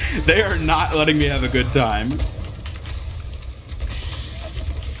 They are not letting me have a good time.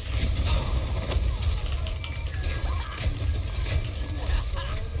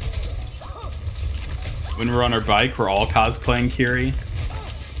 When we're on our bike, we're all cosplaying Kiri.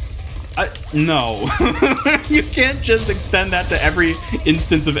 No. You can't just extend that to every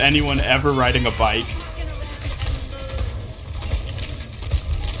instance of anyone ever riding a bike.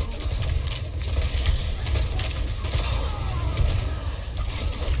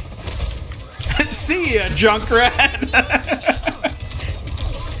 See ya, Junkrat!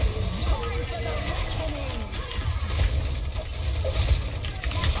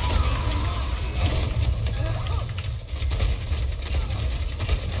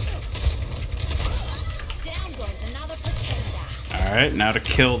 Alright, now to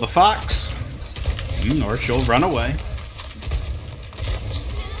kill the fox. Or she'll run away.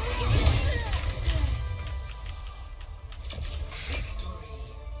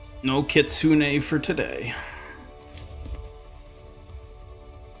 No Kitsune for today.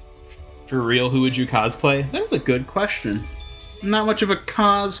 For real, who would you cosplay? That is a good question. I'm not much of a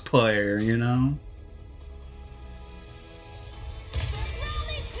cosplayer, you know?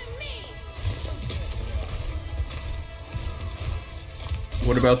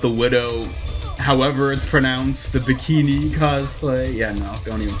 What about the Widow, however it's pronounced, the bikini cosplay? Yeah, no,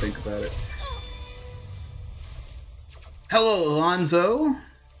 don't even think about it. Hello, Alonzo.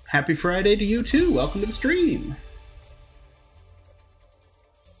 Happy Friday to you too. Welcome to the stream.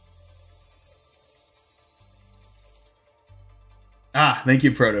 Ah, thank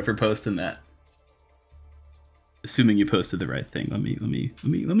you, Proto, for posting that. Assuming you posted the right thing. Let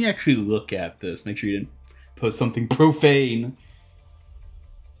me actually look at this. Make sure you didn't post something profane.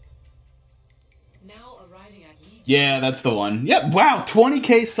 Yeah, that's the one. Yep, wow,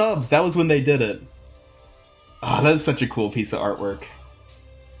 20k subs. That was when they did it. Oh, that is such a cool piece of artwork.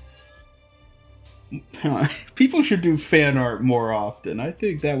 People should do fan art more often. I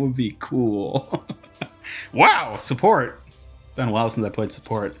think that would be cool. Wow, support. Been a while since I played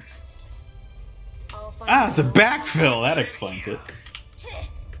support. Ah, it's a backfill. That explains it.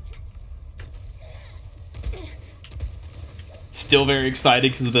 Still very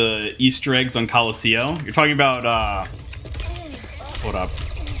excited because of the Easter eggs on Coliseum. You're talking about, hold up.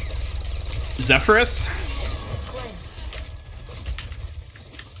 Zephyrus?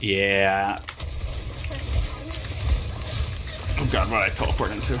 Yeah. Oh god, what did I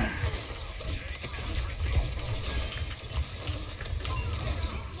teleport into?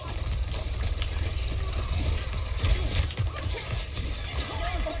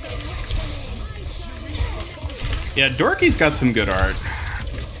 Yeah, Dorky's got some good art.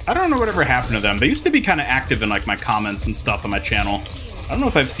 I don't know whatever happened to them. They used to be kind of active in like my comments and stuff on my channel. I don't know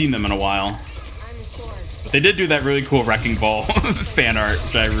if I've seen them in a while. But they did do that really cool Wrecking Ball fan art,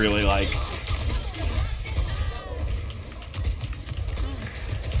 which I really like.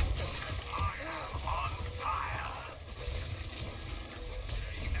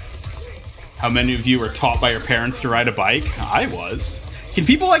 How many of you were taught by your parents to ride a bike? I was. Can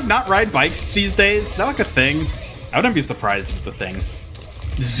people like not ride bikes these days? Is that like a thing? I wouldn't be surprised if it's a thing.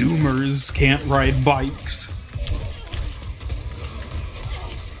 Zoomers can't ride bikes.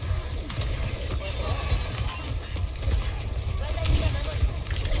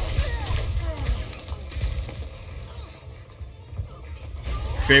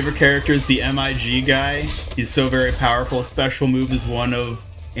 Favorite character is the MIG guy. He's so very powerful. Special move is one of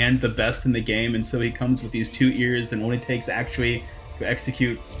and the best in the game, and so he comes with these 2 ears and only takes actually to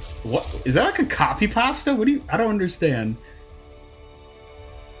execute. What is that, like a copy pasta? What do you? I don't understand.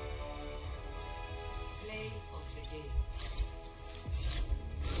 Play of the game.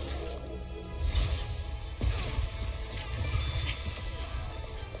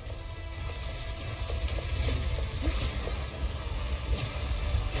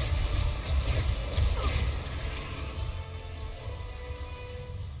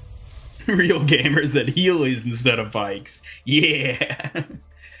 Real gamers at Heelys instead of bikes. Yeah.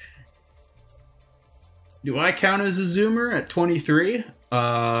 Do I count as a Zoomer at 23?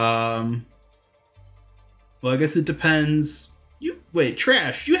 Well, I guess it depends. Wait,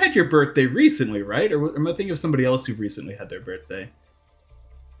 Trash, you had your birthday recently, right? Or am I thinking of somebody else who recently had their birthday?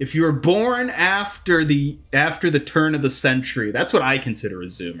 If you were born after the turn of the century, that's what I consider a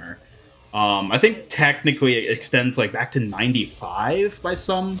Zoomer. I think technically it extends like back to 95 by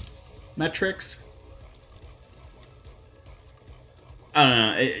some metrics.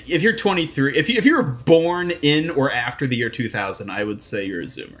 If you're 23, if you were born in or after the year 2000, I would say you're a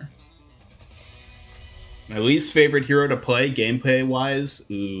Zoomer. My least favorite hero to play,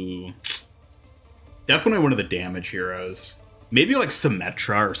 gameplay-wise, ooh, definitely one of the damage heroes. Maybe like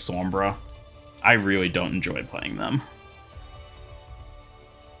Symmetra or Sombra. I really don't enjoy playing them.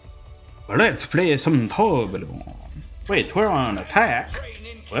 Let's play some Tourbillon. Wait, we're on attack.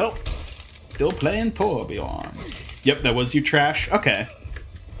 Well, still playing Tourbillon. Yep, that was you, Trash. Okay.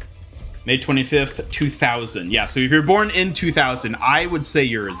 May 25th, 2000. Yeah, so if you're born in 2000, I would say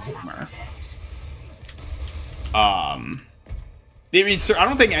you're a Zoomer. I mean, sir, I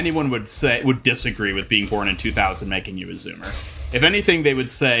don't think anyone would disagree with being born in 2000 making you a Zoomer. If anything, they would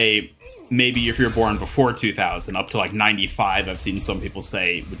say maybe if you're born before 2000, up to like 95, I've seen some people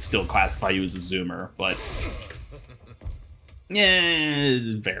say would still classify you as a Zoomer, but yeah,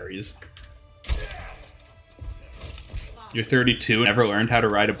 it varies. You're 32, never learned how to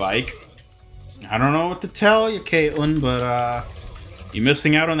ride a bike. I don't know what to tell you, Caitlin, but you're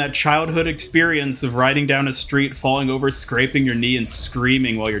missing out on that childhood experience of riding down a street, falling over, scraping your knee, and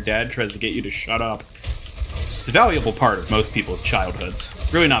screaming while your dad tries to get you to shut up. It's a valuable part of most people's childhoods.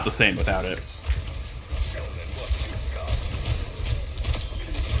 Really not the same without it.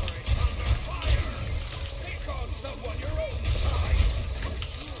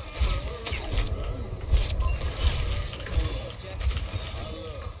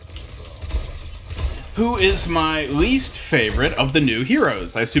 Who is my least favorite of the new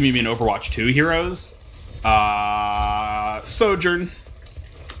heroes? I assume you mean Overwatch 2 heroes? Sojourn.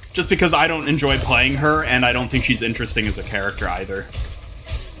 Just because I don't enjoy playing her, and I don't think she's interesting as a character either.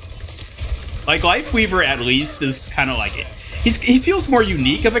 Like, Lifeweaver, at least, is kind of like... He feels more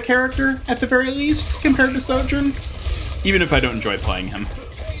unique of a character, at the very least, compared to Sojourn. Even if I don't enjoy playing him.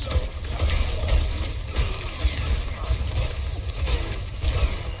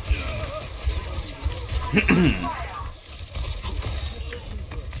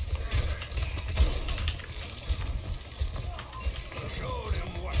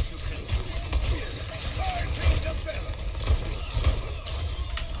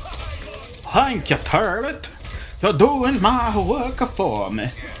 Thank you, Turlet. You're doing my work for me.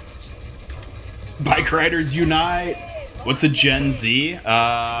 Bike Riders Unite. What's a Gen Z?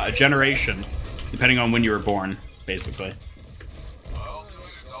 A generation. Depending on when you were born, basically.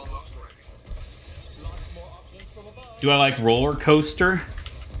 Do I like roller coaster?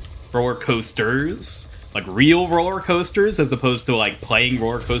 Roller coasters? Like real roller coasters as opposed to like playing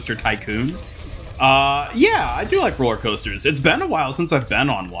Roller Coaster Tycoon? Yeah, I do like roller coasters. It's been a while since I've been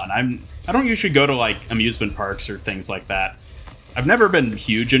on one. I don't usually go to like amusement parks or things like that. I've never been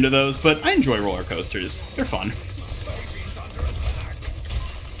huge into those, but I enjoy roller coasters. They're fun.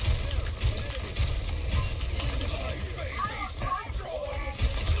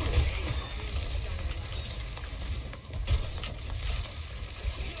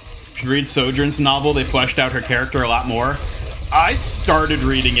 Should read Sojourn's novel. They fleshed out her character a lot more. I started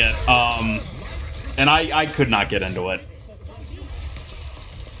reading it, and I could not get into it.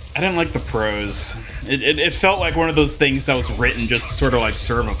 I didn't like the prose. It felt like one of those things that was written just to sort of like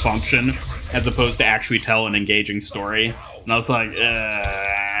serve a function, as opposed to actually tell an engaging story. And I was like,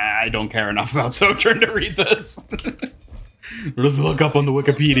 I don't care enough about Sojourn to read this. I'll just look up on the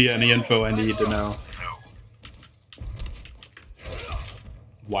Wikipedia any info I need to know.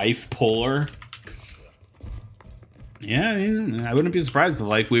 Wife puller. Yeah, I wouldn't be surprised if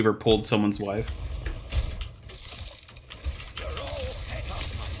Lifeweaver pulled someone's wife.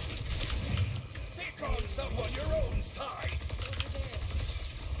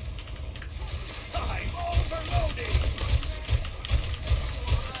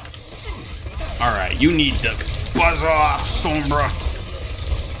 Alright, you need to buzz off, Sombra.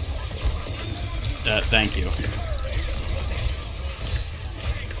 Thank you.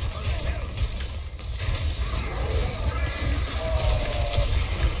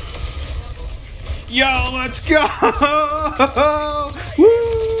 Yo, let's go!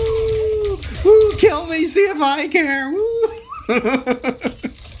 Woo! Woo! Kill me, see if I care! Woo!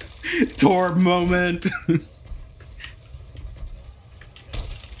 Torb moment.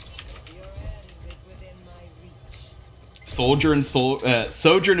 Sojourn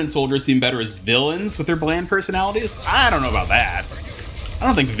and Soldier seem better as villains with their bland personalities? I don't know about that. I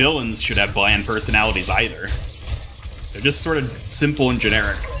don't think villains should have bland personalities either. They're just sort of simple and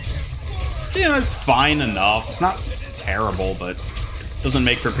generic. You know, it's fine enough. It's not terrible, but doesn't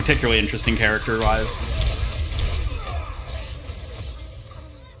make for particularly interesting character-wise.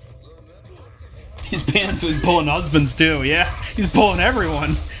 He's pants, so he's pulling husbands too. Yeah, he's pulling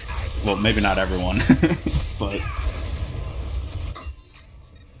everyone. Well, maybe not everyone, but.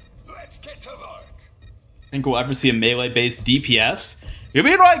 Think we'll ever see a melee-based DPS? You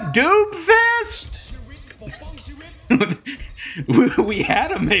mean like Doomfist? We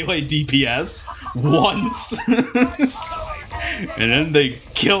had a melee DPS once. And then they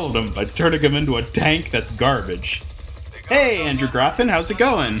killed him by turning him into a tank that's garbage. Hey, Andrew Grothin, how's it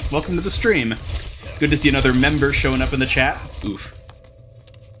going? Welcome to the stream. Good to see another member showing up in the chat. Oof.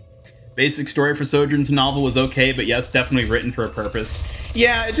 Basic story for Sojourn's novel was okay, but yes, definitely written for a purpose.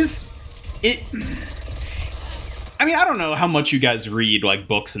 Yeah, I mean, I don't know how much you guys read, like,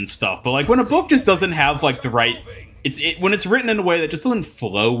 books and stuff, but, like, when a book just doesn't have, like, the right... when it's written in a way that just doesn't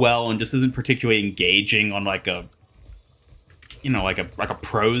flow well and just isn't particularly engaging on, like, a... You know, like a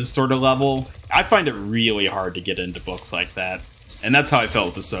prose sort of level, I find it really hard to get into books like that. And that's how I felt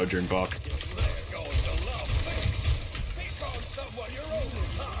with the Sojourn book.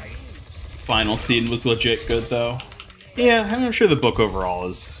 Final scene was legit good, though. Yeah, I'm sure the book overall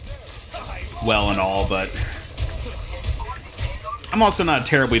is well and all, but... I'm also not a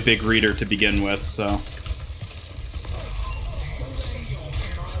terribly big reader to begin with, so...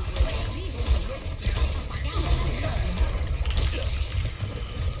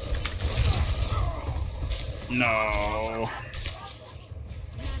 No.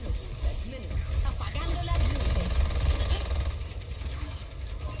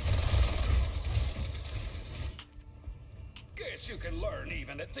 Guess you can learn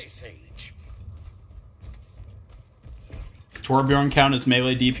even at this age. Does Torbjorn count as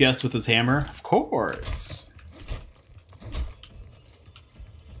melee DPS with his hammer? Of course.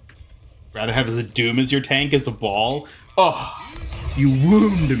 Rather have as a Doom as your tank as a ball? Oh, you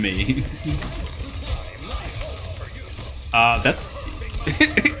wound me. That's...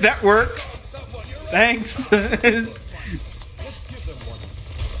 that works. Thanks.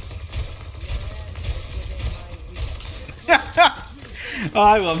 Oh,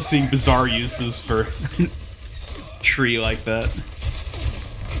 I love seeing bizarre uses for tree like that.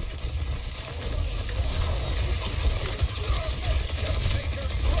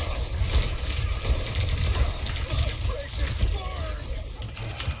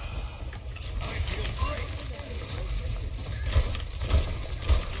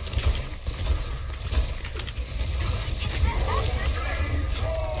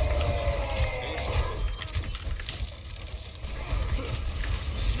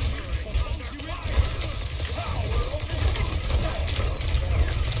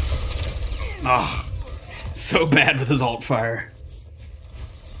 Oh, so bad with his alt fire.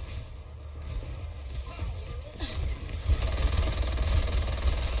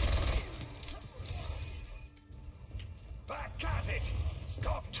 Back at it!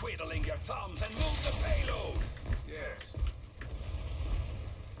 Stop twiddling your thumbs and move the payload! Yes.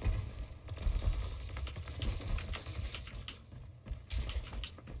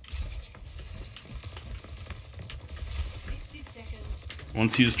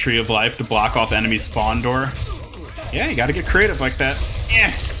 Once use Tree of Life to block off enemy spawn door. Yeah, you gotta get creative like that.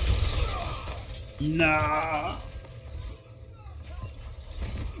 Yeah. Nah.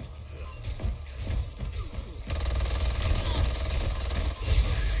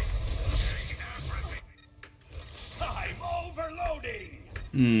 I'm overloading!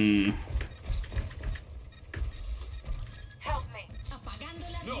 Help me.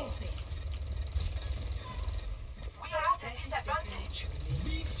 No! We are at a disadvantage.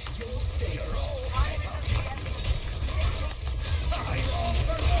 I'm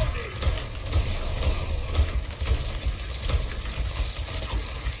overloading!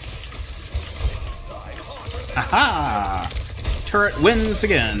 Aha! Turret wins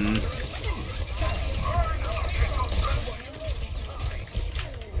again.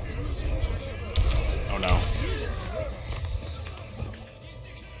 Oh no.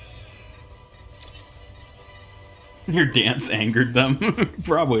 Your dance angered them.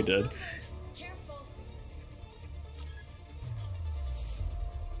 Probably did. Careful.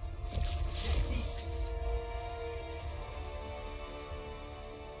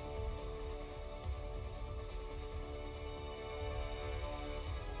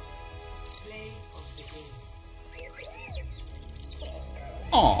 Play of the game.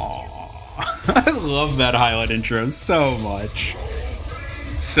 Aww. I love that highlight intro so much.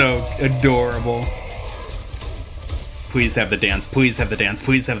 So adorable. Please have the dance, please have the dance,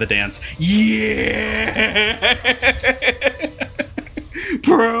 please have the dance. Yeah!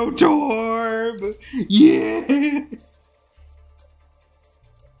 Protorb! Yeah!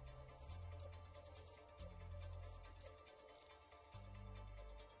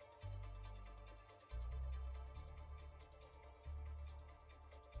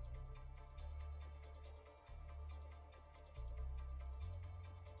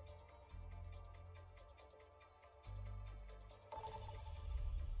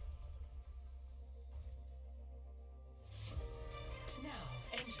 Now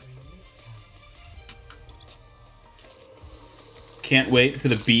entering mid-town. Can't wait for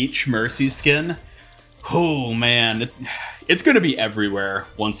the beach Mercy skin. Oh man, it's gonna be everywhere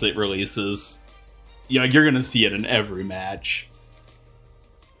once it releases. Yeah, you're gonna see it in every match.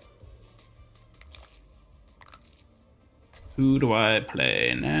 Who do I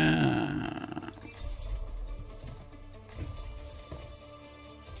play now?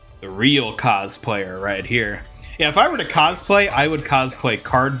 The real cosplayer right here. Yeah, if I were to cosplay, I would cosplay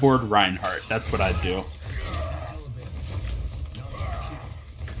Cardboard Reinhardt. That's what I'd do.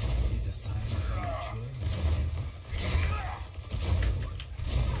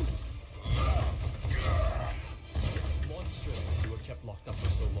 It's monstrous that you were kept locked up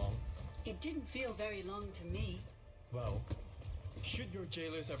for so long. It didn't feel very long to me. Well, should your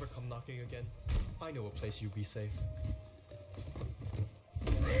jailers ever come knocking again, I know a place you'd be safe.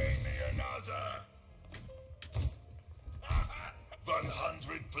 Bring me another.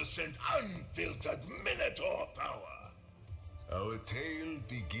 100% unfiltered Minotaur power. Our tale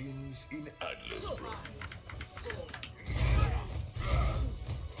begins in Adlersbrück.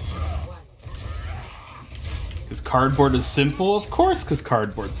 Because cardboard is simple? Of course, because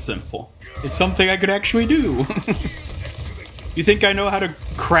cardboard's simple. It's something I could actually do. You think I know how to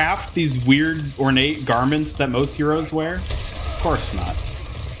craft these weird, ornate garments that most heroes wear? Of course not.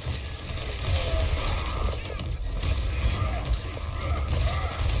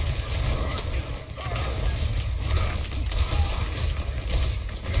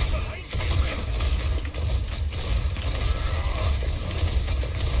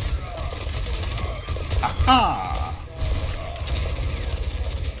 Aha!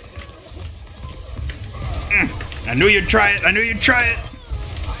 I knew you'd try it! I knew you'd try it!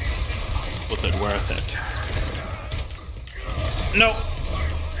 Was it worth it? No!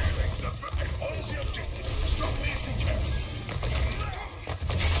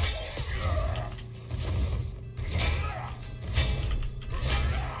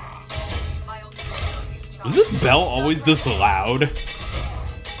 Was this bell always this loud?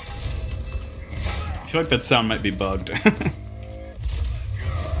 I feel like that sound might be bugged.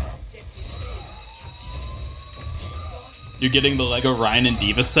 You're getting the Lego Ryan and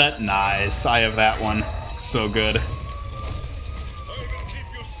Diva set? Nice. I have that one. So good.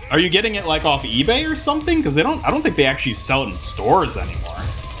 Are you getting it like off eBay or something? Because I don't think they actually sell it in stores anymore.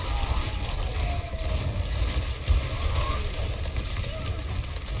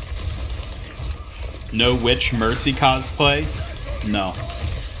 No Witch Mercy cosplay? No.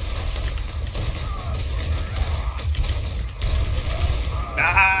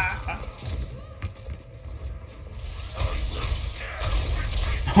 Ah!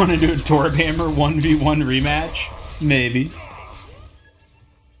 I want to do a Torbhammer 1v1 rematch? Maybe.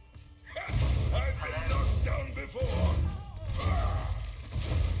 I've been knocked down before.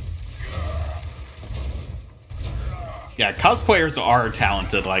 Yeah, cosplayers are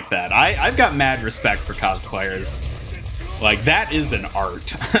talented like that. I've got mad respect for cosplayers. Like, that is an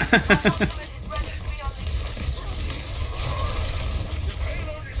art.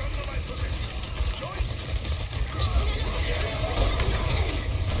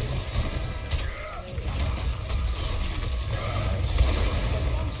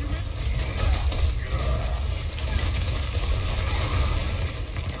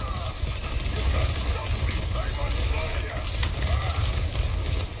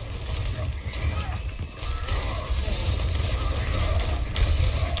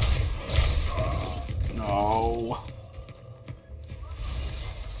 No.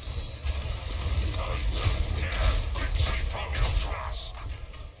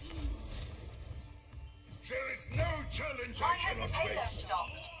 There is no challenge I My cannot educator face.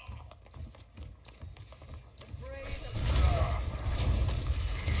 stopped.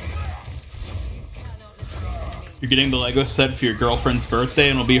 You're getting the Lego set for your girlfriend's birthday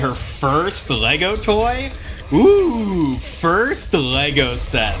and it'll be her first Lego toy? Ooh, first Lego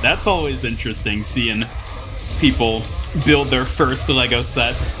set. That's always interesting, seeing people build their first Lego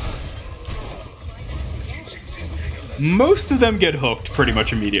set. Most of them get hooked pretty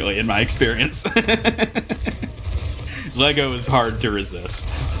much immediately, in my experience. Lego is hard to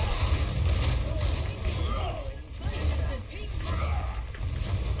resist.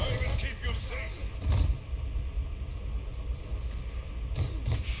 I will keep you safe.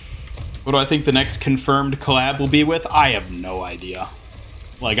 What do I think the next confirmed collab will be with? I have no idea.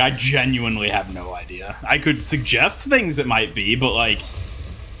 Like, I genuinely have no idea. I could suggest things it might be, but, like,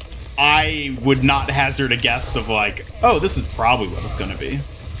 I would not hazard a guess of, like, oh, this is probably what it's gonna be.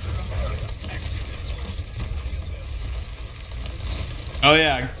 Oh,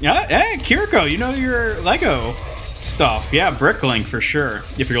 yeah. Yeah, hey, Kiriko, you know your Lego stuff. Yeah, Bricklink for sure,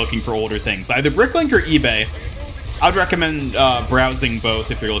 if you're looking for older things. Either Bricklink or eBay. I'd recommend browsing both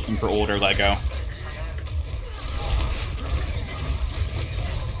if you're looking for older Lego.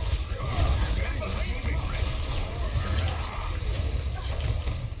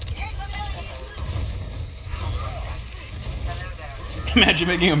 Imagine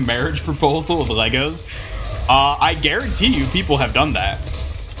making a marriage proposal with Legos. I guarantee you people have done that.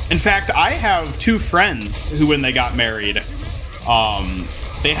 In fact, I have two friends who, when they got married,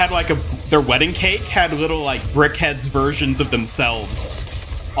 they had like their wedding cake had little like BrickHeadz versions of themselves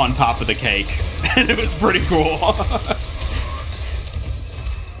on top of the cake. And it was pretty cool.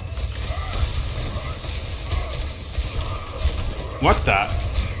 What the?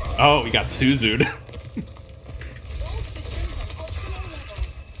 Oh, we got Suzu'd.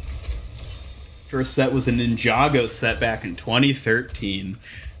 First set was a Ninjago set back in 2013.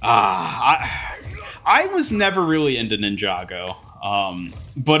 I was never really into Ninjago,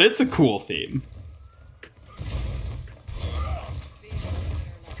 but it's a cool theme.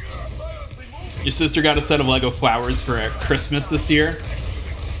 Your sister got a set of Lego flowers for Christmas this year.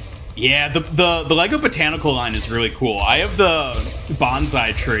 Yeah, the Lego botanical line is really cool. I have the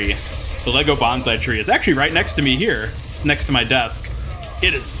bonsai tree. The Lego bonsai tree is actually right next to me here. It's next to my desk.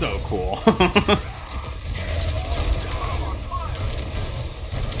 It is so cool.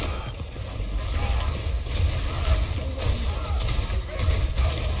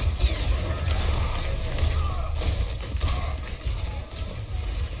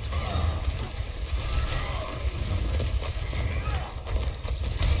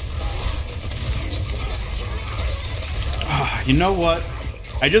 You know what?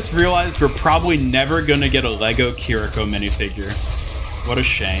 I just realized we're probably never gonna get a Lego Kiriko minifigure. What a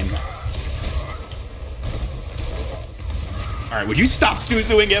shame. Alright, would you stop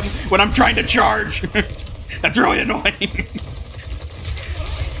Suzuing him when I'm trying to charge? That's really annoying.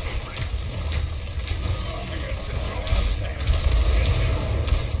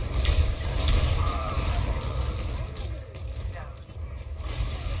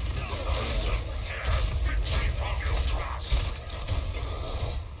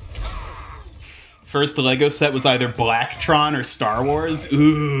 First Lego set was either Blacktron or Star Wars.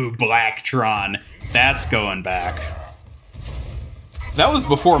 Ooh, Blacktron. That's going back. That was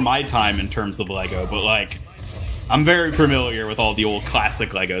before my time in terms of Lego, but like, I'm very familiar with all the old classic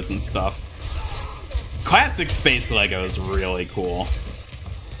Legos and stuff. Classic space Lego is really cool.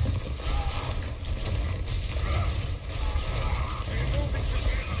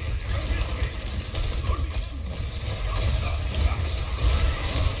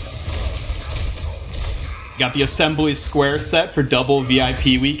 Got the Assembly Square set for double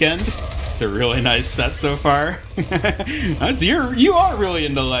VIP weekend. It's a really nice set so far. You are really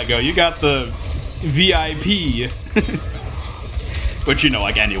into Lego. You got the VIP. Which, you know,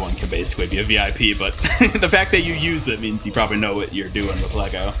 like anyone can basically be a VIP, but the fact that you use it means you probably know what you're doing with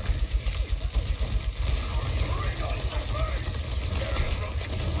Lego.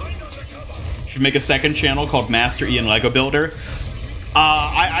 Should make a second channel called Master Ian Lego Builder.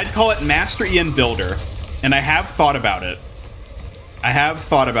 I'd call it Master Ian Builder. And I have thought about it. I have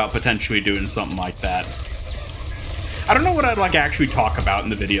thought about potentially doing something like that. I don't know what I'd like actually talk about in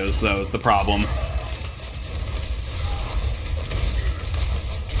the videos, though, is the problem.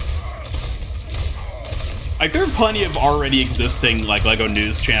 Like, there are plenty of already existing, like, Lego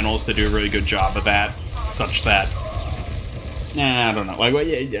news channels that do a really good job of that, such that... Nah, I don't know. Like,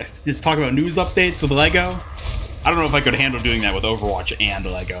 yeah, just talk about news updates with Lego? I don't know if I could handle doing that with Overwatch and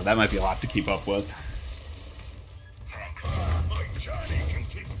Lego. That might be a lot to keep up with.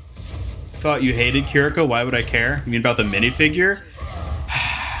 Thought you hated Kiriko, why would I care? You mean about the minifigure?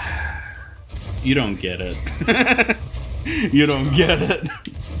 You don't get it. You don't get it.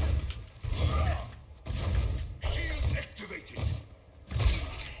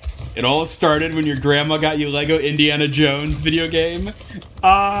 It all started when your grandma got you Lego Indiana Jones video game.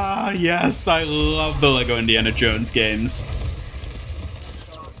 Ah, yes, I love the Lego Indiana Jones games.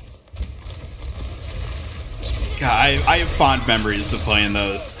 God, I have fond memories of playing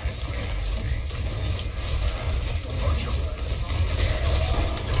those.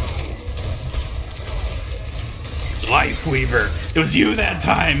 Life Weaver, it was you that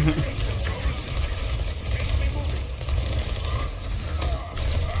time.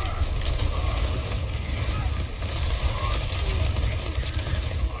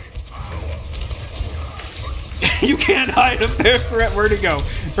 You can't hide up there, where'd it go?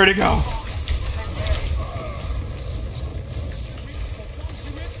 Where'd it go?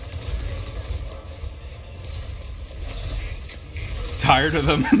 Tired of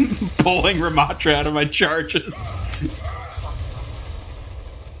them pulling Ramatra out of my charges.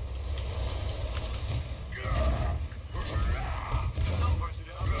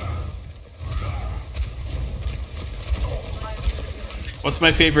 What's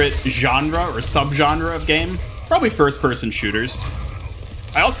my favorite genre or subgenre of game? Probably first-person shooters.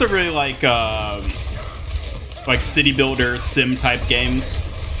 I also really like city builder, sim-type games.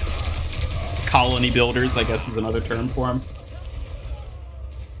 Colony builders, I guess is another term for them.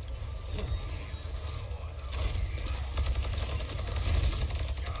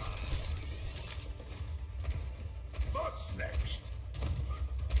 What's next?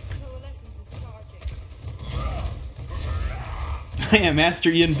 I am Master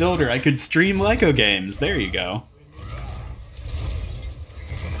Ian Builder. I could stream Lego games. There you go.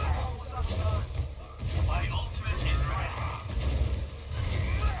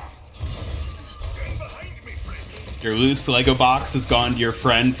 Your loose Lego box has gone to your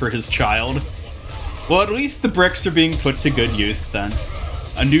friend for his child. Well, at least the bricks are being put to good use then.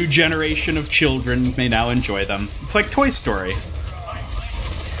 A new generation of children may now enjoy them. It's like Toy Story.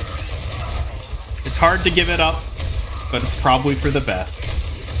 It's hard to give it up, but it's probably for the best.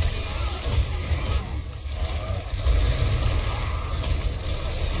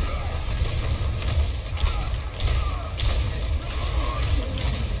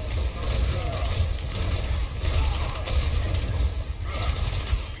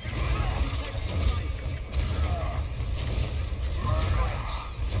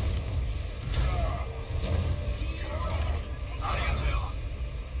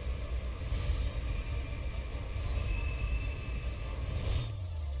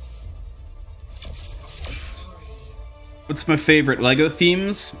 What's my favorite Lego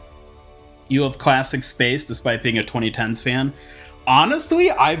themes? You love classic space despite being a 2010s fan.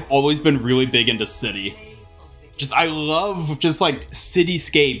 Honestly, I've always been really big into city. I love just like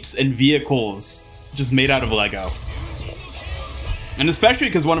cityscapes and vehicles just made out of Lego. And especially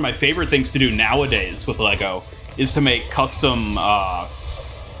because one of my favorite things to do nowadays with Lego is to make custom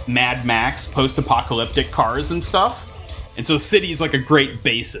Mad Max post-apocalyptic cars and stuff. And so city is like a great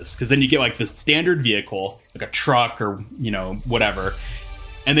basis, because then you get like this standard vehicle, like a truck or, you know, whatever,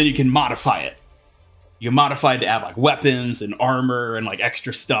 and then you can modify it. You can modify it to add like weapons and armor and like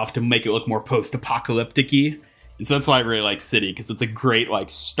extra stuff to make it look more post-apocalyptic-y. And so that's why I really like City, because it's a great like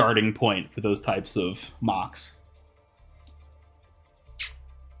starting point for those types of mocks.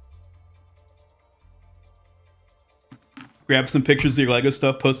 Grab some pictures of your Lego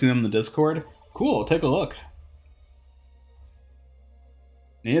stuff, posting them in the Discord. Cool, I'll take a look.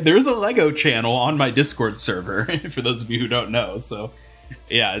 Yeah, there's a Lego channel on my Discord server, for those of you who don't know. So,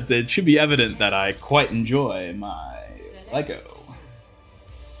 yeah, it should be evident that I quite enjoy my Lego.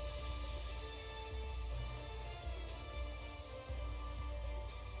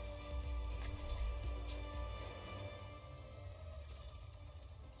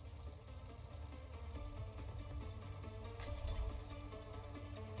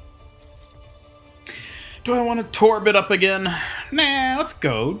 Do I want to torb it up again? Nah, let's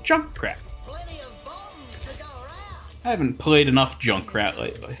go Junkrat. Plenty of bombs to go around. I haven't played enough Junkrat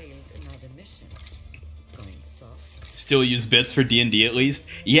lately. Still use bits for D&D at least.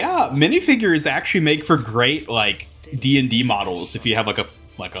 Yeah, minifigures actually make for great like D&D models if you have like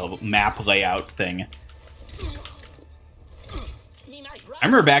a map layout thing. I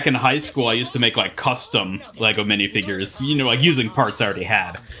remember back in high school I used to make like custom Lego minifigures, you know, like using parts I already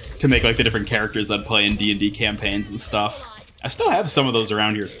had to make like the different characters I'd play in D&D campaigns and stuff. I still have some of those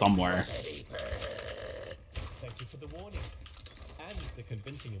around here somewhere. Thank you for the warning and the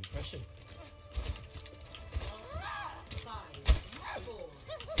convincing impression. 5,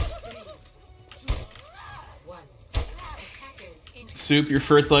 4, 3, 2, 1. Attackers in. Soup, your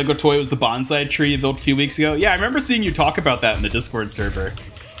first Lego toy was the bonsai tree you built a few weeks ago? Yeah, I remember seeing you talk about that in the Discord server.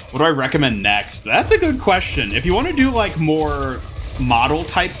 What do I recommend next? That's a good question. If you want to do like more model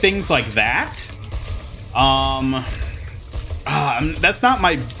type things like that, that's not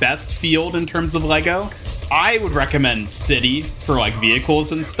my best field in terms of Lego. I would recommend City for like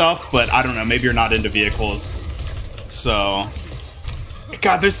vehicles and stuff, but I don't know, maybe you're not into vehicles. So,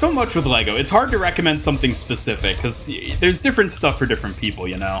 God, there's so much with Lego. It's hard to recommend something specific because there's different stuff for different people,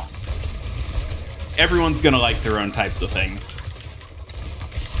 you know? Everyone's gonna like their own types of things.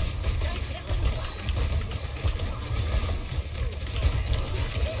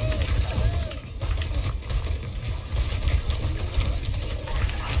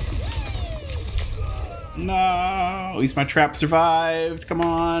 No, at least my trap survived. Come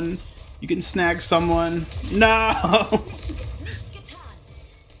on. You can snag someone. No!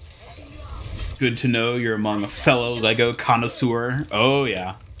 Good to know you're among a fellow Lego connoisseur. Oh,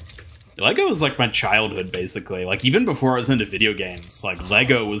 yeah. Lego was like my childhood, basically. Like, even before I was into video games, like,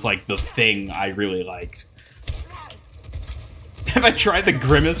 Lego was like the thing I really liked. Have I tried the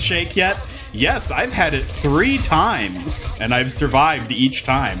Grimace Shake yet? Yes, I've had it 3 times, and I've survived each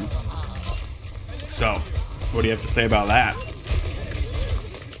time. So, what do you have to say about that?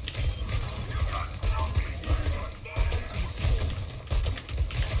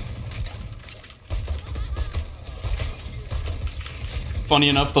 Funny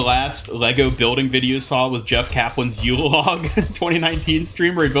enough, the last Lego building video you saw was Jeff Kaplan's Yule-log 2019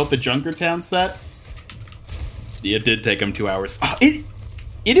 stream where he built the Junkertown set. Yeah, it did take him 2 hours. It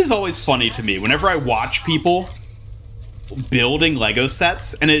is always funny to me whenever I watch people building Lego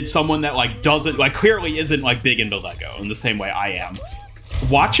sets, and it's someone that like doesn't like clearly isn't like big into Lego in the same way I am.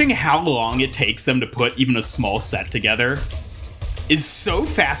 Watching how long it takes them to put even a small set together is so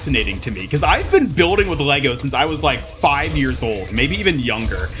fascinating to me because I've been building with Lego since I was like 5 years old, maybe even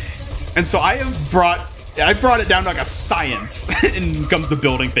younger, and so I brought it down to like a science when it comes to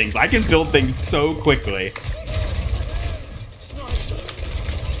building things. I can build things so quickly.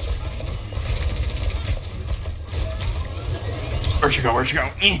 Where'd you go? Where'd you go?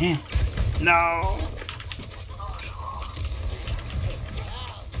 No.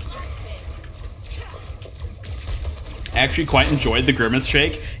 I actually quite enjoyed the Grimace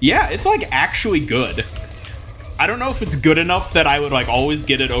Shake. Yeah, it's like actually good. I don't know if it's good enough that I would like always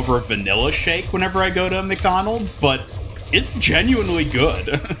get it over a vanilla shake whenever I go to McDonald's, but it's genuinely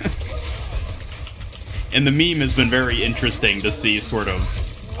good. And the meme has been very interesting to see sort of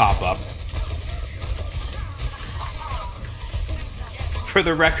pop up. For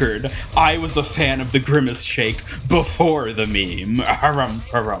the record, I was a fan of the Grimace Shake before the meme.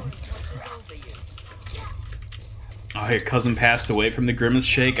 Oh, your cousin passed away from the Grimace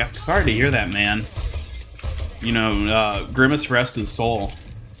Shake? I'm sorry to hear that, man. You know, Grimace rest his soul.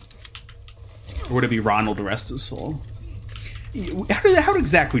 Or would it be Ronald rest his soul? How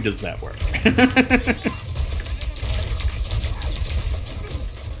exactly does that work?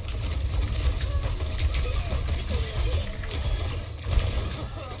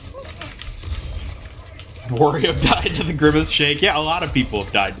 Wario died to the Grimace Shake. Yeah, a lot of people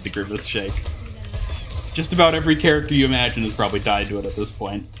have died to the Grimace Shake. Just about every character you imagine has probably died to it at this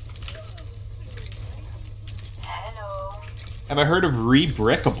point. Have I heard of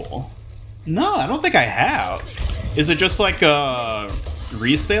Rebrickable? No, I don't think I have. Is it just like a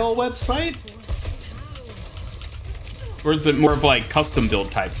resale website? Or is it more of like custom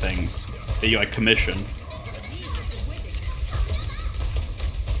build type things that you like commission?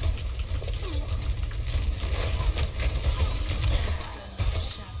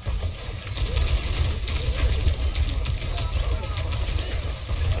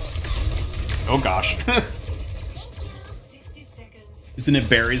 Oh gosh. 60 seconds. Isn't it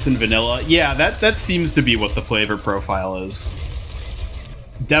berries and vanilla? Yeah, that seems to be what the flavor profile is.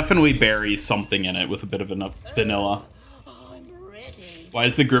 Definitely berry something in it with a bit of vanilla. Why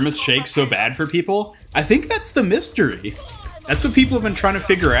is the Grimace shake so bad for people? I think that's the mystery. That's what people have been trying to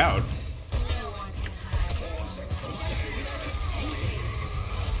figure out.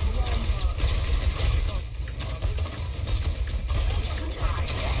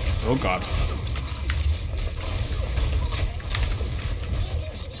 Oh god.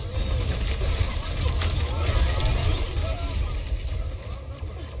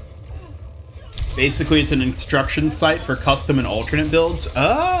 Basically, it's an instruction site for custom and alternate builds.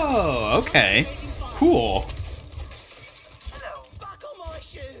 Oh, okay. Cool. Hello. Buckle my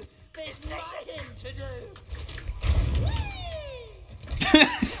shoe. There's nothing to do.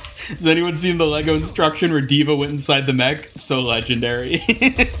 Has anyone seen the Lego instruction where Diva went inside the mech? So legendary.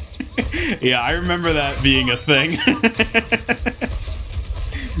 Yeah, I remember that being a thing.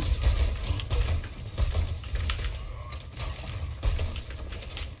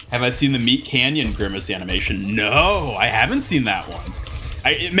 Have I seen the Meat Canyon Grimace animation? No, I haven't seen that one.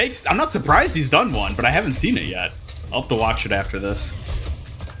 I'm not surprised he's done one, but I haven't seen it yet. I'll have to watch it after this.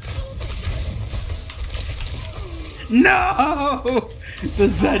 No! The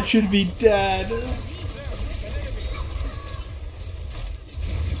Zed should be dead.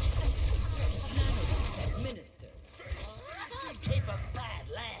 Keep a bad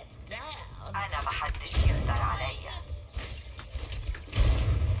lad down. أنا محدش يقدر عليا.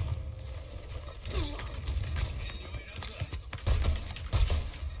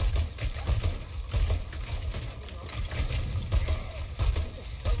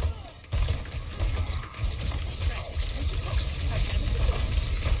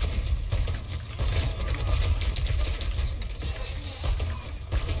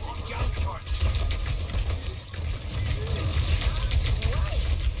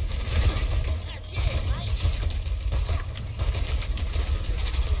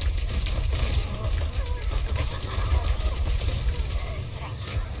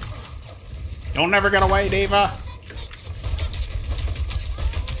 Don't never get away, Diva.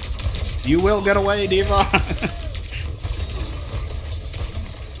 You will get away, Diva.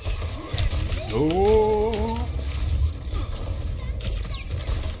 Oh.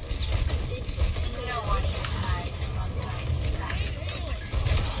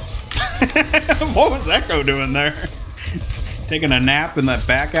 What was Echo doing there? Taking a nap in that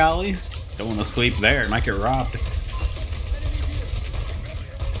back alley? Don't want to sleep there, might get robbed.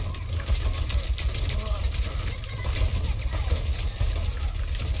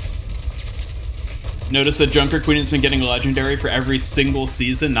 Notice that Junker Queen has been getting legendary for every single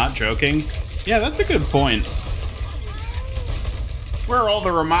season, not joking. Yeah, that's a good point. Where are all the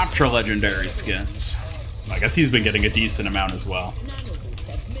Ramatra legendary skins? I guess he's been getting a decent amount as well.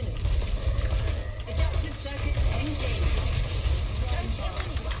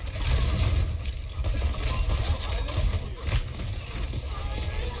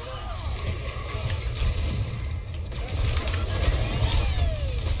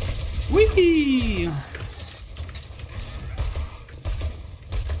 Whee!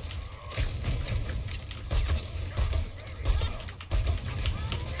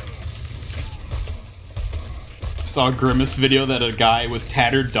 Saw a Grimace video that a guy with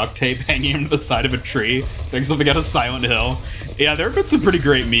tattered duct tape hanging from the side of a tree doing something out of Silent Hill. Yeah, there have been some pretty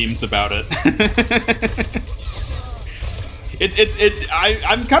great memes about it.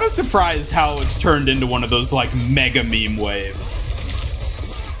 I'm kind of surprised how it's turned into one of those like mega meme waves.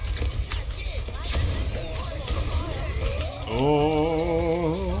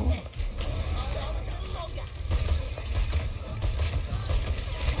 Oh.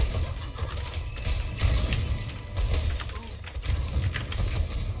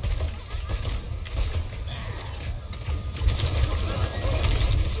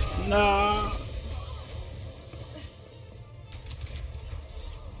 No.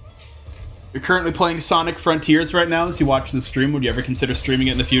 You're currently playing Sonic Frontiers right now as you watch the stream. Would you ever consider streaming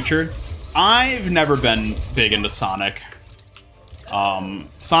it in the future? I've never been big into Sonic.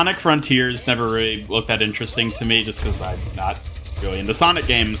 Sonic Frontiers never really looked that interesting to me just because I'm not really into Sonic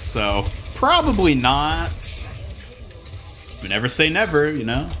games, so probably not. We never say never, you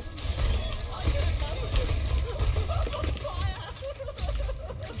know?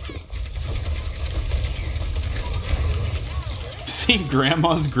 Seen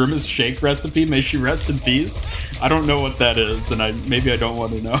Grandma's Grimace Shake recipe? May she rest in peace? I don't know what that is, and maybe I don't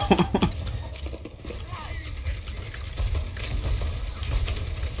want to know.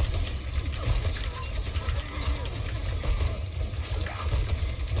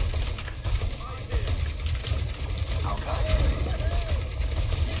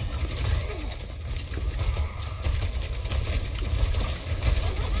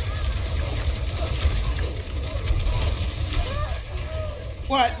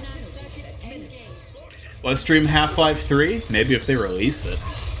 What? Let's stream Half-Life 3? Maybe if they release it.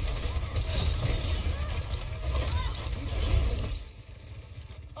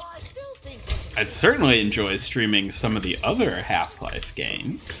 I'd certainly enjoy streaming some of the other Half-Life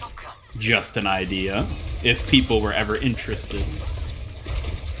games. Just an idea, if people were ever interested.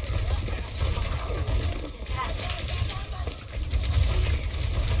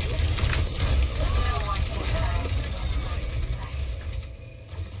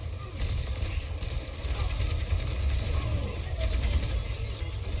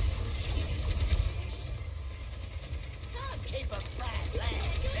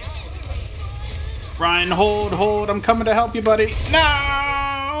 Ryan, hold, I'm coming to help you, buddy.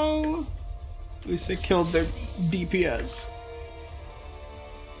 No! At least they killed their DPS.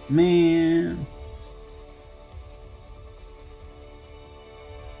 Man.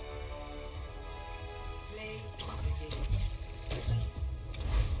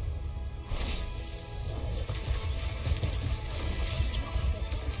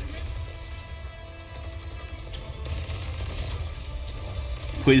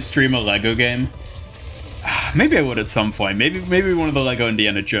 Please stream a Lego game. Maybe I would at some point. Maybe one of the Lego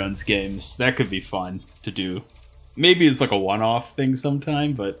Indiana Jones games. That could be fun to do. Maybe it's like a one-off thing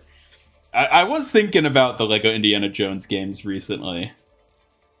sometime, but I was thinking about the Lego Indiana Jones games recently.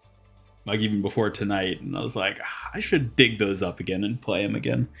 Like even before tonight, and I was like, I should dig those up again and play them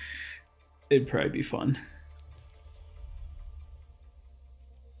again. It'd probably be fun.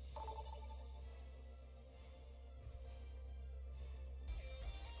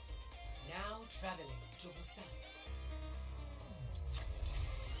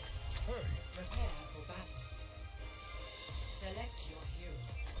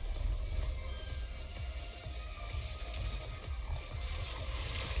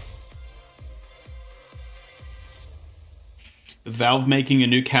 Valve making a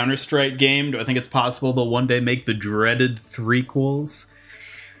new Counter-Strike game. Do I think it's possible they'll one day make the dreaded threequels?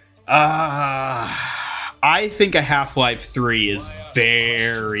 I think a Half-Life 3 is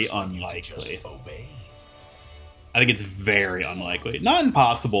very unlikely. I think it's very unlikely. Not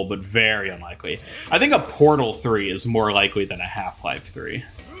impossible, but very unlikely. I think a Portal 3 is more likely than a Half-Life 3.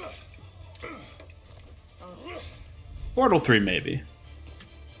 Portal 3, maybe.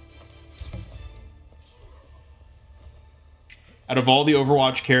 Out of all the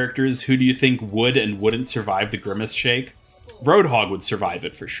Overwatch characters, who do you think would and wouldn't survive the Grimace Shake? Roadhog would survive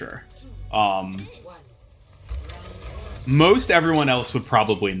it for sure. Most everyone else would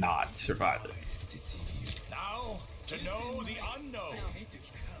probably not survive it. Now, to know the unknown.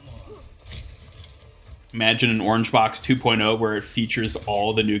 Imagine an Orange Box 2.0 where it features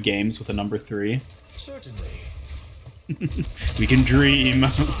all the new games with a number 3. Certainly. We can dream.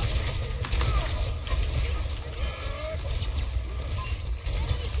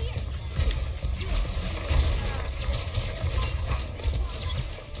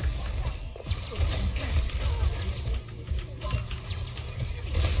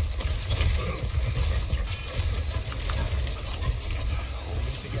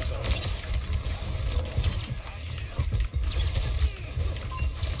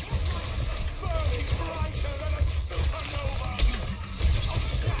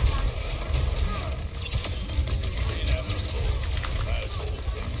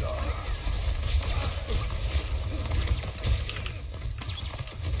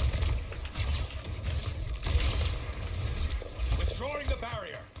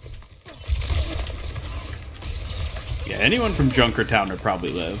 Yeah, anyone from Junkertown would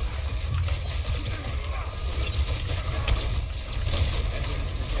probably live.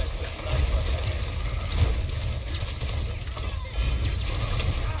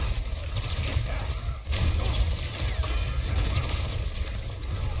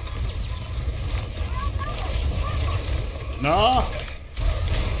 No!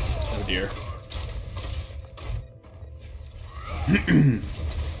 Oh dear.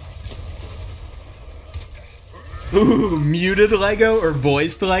 Ooh, muted Lego or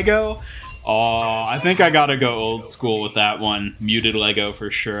voiced Lego? Oh, I think I gotta go old school with that one. Muted Lego for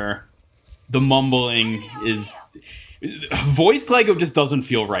sure. The mumbling is... Voiced Lego just doesn't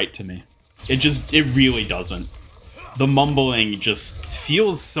feel right to me. It really doesn't. The mumbling just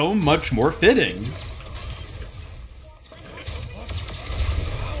feels so much more fitting.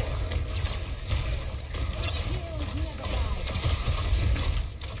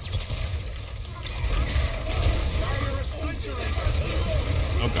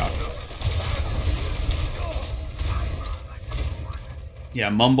 Oh god. Yeah,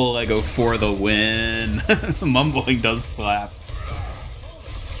 Mumble Lego for the win. Mumbling does slap.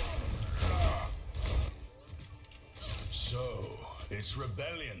 So, it's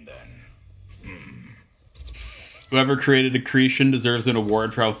rebellion then. Whoever created Accretion deserves an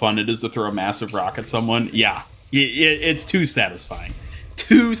award for how fun it is to throw a massive rock at someone. Yeah, it's too satisfying.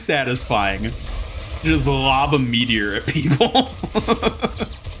 Too satisfying. Just lob a meteor at people.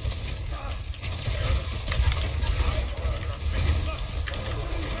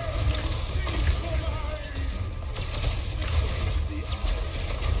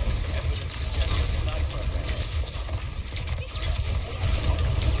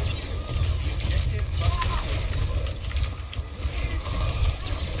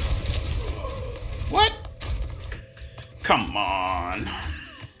 What? Come on.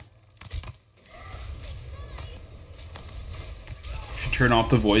 Should turn off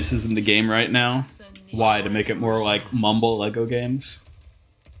the voices in the game right now. Why? To make it more like Mumble Lego games?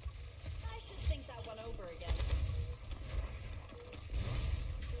 I should think that one over again.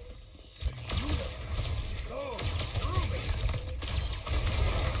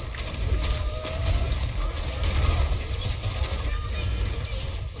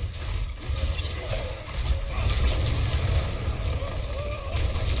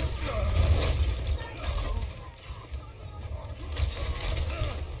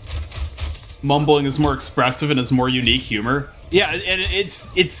 Mumbling is more expressive and has more unique humor. Yeah, and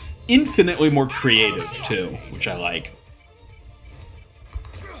it's infinitely more creative too, which I like.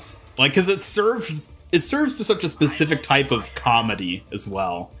 Like, because it serves to such a specific type of comedy as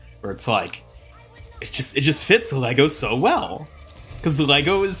well, where it's like it just fits Lego so well. Because the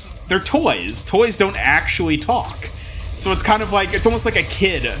Lego they're toys. Toys don't actually talk. So it's kind of like, it's almost like a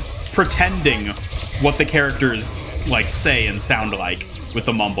kid pretending what the characters like say and sound like with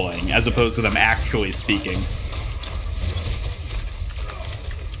the mumbling, as opposed to them actually speaking.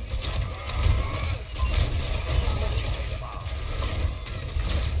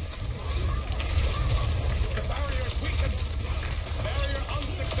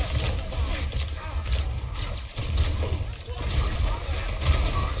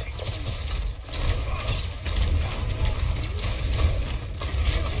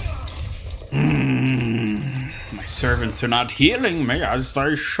 My servants are not healing me as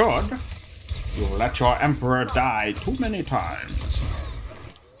they should. You let your emperor die too many times.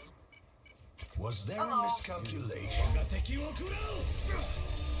 Was there a miscalculation?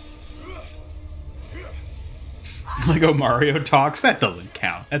 Lego Mario talks? That doesn't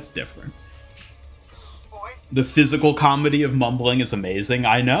count. That's different. The physical comedy of mumbling is amazing.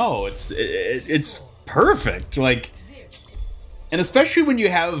 I know. It's perfect. Like, and especially when you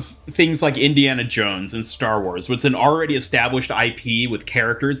have things like Indiana Jones and Star Wars, which is an already established IP with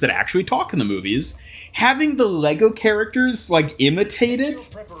characters that actually talk in the movies, having the Lego characters like imitate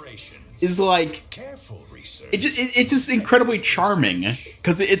it is like, it's just incredibly charming,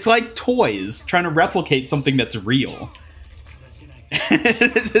 because it's like toys trying to replicate something that's real.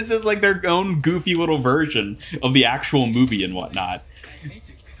 It's just like their own goofy little version of the actual movie and whatnot.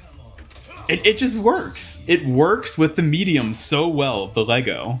 It just works. It works with the medium so well, the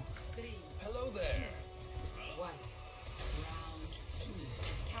Lego. Hello there.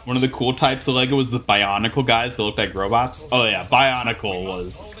 One of the cool types of Lego was the Bionicle guys that looked like robots. Oh yeah, Bionicle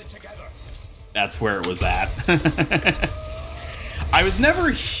was... That's where it was at. I was never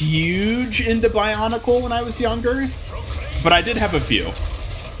huge into Bionicle when I was younger, but I did have a few.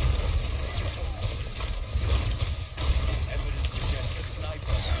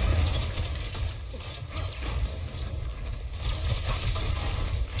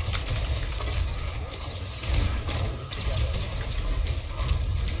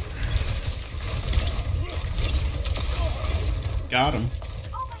 Got him.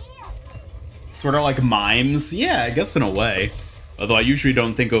 Sort of like mimes. Yeah, I guess in a way. Although I usually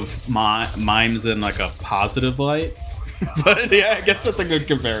don't think of mimes in like a positive light. But yeah, I guess that's a good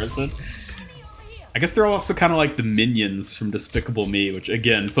comparison. I guess they're also kind of like the minions from Despicable Me, which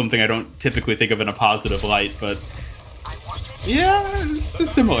again, something I don't typically think of in a positive light, but yeah, it's the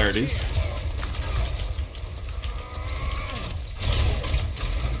similarities.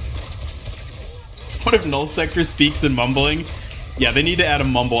 What if Null Sector speaks in mumbling? Yeah, they need to add a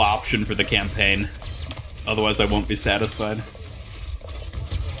mumble option for the campaign. Otherwise, I won't be satisfied.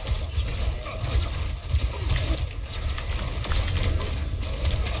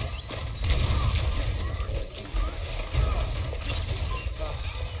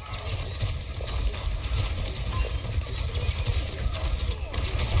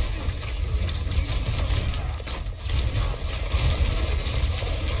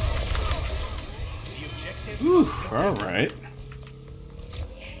 Alright.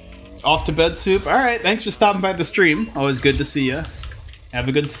 Off to bed, Soup. Alright, thanks for stopping by the stream. Always good to see you. Have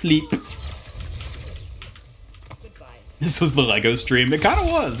a good sleep. Goodbye. This was the Lego stream. It kind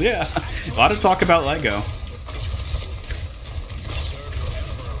of was, yeah. A lot of talk about Lego.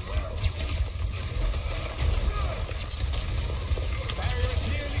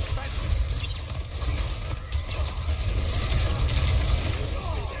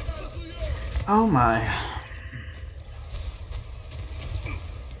 Oh my.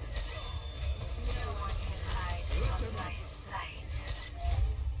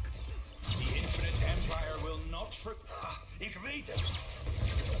 The Infinite Empire will not for... Ik weet het.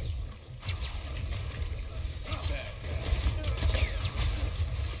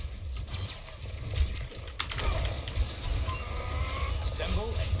 Assemble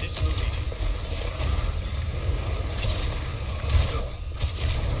and dislocate.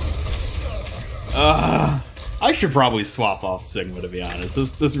 I should probably swap off Sigma, to be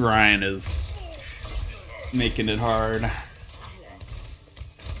honest. This Ryan is making it hard.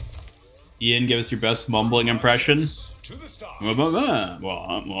 Ian, give us your best mumbling impression. To the star. Maybe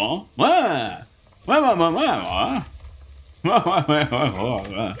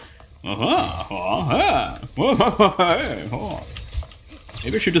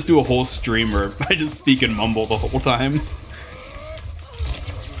I should just do a whole stream where I just speak and mumble the whole time.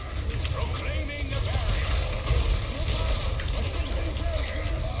 Proclaiming the barrier.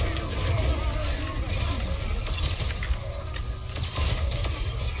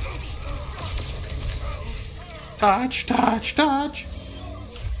 Touch, touch, touch.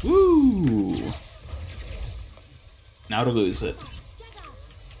 Woo! Now to lose it.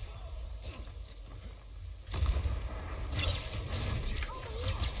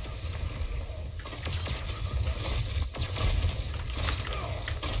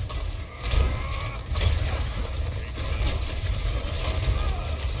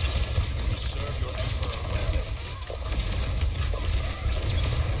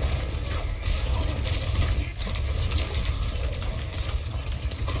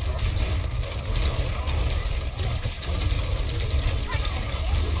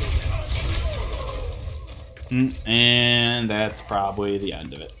 And that's probably the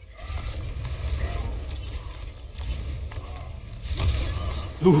end of it.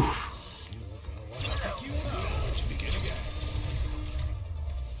 Oof.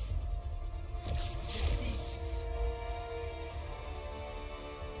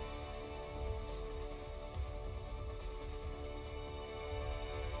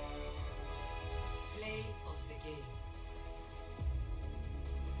 Play of the game.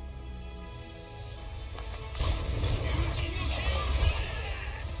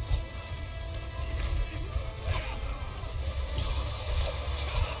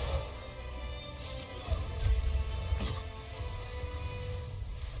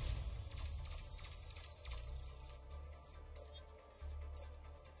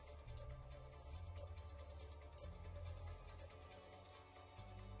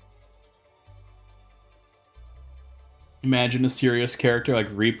 Imagine a serious character like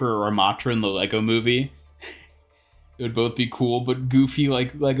Reaper or Amatra in the Lego movie. It would both be cool, but goofy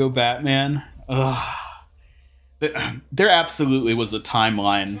like Lego Batman. Ugh. There absolutely was a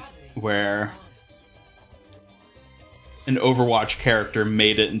timeline where an Overwatch character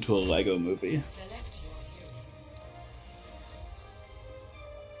made it into a Lego movie. Select your hero.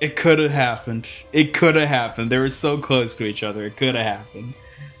 It could have happened. It could have happened. They were so close to each other. It could have happened.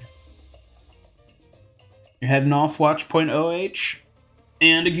 You're heading off, watch point OH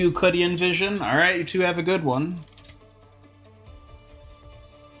and a Euclidean vision. Alright, you two have a good one.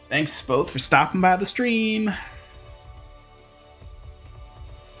 Thanks both for stopping by the stream.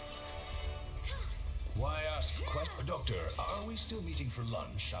 Why ask Doctor, are we still meeting for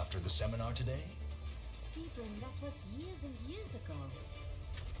lunch after the seminar today? Seaburn, that was years and years ago.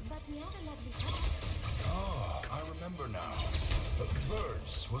 But we had a lovely time. Oh, I remember now.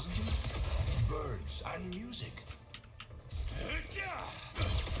 Birds, wasn't it? Birds and music.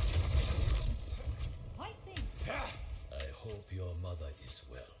 Quite thing. I hope your mother is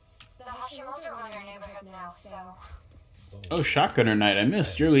well. The Hashimoto's around our neighborhood now, so... Oh, Shotgunner Knight, I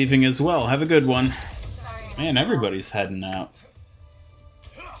missed. You're leaving as well. Have a good one. Man, everybody's heading out.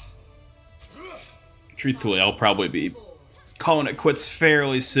 Truthfully, I'll probably be calling it quits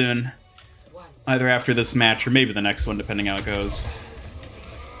fairly soon. Either after this match or maybe the next one, depending how it goes.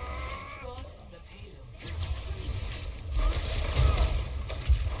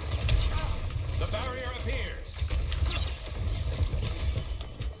 The barrier appears.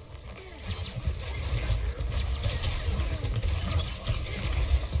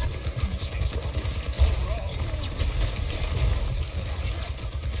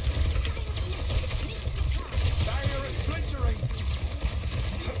 Barrier is splintering.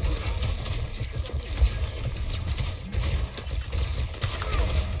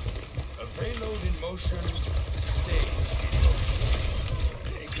 A payload in motion stays in motion.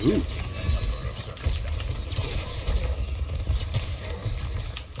 Ooh.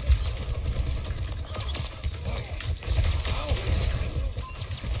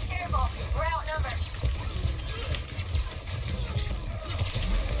 Careful, we're outnumbered.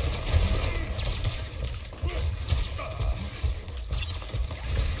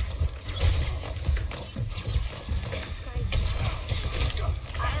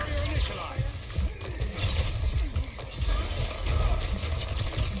 Barrier initialized.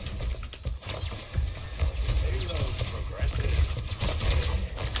 Payload progresses.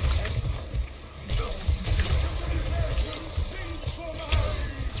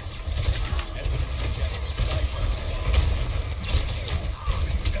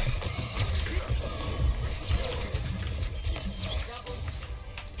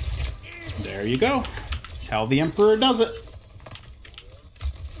 There you go. That's how the Emperor does it.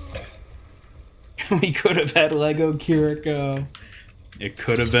 We could have had Lego Kiriko. It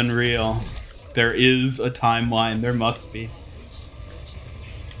could have been real. There is a timeline. There must be.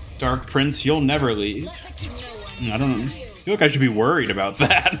 Dark Prince, you'll never leave. I don't know. I feel like I should be worried about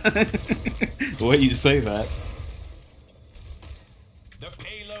that. The way you say that. The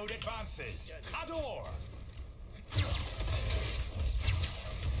payload advances. Adore.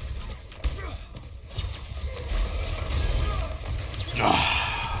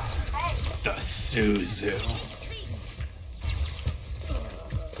 The Suzu.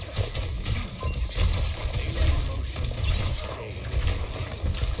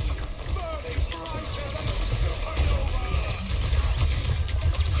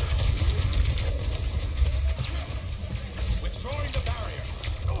 Withdrawing the barrier.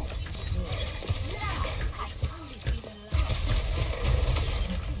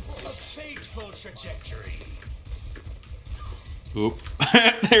 A fateful trajectory. Oop.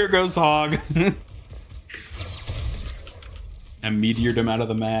 There goes Hog. I meteored him out of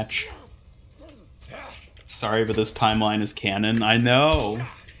the match. Sorry, but this timeline is canon. I know.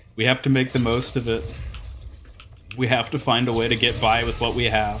 We have to make the most of it. We have to find a way to get by with what we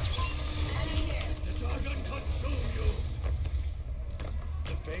have.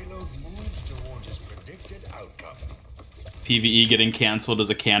 The payload moves towards its predicted outcome. PvE getting canceled as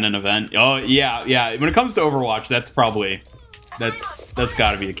a canon event. Oh, yeah, yeah. When it comes to Overwatch, that's probably... That's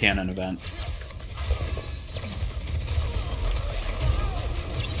got to be a canon event.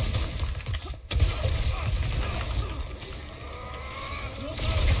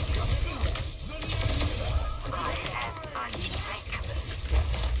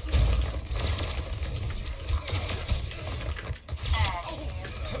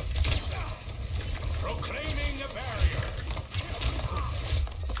 Proclaiming a barrier.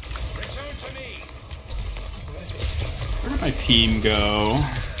 Return to me. Where did my team go?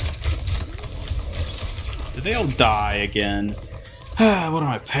 Did they all die again? What am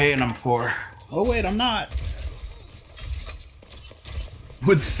I paying them for? Oh wait, I'm not.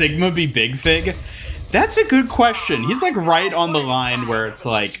 Would Sigma be Big Fig? That's a good question. He's like right on the line where it's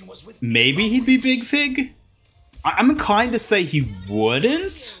like, maybe he'd be Big Fig? I'm inclined to say he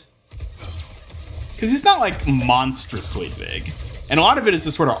wouldn't. Because he's not like monstrously big. And a lot of it is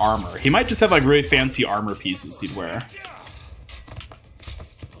just sort of armor. He might just have like really fancy armor pieces he'd wear.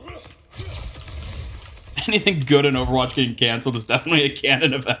 Anything good in Overwatch getting canceled is definitely a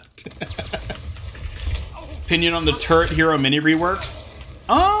canon event. Opinion on the Turret Hero mini reworks?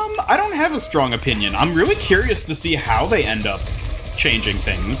 I don't have a strong opinion. I'm really curious to see how they end up changing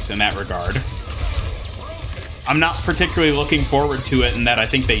things in that regard. I'm not particularly looking forward to it in that I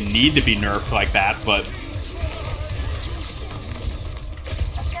think they need to be nerfed like that, but...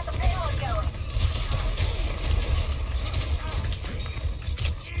 Let's get the payload going.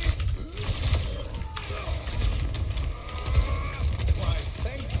 Why,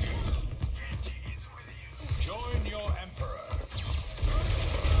 thank you. Join your Emperor.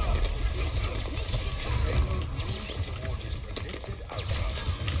 Payload moves towards its predicted outcome.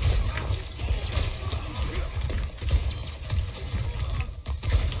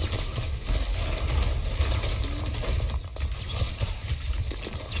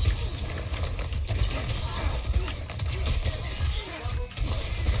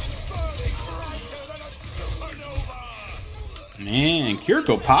 Man,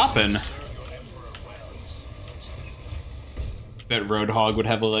 Kiriko poppin'. Bet Roadhog would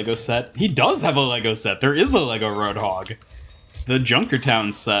have a Lego set. He does have a Lego set. There is a Lego Roadhog. The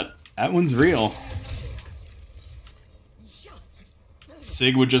Junkertown set. That one's real.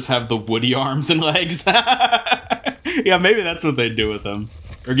 Sig would just have the woody arms and legs. Yeah, maybe that's what they'd do with him.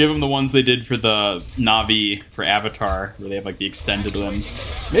 Or give him the ones they did for the Na'vi for Avatar, where they have like the extended limbs.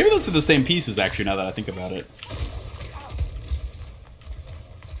 Maybe those are the same pieces, actually, now that I think about it.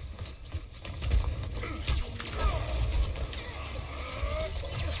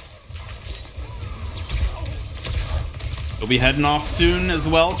 We'll be heading off soon as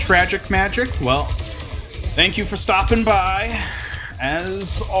well, Tragic Magic. Well, thank you for stopping by,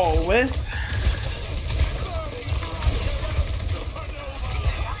 as always.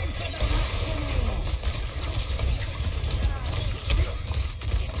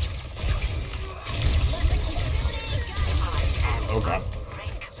 Oh god.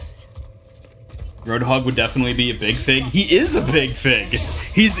 Roadhog would definitely be a big fig. He is a big fig.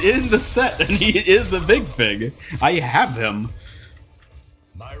 He's in the set and he is a big fig. I have him.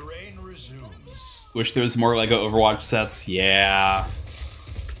 My reign resumes. Wish there was more Lego Overwatch sets. Yeah.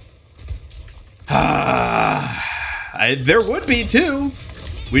 There would be too.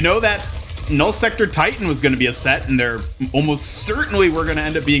 We know that Null Sector Titan was going to be a set, and there almost certainly were going to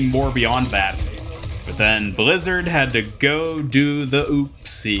end up being more beyond that. But then Blizzard had to go do the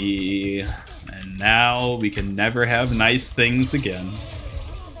oopsie. And now we can never have nice things again.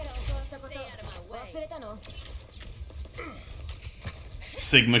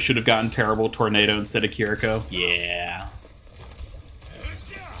 Sigma should have gotten Terrible Tornado instead of Kiriko. Yeah.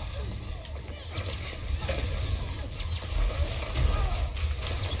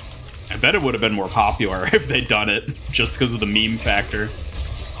 I bet it would have been more popular if they'd done it, just because of the meme factor.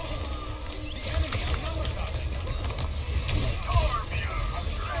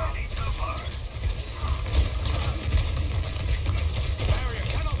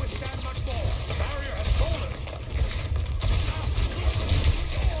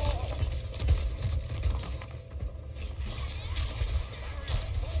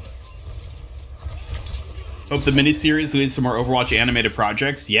 Hope the miniseries leads to more Overwatch animated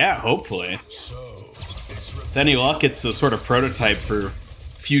projects. Yeah, hopefully. With any luck, it's a sort of prototype for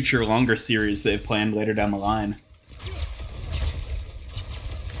future longer series they've planned later down the line.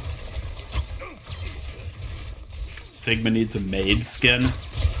 Sigma needs a maid skin.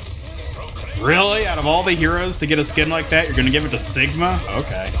 Really? Out of all the heroes to get a skin like that, you're gonna give it to Sigma?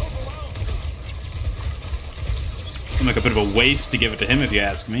 Okay. Seems like a bit of a waste to give it to him if you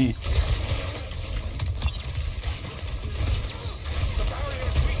ask me.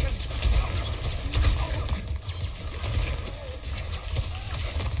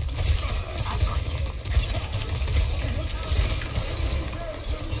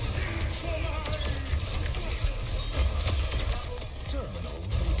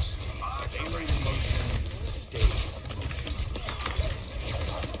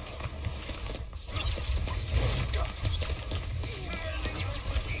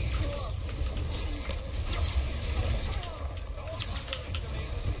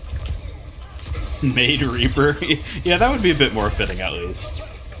 Maid Reaper? Yeah, that would be a bit more fitting, at least.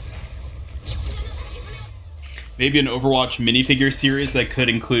 Maybe an Overwatch minifigure series that could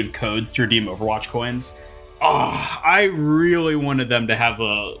include codes to redeem Overwatch coins. Oh, I really wanted them to have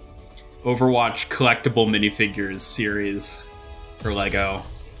a Overwatch collectible minifigures series for Lego.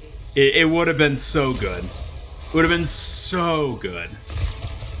 It would have been so good. It would have been so good.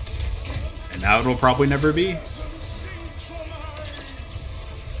 And now it'll probably never be.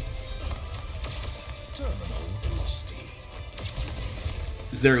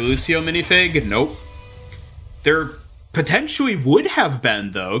 Is there a Lucio minifig? Nope. There potentially would have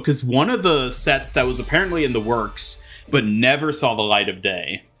been, though, because one of the sets that was apparently in the works, but never saw the light of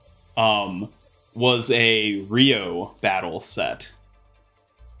day, was a Rio battle set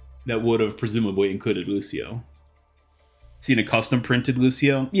that would have presumably included Lucio. Seen a custom printed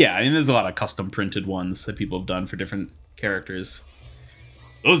Lucio? Yeah, I mean, there's a lot of custom printed ones that people have done for different characters.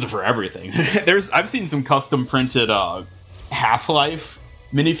 Those are for everything. I've seen some custom printed Half-Life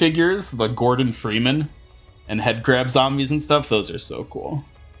minifigures, like Gordon Freeman and head grab zombies and stuff. Those are so cool.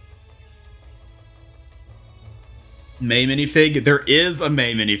 May minifig? There is a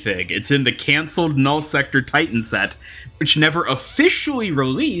May minifig. It's in the canceled Null Sector Titan set, which never officially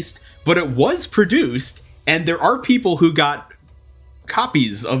released, but it was produced, and there are people who got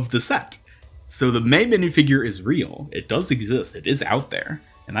copies of the set. So the May minifigure is real. It does exist. It is out there.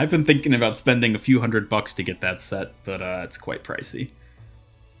 And I've been thinking about spending a few $100 to get that set, but it's quite pricey.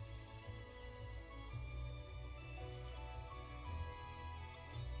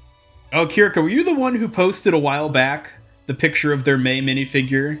 Oh, Kirka, were you the one who posted a while back the picture of their May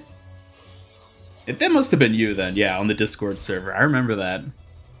minifigure? That must have been you then, yeah, on the Discord server. I remember that.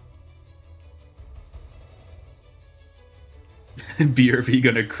 BRV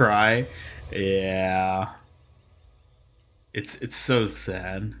gonna cry? Yeah. It's so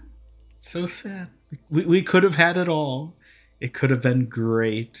sad. So sad. We could have had it all. It could have been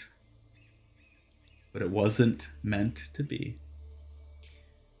great. But it wasn't meant to be.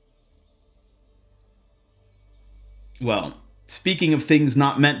 Well, speaking of things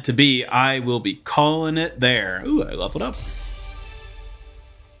not meant to be, I will be calling it there. Ooh, I leveled up.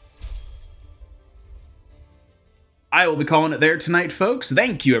 I will be calling it there tonight, folks.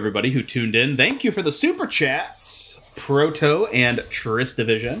 Thank you, everybody who tuned in. Thank you for the super chats, Proto and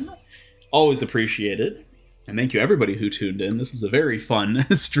Tristivision. Always appreciated. And thank you, everybody who tuned in. This was a very fun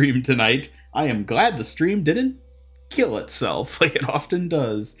stream tonight. I am glad the stream didn't kill itself like it often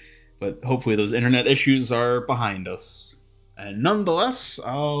does. But hopefully those internet issues are behind us. And nonetheless,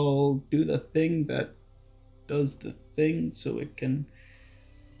 I'll do the thing that does the thing so it can...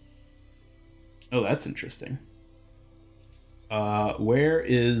 Oh, that's interesting. Where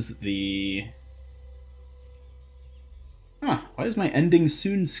is the... Huh, why is my ending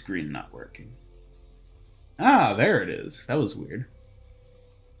soon screen not working? Ah, there it is. That was weird.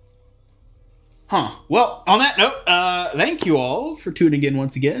 Huh. Well, on that note, thank you all for tuning in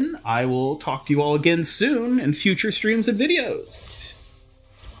once again. I will talk to you all again soon in future streams and videos.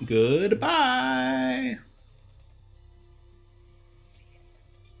 Goodbye.